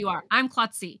supposed klutzy you are. to. I'm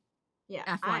klutzy, Yeah,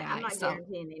 I'm FYI. not So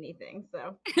guaranteeing anything.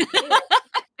 So anyway,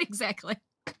 exactly.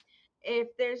 if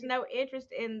there's no interest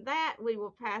in that, we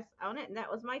will pass on it. And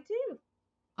that was my two.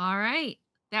 All right.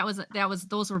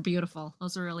 Those were beautiful.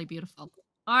 Those are really beautiful.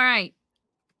 All right.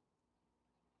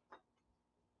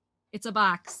 It's a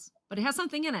box, but it has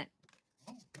something in it.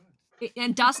 Oh, good.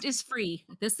 And dust is free.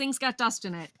 This thing's got dust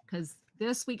in it because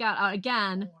this we got out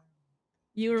again. Oh,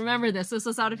 You remember this. This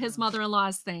was out of his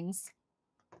mother-in-law's things.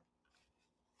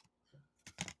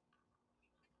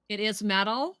 It is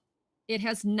metal. It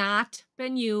has not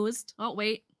been used. Oh,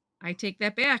 wait. I take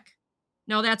that back.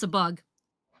 No, that's a bug.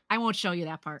 I won't show you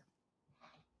that part.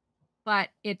 But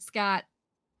it's got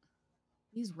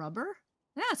these rubber.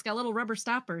 Yeah, it's got little rubber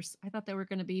stoppers. I thought they were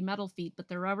going to be metal feet, but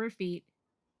they're rubber feet.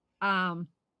 In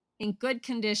good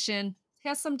condition. It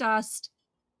has some dust,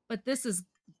 but this is,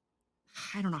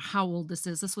 I don't know how old this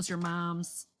is. This was your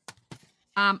mom's.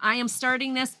 I am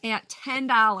starting this at $10.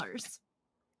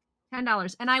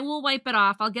 $10. And I will wipe it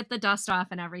off. I'll get the dust off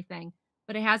and everything.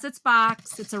 But it has its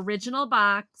box, its original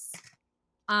box.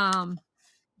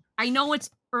 I know it's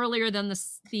earlier than the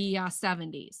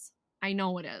 70s. I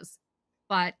know it is.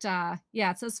 But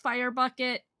yeah, it says fire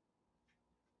bucket.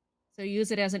 So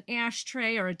use it as an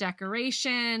ashtray or a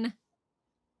decoration.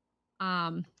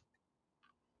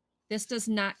 This does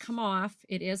not come off.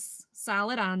 It is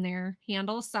solid on there.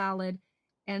 Handle solid.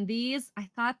 And these, I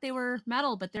thought they were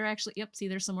metal, but they're actually, yep, see,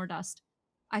 there's some more dust.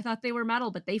 I thought they were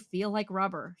metal, but they feel like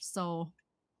rubber. So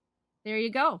there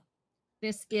you go.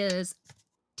 This is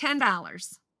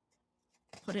 $10.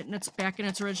 Put it in back in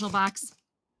its original box.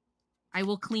 I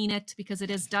will clean it because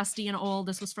it is dusty and old.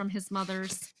 This was from his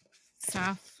mother's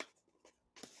stuff.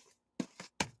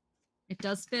 It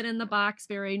does fit in the box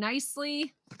very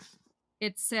nicely.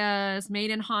 It says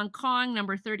made in Hong Kong,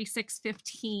 number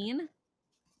 3615.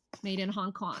 Made in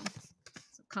Hong Kong.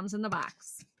 So it comes in the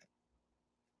box.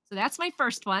 So that's my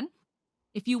first one.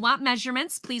 If you want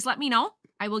measurements, please let me know.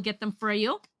 I will get them for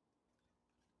you.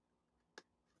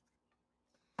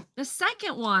 The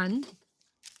second one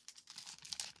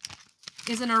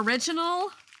is an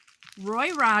original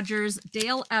Roy Rogers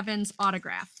Dale Evans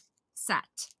autograph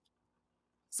set.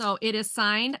 So it is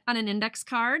signed on an index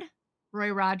card,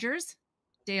 Roy Rogers,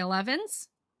 Dale Evans,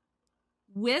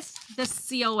 with the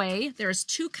COA. There's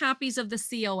 2 copies of the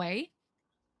COA.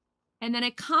 And then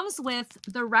it comes with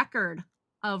the record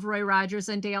of Roy Rogers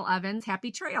and Dale Evans,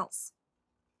 Happy Trails.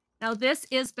 Now this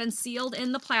has been sealed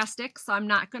in the plastic, so I'm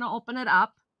not going to open it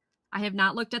up. I have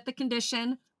not looked at the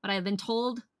condition, but I've been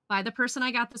told by the person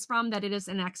I got this from that it is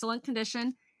in excellent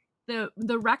condition.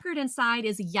 The record inside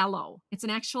is yellow. It's an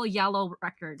actual yellow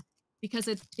record because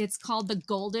it's called the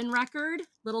golden record,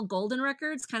 little golden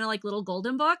records, kind of like little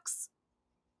golden books.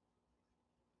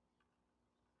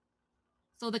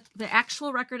 So the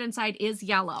actual record inside is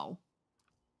yellow.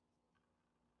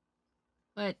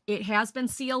 But it has been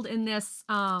sealed in this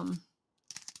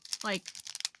like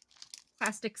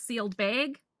plastic sealed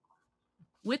bag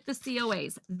with the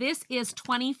COAs. This is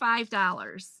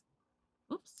 $25.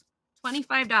 Oops,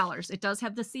 $25. It does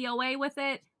have the COA with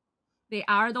it. They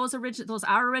are those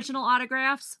are original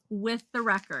autographs with the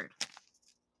record.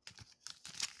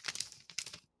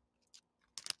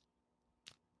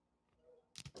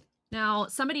 Now,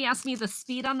 somebody asked me the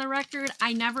speed on the record.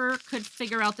 I never could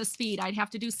figure out the speed. I'd have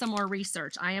to do some more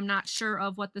research. I am not sure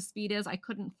of what the speed is. I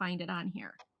couldn't find it on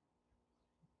here.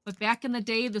 But back in the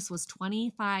day, this was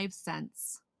 25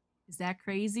 cents. Is that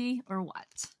crazy or what?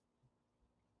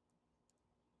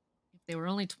 If they were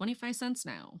only 25 cents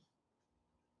now.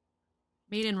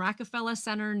 Made in Rockefeller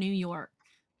Center, New York.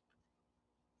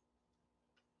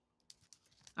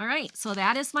 All right, so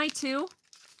that is my 2.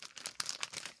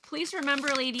 Please remember,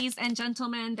 ladies and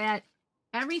gentlemen, that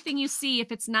everything you see,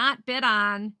 if it's not bid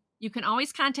on, you can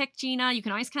always contact Jeana. You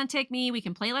can always contact me. We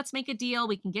can play Let's Make a Deal.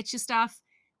 We can get you stuff.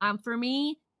 For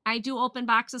me, I do open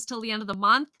boxes till the end of the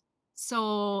month.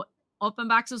 So open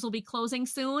boxes will be closing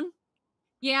soon.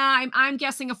 Yeah, I'm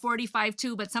guessing a 45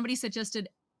 too, but somebody suggested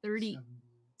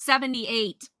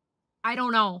 78. I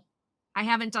don't know. I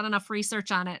haven't done enough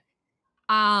research on it.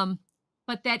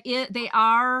 But they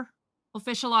are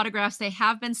official autographs. They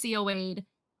have been COA'd.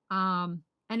 And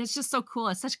it's just so cool.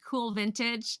 It's such cool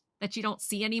vintage that you don't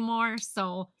see anymore.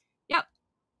 So, yep.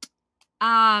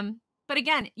 But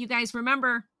again, you guys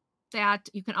remember that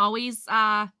you can always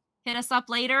hit us up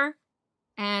later,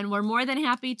 and we're more than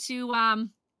happy to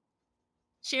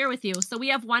share with you. So we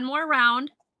have one more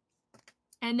round.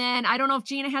 And then I don't know if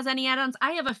Jeana has any add-ons.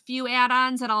 I have a few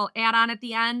add-ons that I'll add on at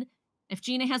the end. If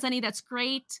Jeana has any, that's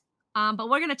great. But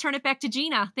we're going to turn it back to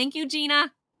Jeana. Thank you, Jeana.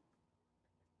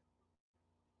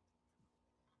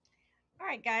 All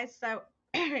right, guys. So,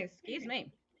 excuse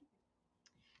me.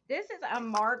 This is a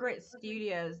Margaret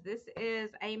Studios. This is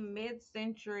a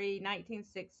mid-century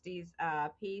 1960s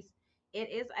piece. It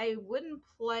is a wooden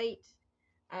plate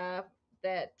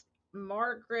that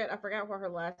Margaret, I forgot what her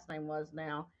last name was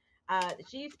now.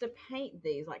 She used to paint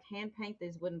these, like hand paint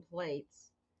these wooden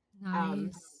plates.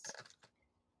 Nice.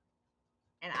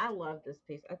 And I love this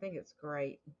piece. I think it's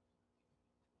great.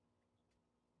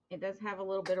 It does have a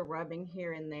little bit of rubbing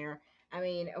here and there. I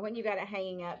mean, when you got it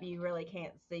hanging up, you really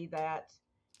can't see that.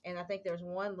 And I think there's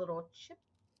one little chip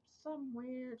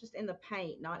somewhere, just in the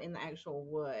paint, not in the actual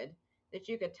wood, that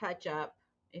you could touch up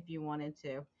if you wanted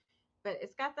to. But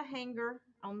it's got the hanger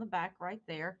on the back right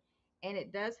there. And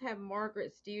it does have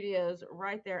Margaret Studios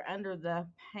right there under the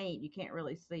paint. You can't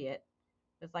really see it.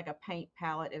 It's like a paint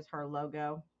palette is her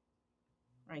logo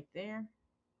right there.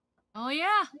 Oh,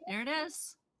 yeah. There it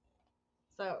is.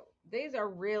 So these are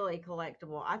really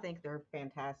collectible. I think they're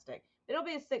fantastic. It'll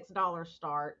be a $6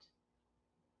 start.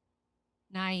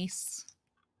 Nice.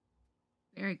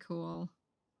 Very cool.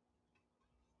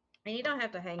 And you don't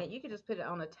have to hang it. You could just put it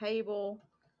on a table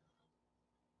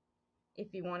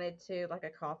if you wanted to, like a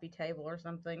coffee table or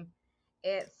something.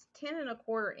 It's 10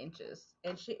 1/4 inches.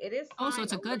 And it is Oh, so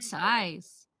it's a good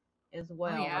size. As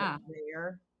well. Oh, yeah. Right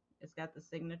there. It's got the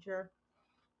signature.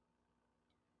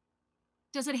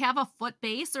 Does it have a foot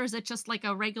base, or is it just like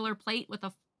a regular plate with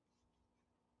a...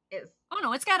 Oh,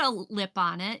 no, it's got a lip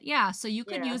on it. Yeah, so you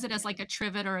could use it as like a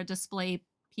trivet or a display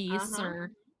piece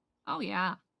or... Oh,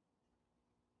 yeah.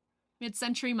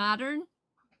 Mid-century modern?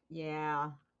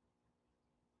 Yeah.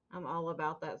 I'm all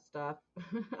about that stuff.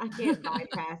 I can't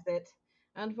bypass it,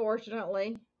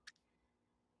 unfortunately.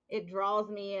 It draws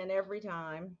me in every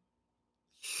time.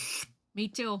 Me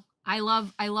too. I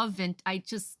love I love the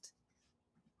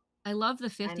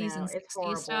 50s and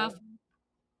 60s stuff.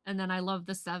 And then I love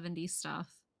the 70s stuff.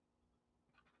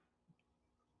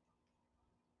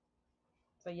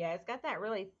 So yeah, it's got that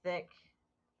really thick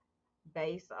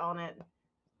base on it.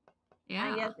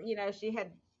 Yeah. I guess, she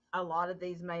had a lot of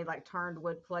these made, like turned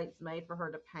wood plates made for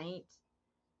her to paint.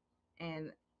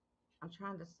 And I'm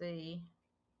trying to see.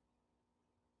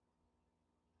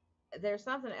 There's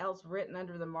something else written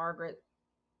under the Margaret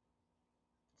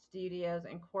Studios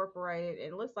Incorporated.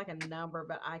 It looks like a number,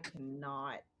 but I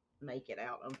cannot make it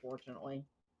out, unfortunately.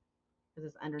 Because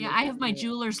it's underneath. Yeah, I have my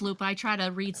jeweler's loop. I try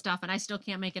to read stuff, and I still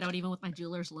can't make it out even with my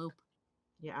jeweler's loop.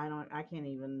 Yeah, I can't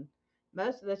even.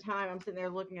 Most of the time, I'm sitting there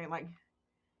looking at like,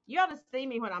 you ought to see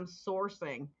me when I'm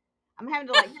sourcing. I'm having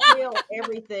to like feel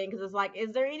everything because it's like,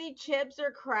 is there any chips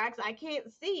or cracks? I can't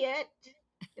see it.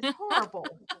 It's horrible.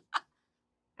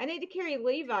 I need to carry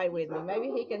Levi with me.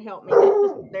 Maybe he can help me.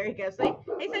 There he goes. See?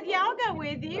 He said, yeah, I'll go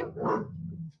with you.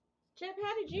 Chip,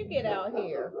 how did you get out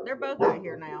here? They're both out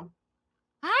here now.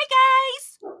 Hi,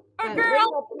 guys. Or girl. We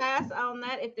will pass on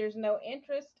that if there's no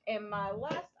interest. And my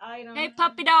last item. Hey,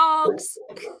 puppy dogs.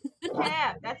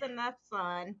 Cat, that's enough,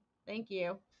 son. Thank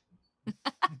you.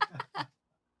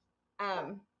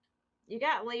 You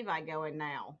got Levi going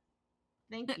now.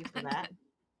 Thank you for that.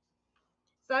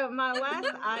 So my last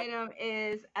item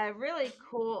is a really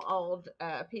cool old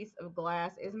piece of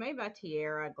glass. It's made by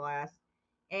Tierra Glass,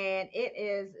 and it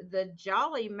is the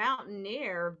Jolly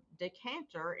Mountaineer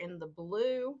decanter in the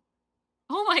blue.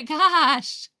 Oh my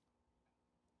gosh!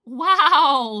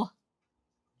 Wow.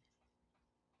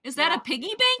 Is that a piggy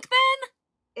bank then?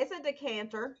 It's a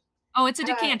decanter. Oh, it's a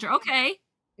decanter. Okay.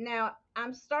 Now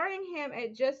I'm starting him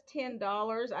at just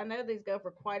 $10. I know these go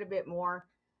for quite a bit more.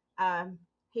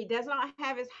 He does not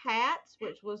have his hats,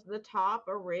 which was the top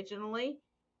originally.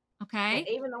 Okay. And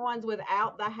even the ones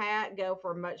without the hat go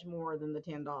for much more than the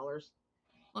 $10.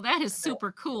 Well, that is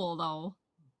super cool, though.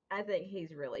 I think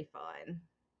he's really fun.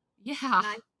 Yeah.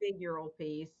 Nice figural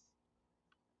piece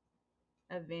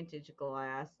of vintage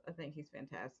glass. I think he's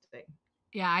fantastic.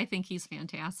 Yeah, I think he's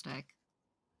fantastic.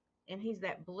 And he's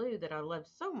that blue that I love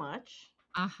so much.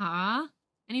 Uh-huh.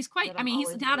 And he's quite, I mean,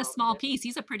 he's not a small piece.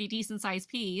 He's a pretty decent sized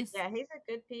piece. Yeah, he's a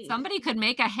good piece. Somebody could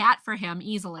make a hat for him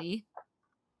easily.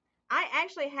 I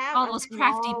actually have all those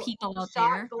crafty people out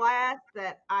there. Glass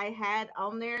that I had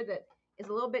on there that is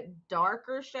a little bit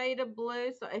darker shade of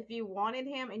blue. So if you wanted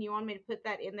him and you wanted me to put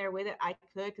that in there with it, I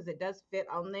could, because it does fit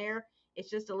on there. It's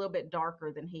just a little bit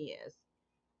darker than he is.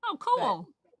 Oh, But cool.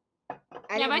 I Yeah, didn't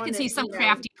but I want can to, see some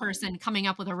crafty person coming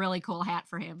up with a really cool hat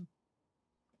for him.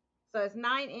 So it's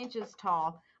 9 inches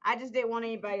tall. I just didn't want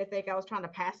anybody to think I was trying to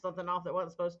pass something off that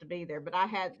wasn't supposed to be there. But I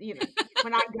had,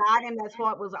 when I got him, that's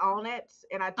what was on it,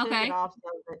 and I took it Okay. off so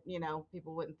that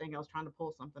people wouldn't think I was trying to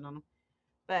pull something on him.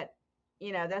 But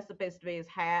that's supposed to be his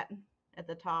hat at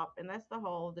the top, and that's the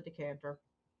whole of the decanter.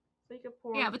 So you could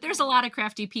pour. Yeah, but there's a lot of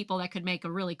crafty people that could make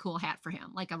a really cool hat for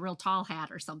him, like a real tall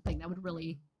hat or something that would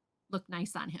really look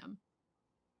nice on him.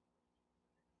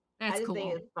 I That's just cool.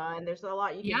 think it's fun. There's a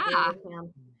lot you can do Yeah. with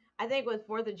him. I think with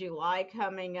 4th of July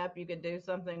coming up, you could do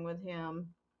something with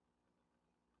him.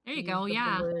 There you Use go. the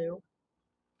Yeah. blue.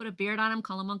 Put a beard on him,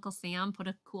 call him Uncle Sam, put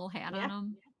a cool hat on Yeah.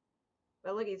 him.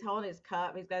 But look, he's holding his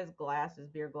cup. He's got his glass, his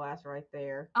beer glass right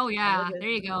there. Oh, And yeah. look at There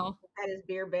you go. got his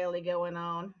beer belly going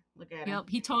on. Look at him. Yep.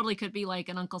 He totally could be like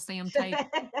an Uncle Sam type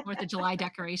 4th of July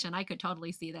decoration. I could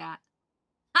totally see that.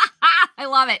 I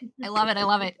love it. I love it. I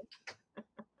love it.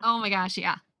 Oh my gosh.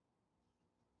 Yeah.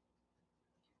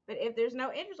 But if there's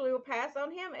no interest, we will pass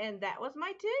on him. And that was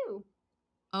my 2.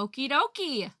 Okie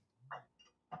dokie.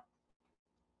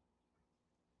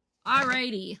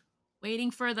 Alrighty.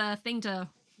 Waiting for the thing to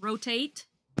rotate.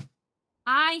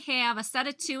 I have a set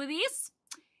of 2 of these.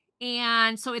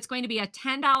 And so it's going to be a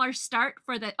 $10 start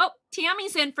for the... Oh,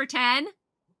 Tammy's in for 10.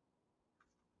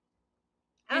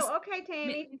 Oh, okay,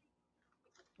 Tammy.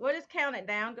 We'll just count it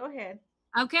down. Go ahead.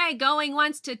 Okay, going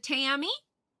once to Tammy.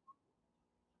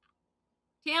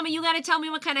 Tammy, you got to tell me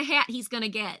what kind of hat he's going to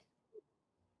get.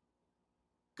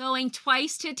 Going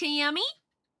twice to Tammy.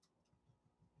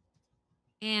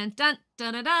 And dun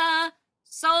dun da da.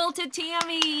 Sold to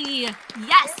Tammy.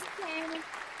 Yes.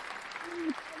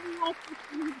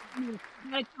 You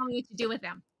gotta tell me what to do with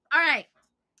them. All right.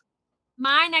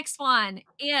 My next one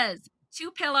is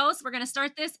 2 pillows. We're going to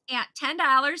start this at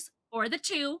 $10 for the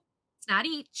 2. It's not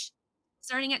each.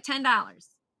 Starting at $10.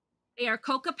 They are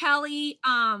Cocapelli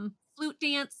flute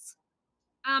dance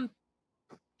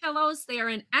pillows. They are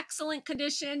in excellent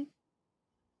condition.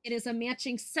 It is a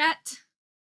matching set.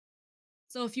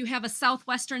 So if you have a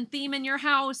Southwestern theme in your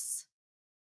house,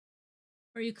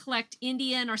 or you collect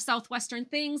Indian or Southwestern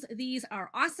things, these are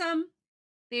awesome.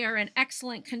 They are in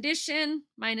excellent condition,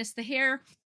 minus the hair.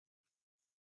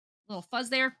 Little fuzz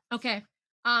there. Okay.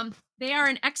 They are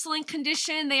in excellent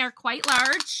condition. They are quite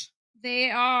large.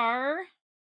 They are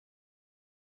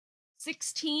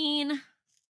 16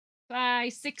 by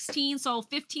 16, so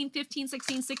 15, 15,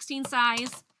 16, 16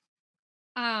 size.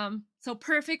 So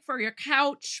perfect for your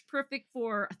couch, perfect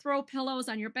for throw pillows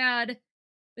on your bed.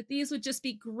 But these would just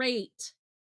be great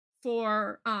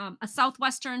for a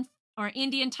Southwestern or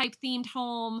Indian type themed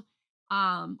home,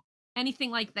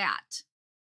 anything like that.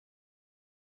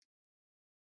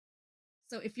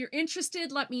 So if you're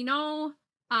interested, let me know.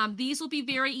 These will be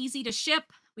very easy to ship.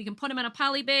 We can put them in a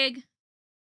poly bag.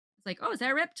 It's like, oh, is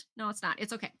that ripped? No, it's not.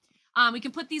 It's okay. We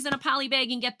can put these in a poly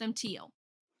bag and get them to you.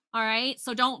 All right.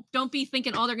 So don't be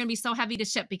thinking, oh, they're going to be so heavy to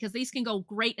ship, because these can go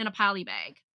great in a poly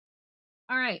bag.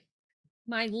 All right.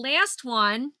 My last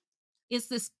one is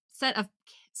this set of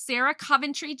Sarah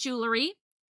Coventry jewelry.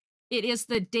 It is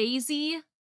the daisy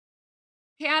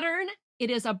pattern. It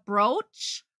is a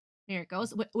brooch. There it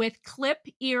goes, with clip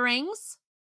earrings.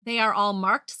 They are all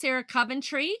marked Sarah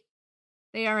Coventry.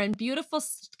 They are in beautiful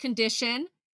condition.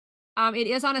 It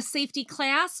is on a safety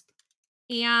clasp,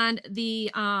 and the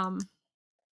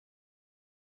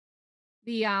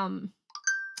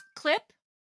clip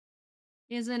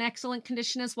is in excellent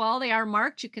condition as well. They are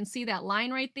marked. You can see that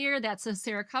line right there. That's a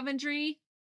Sarah Coventry.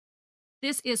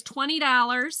 This is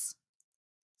 $20.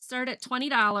 Start at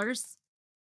 $20.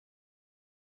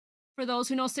 For those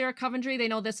who know Sarah Coventry, they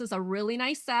know this is a really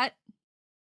nice set.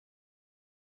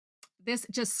 This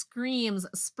just screams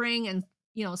spring and,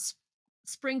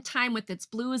 springtime with its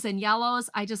blues and yellows.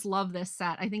 I just love this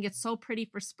set. I think it's so pretty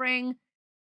for spring.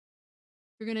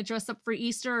 If you're going to dress up for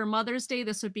Easter or Mother's Day,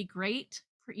 this would be great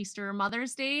for Easter or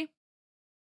Mother's Day.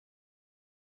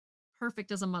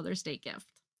 Perfect as a Mother's Day gift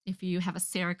if you have a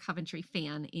Sarah Coventry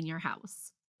fan in your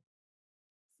house.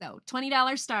 So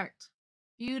 $20 start.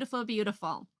 Beautiful,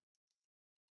 beautiful.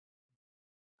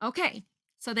 Okay,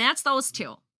 so that's those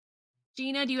 2.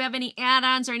 Jeana, do you have any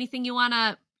add-ons or anything you want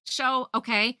to show?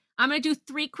 Okay, I'm going to do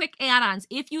 3 quick add-ons.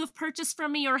 If you have purchased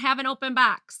from me or have an open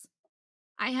box,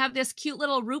 I have this cute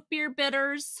little root beer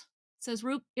bitters.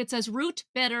 It says root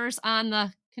bitters on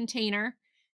the container.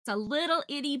 It's a little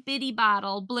itty bitty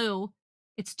bottle, blue.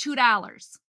 It's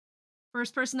 $2.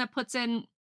 First person that puts in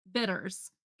bitters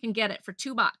can get it for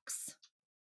 $2.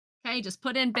 Okay, just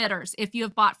put in bitters if you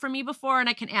have bought from me before, and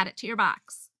I can add it to your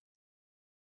box.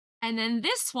 And then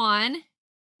this one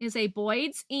is a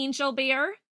Boyd's Angel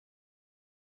Bear.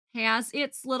 Has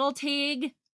its little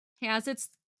tag, has its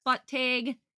butt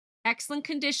tag, excellent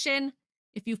condition.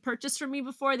 If you've purchased from me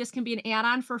before, this can be an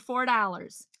add-on for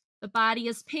 $4. The body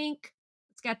is pink.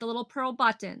 It's got the little pearl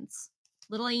buttons,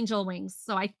 little angel wings.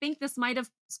 So I think this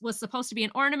was supposed to be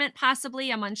an ornament,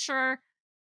 possibly. I'm unsure,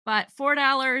 but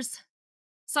 $4.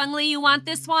 Sung Lee, you want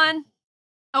this one?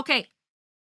 Okay.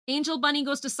 Angel Bunny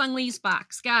goes to Sung Lee's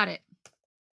box. Got it.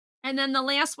 And then the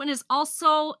last one is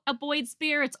also a Boyd's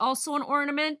Bear. It's also an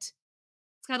ornament.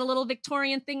 It's got a little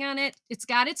Victorian thing on it. It's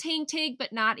got its hang tag,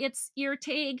 but not its ear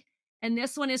tag. And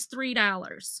this one is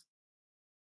 $3.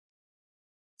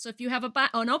 So if you have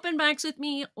an open box with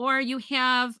me, or you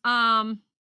have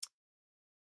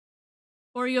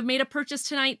made a purchase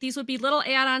tonight, these would be little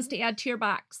add-ons to add to your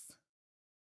box.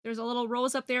 There's a little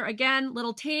rose up there. Again,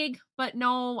 little tag, but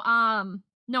no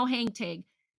hang tag.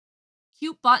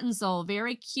 Cute buttons though,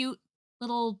 very cute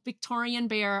little Victorian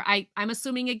bear. I'm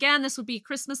assuming again this would be a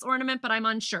Christmas ornament, but I'm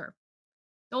unsure.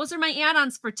 Those are my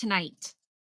add-ons for tonight.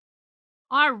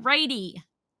 All righty.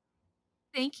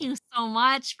 Thank you so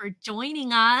much for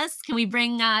joining us. Can we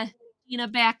bring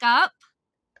Jeana back up?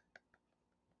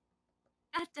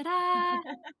 Da, da, da.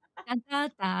 Da, da,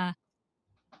 da.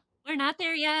 We're not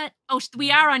there yet. Oh, we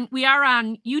are on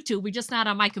YouTube. We're just not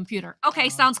on my computer. Okay,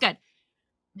 sounds good.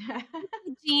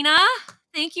 Jeana,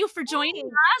 thank you for joining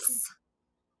us.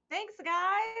 Thanks,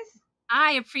 guys.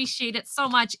 I appreciate it so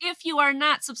much. If you are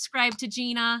not subscribed to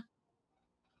Jeana,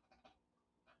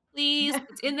 please,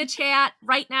 it's in the chat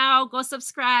right now. Go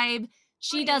subscribe.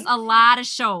 She does a lot of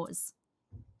shows.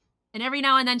 And every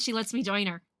now and then she lets me join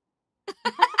her.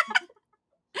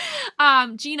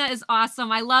 Jeana is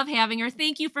awesome. I love having her.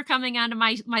 Thank you for coming on to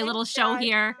my little show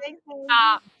here. Thanks,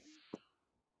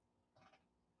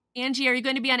 Angie, are you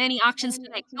going to be on any auctions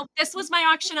tonight? Nope, this was my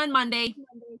auction on Monday.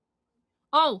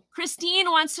 Oh,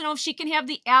 Christine wants to know if she can have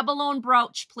the abalone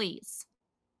brooch, please.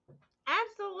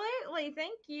 Absolutely.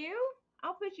 Thank you.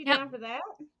 I'll put you down for that.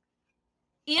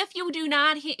 If you do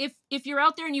not, if you're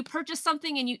out there and you purchase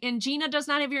something and Jeana does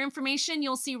not have your information,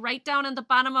 you'll see right down at the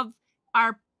bottom of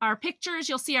our pictures,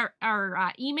 you'll see our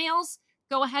emails.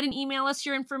 Go ahead and email us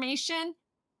your information.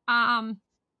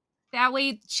 That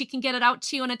way she can get it out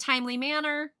to you in a timely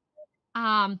manner.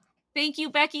 Thank you,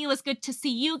 Becky. It was good to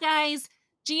see you guys.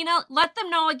 Jeana, let them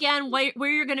know again where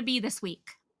you're going to be this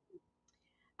week.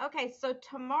 Okay, so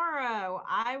tomorrow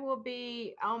I will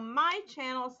be on my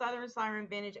channel, Southern Siren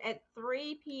Vintage, at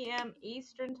 3 p.m.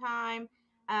 Eastern Time.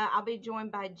 I'll be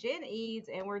joined by Jen Eads,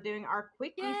 and we're doing our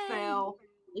quickie sale.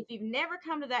 If you've never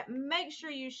come to that, make sure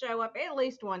you show up at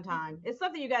least one time. It's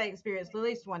something you got to experience at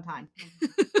least one time.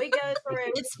 We go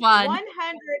through It's fun. 100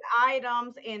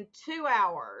 items in 2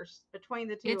 hours between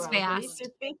the two it's of us. Fast. So these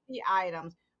are 50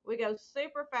 items. We go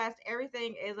super fast.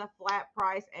 Everything is a flat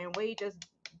price, and we just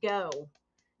go.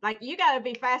 Like, you got to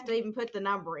be fast to even put the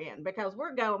number in because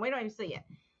we're going. We don't even see it.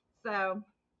 So.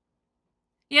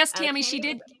 Yes, Tammy, she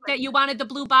did that. You wanted the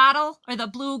blue bottle or the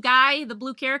blue guy, the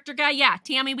blue character guy. Yeah,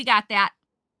 Tammy, we got that.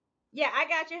 Yeah, I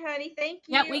got you, honey. Thank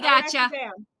you. Yep, we got you.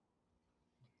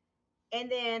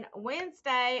 And then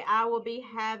Wednesday, I will be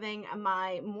having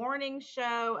my morning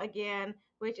show again,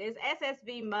 which is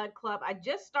SSV Mug Club. I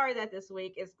just started that this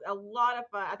week. It's a lot of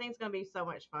fun. I think it's going to be so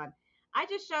much fun. I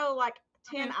just show like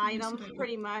 10 items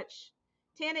pretty much,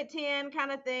 10 at 10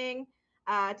 kind of thing,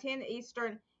 10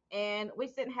 Eastern. And we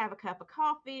sit and have a cup of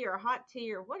coffee or hot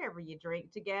tea or whatever you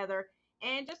drink together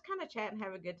and just kind of chat and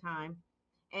have a good time.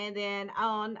 And then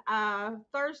on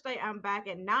Thursday, I'm back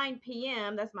at 9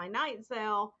 p.m. That's my night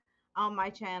sale on my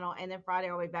channel. And then Friday,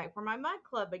 I'll be back for my Mug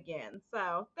Club again.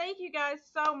 So thank you guys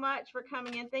so much for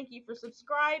coming in. Thank you for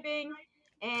subscribing.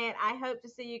 And I hope to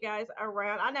see you guys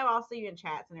around. I know I'll see you in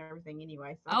chats and everything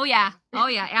anyway. So. Oh, yeah. Oh,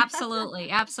 yeah.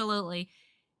 Absolutely. Absolutely.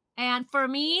 And for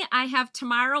me, I have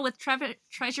tomorrow with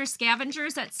Treasure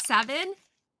Scavengers at 7.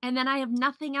 And then I have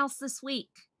nothing else this week.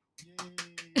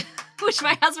 Which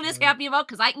my husband is happy about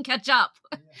because I can catch up.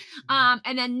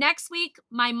 And then next week,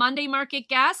 my Monday market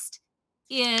guest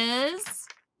is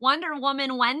Wonder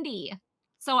Woman Wendy.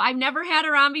 So I've never had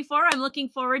her on before. I'm looking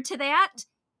forward to that.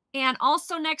 And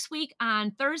also next week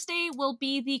on Thursday will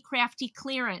be the crafty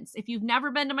clearance. If you've never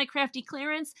been to my crafty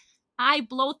clearance, I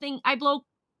blow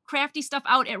crafty stuff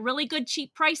out at really good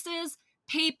cheap prices,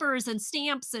 papers and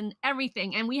stamps and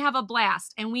everything. And we have a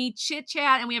blast and we chit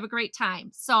chat and we have a great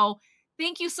time. So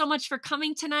thank you so much for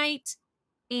coming tonight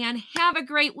and have a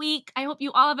great week. I hope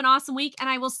you all have an awesome week and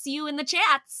I will see you in the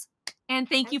chats. And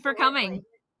thank you for coming.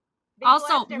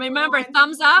 Also, remember,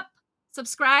 thumbs up,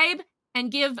 subscribe,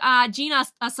 and give Jeana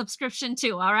a subscription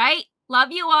too, all right?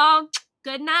 Love you all.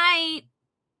 Good night.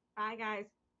 Bye, guys.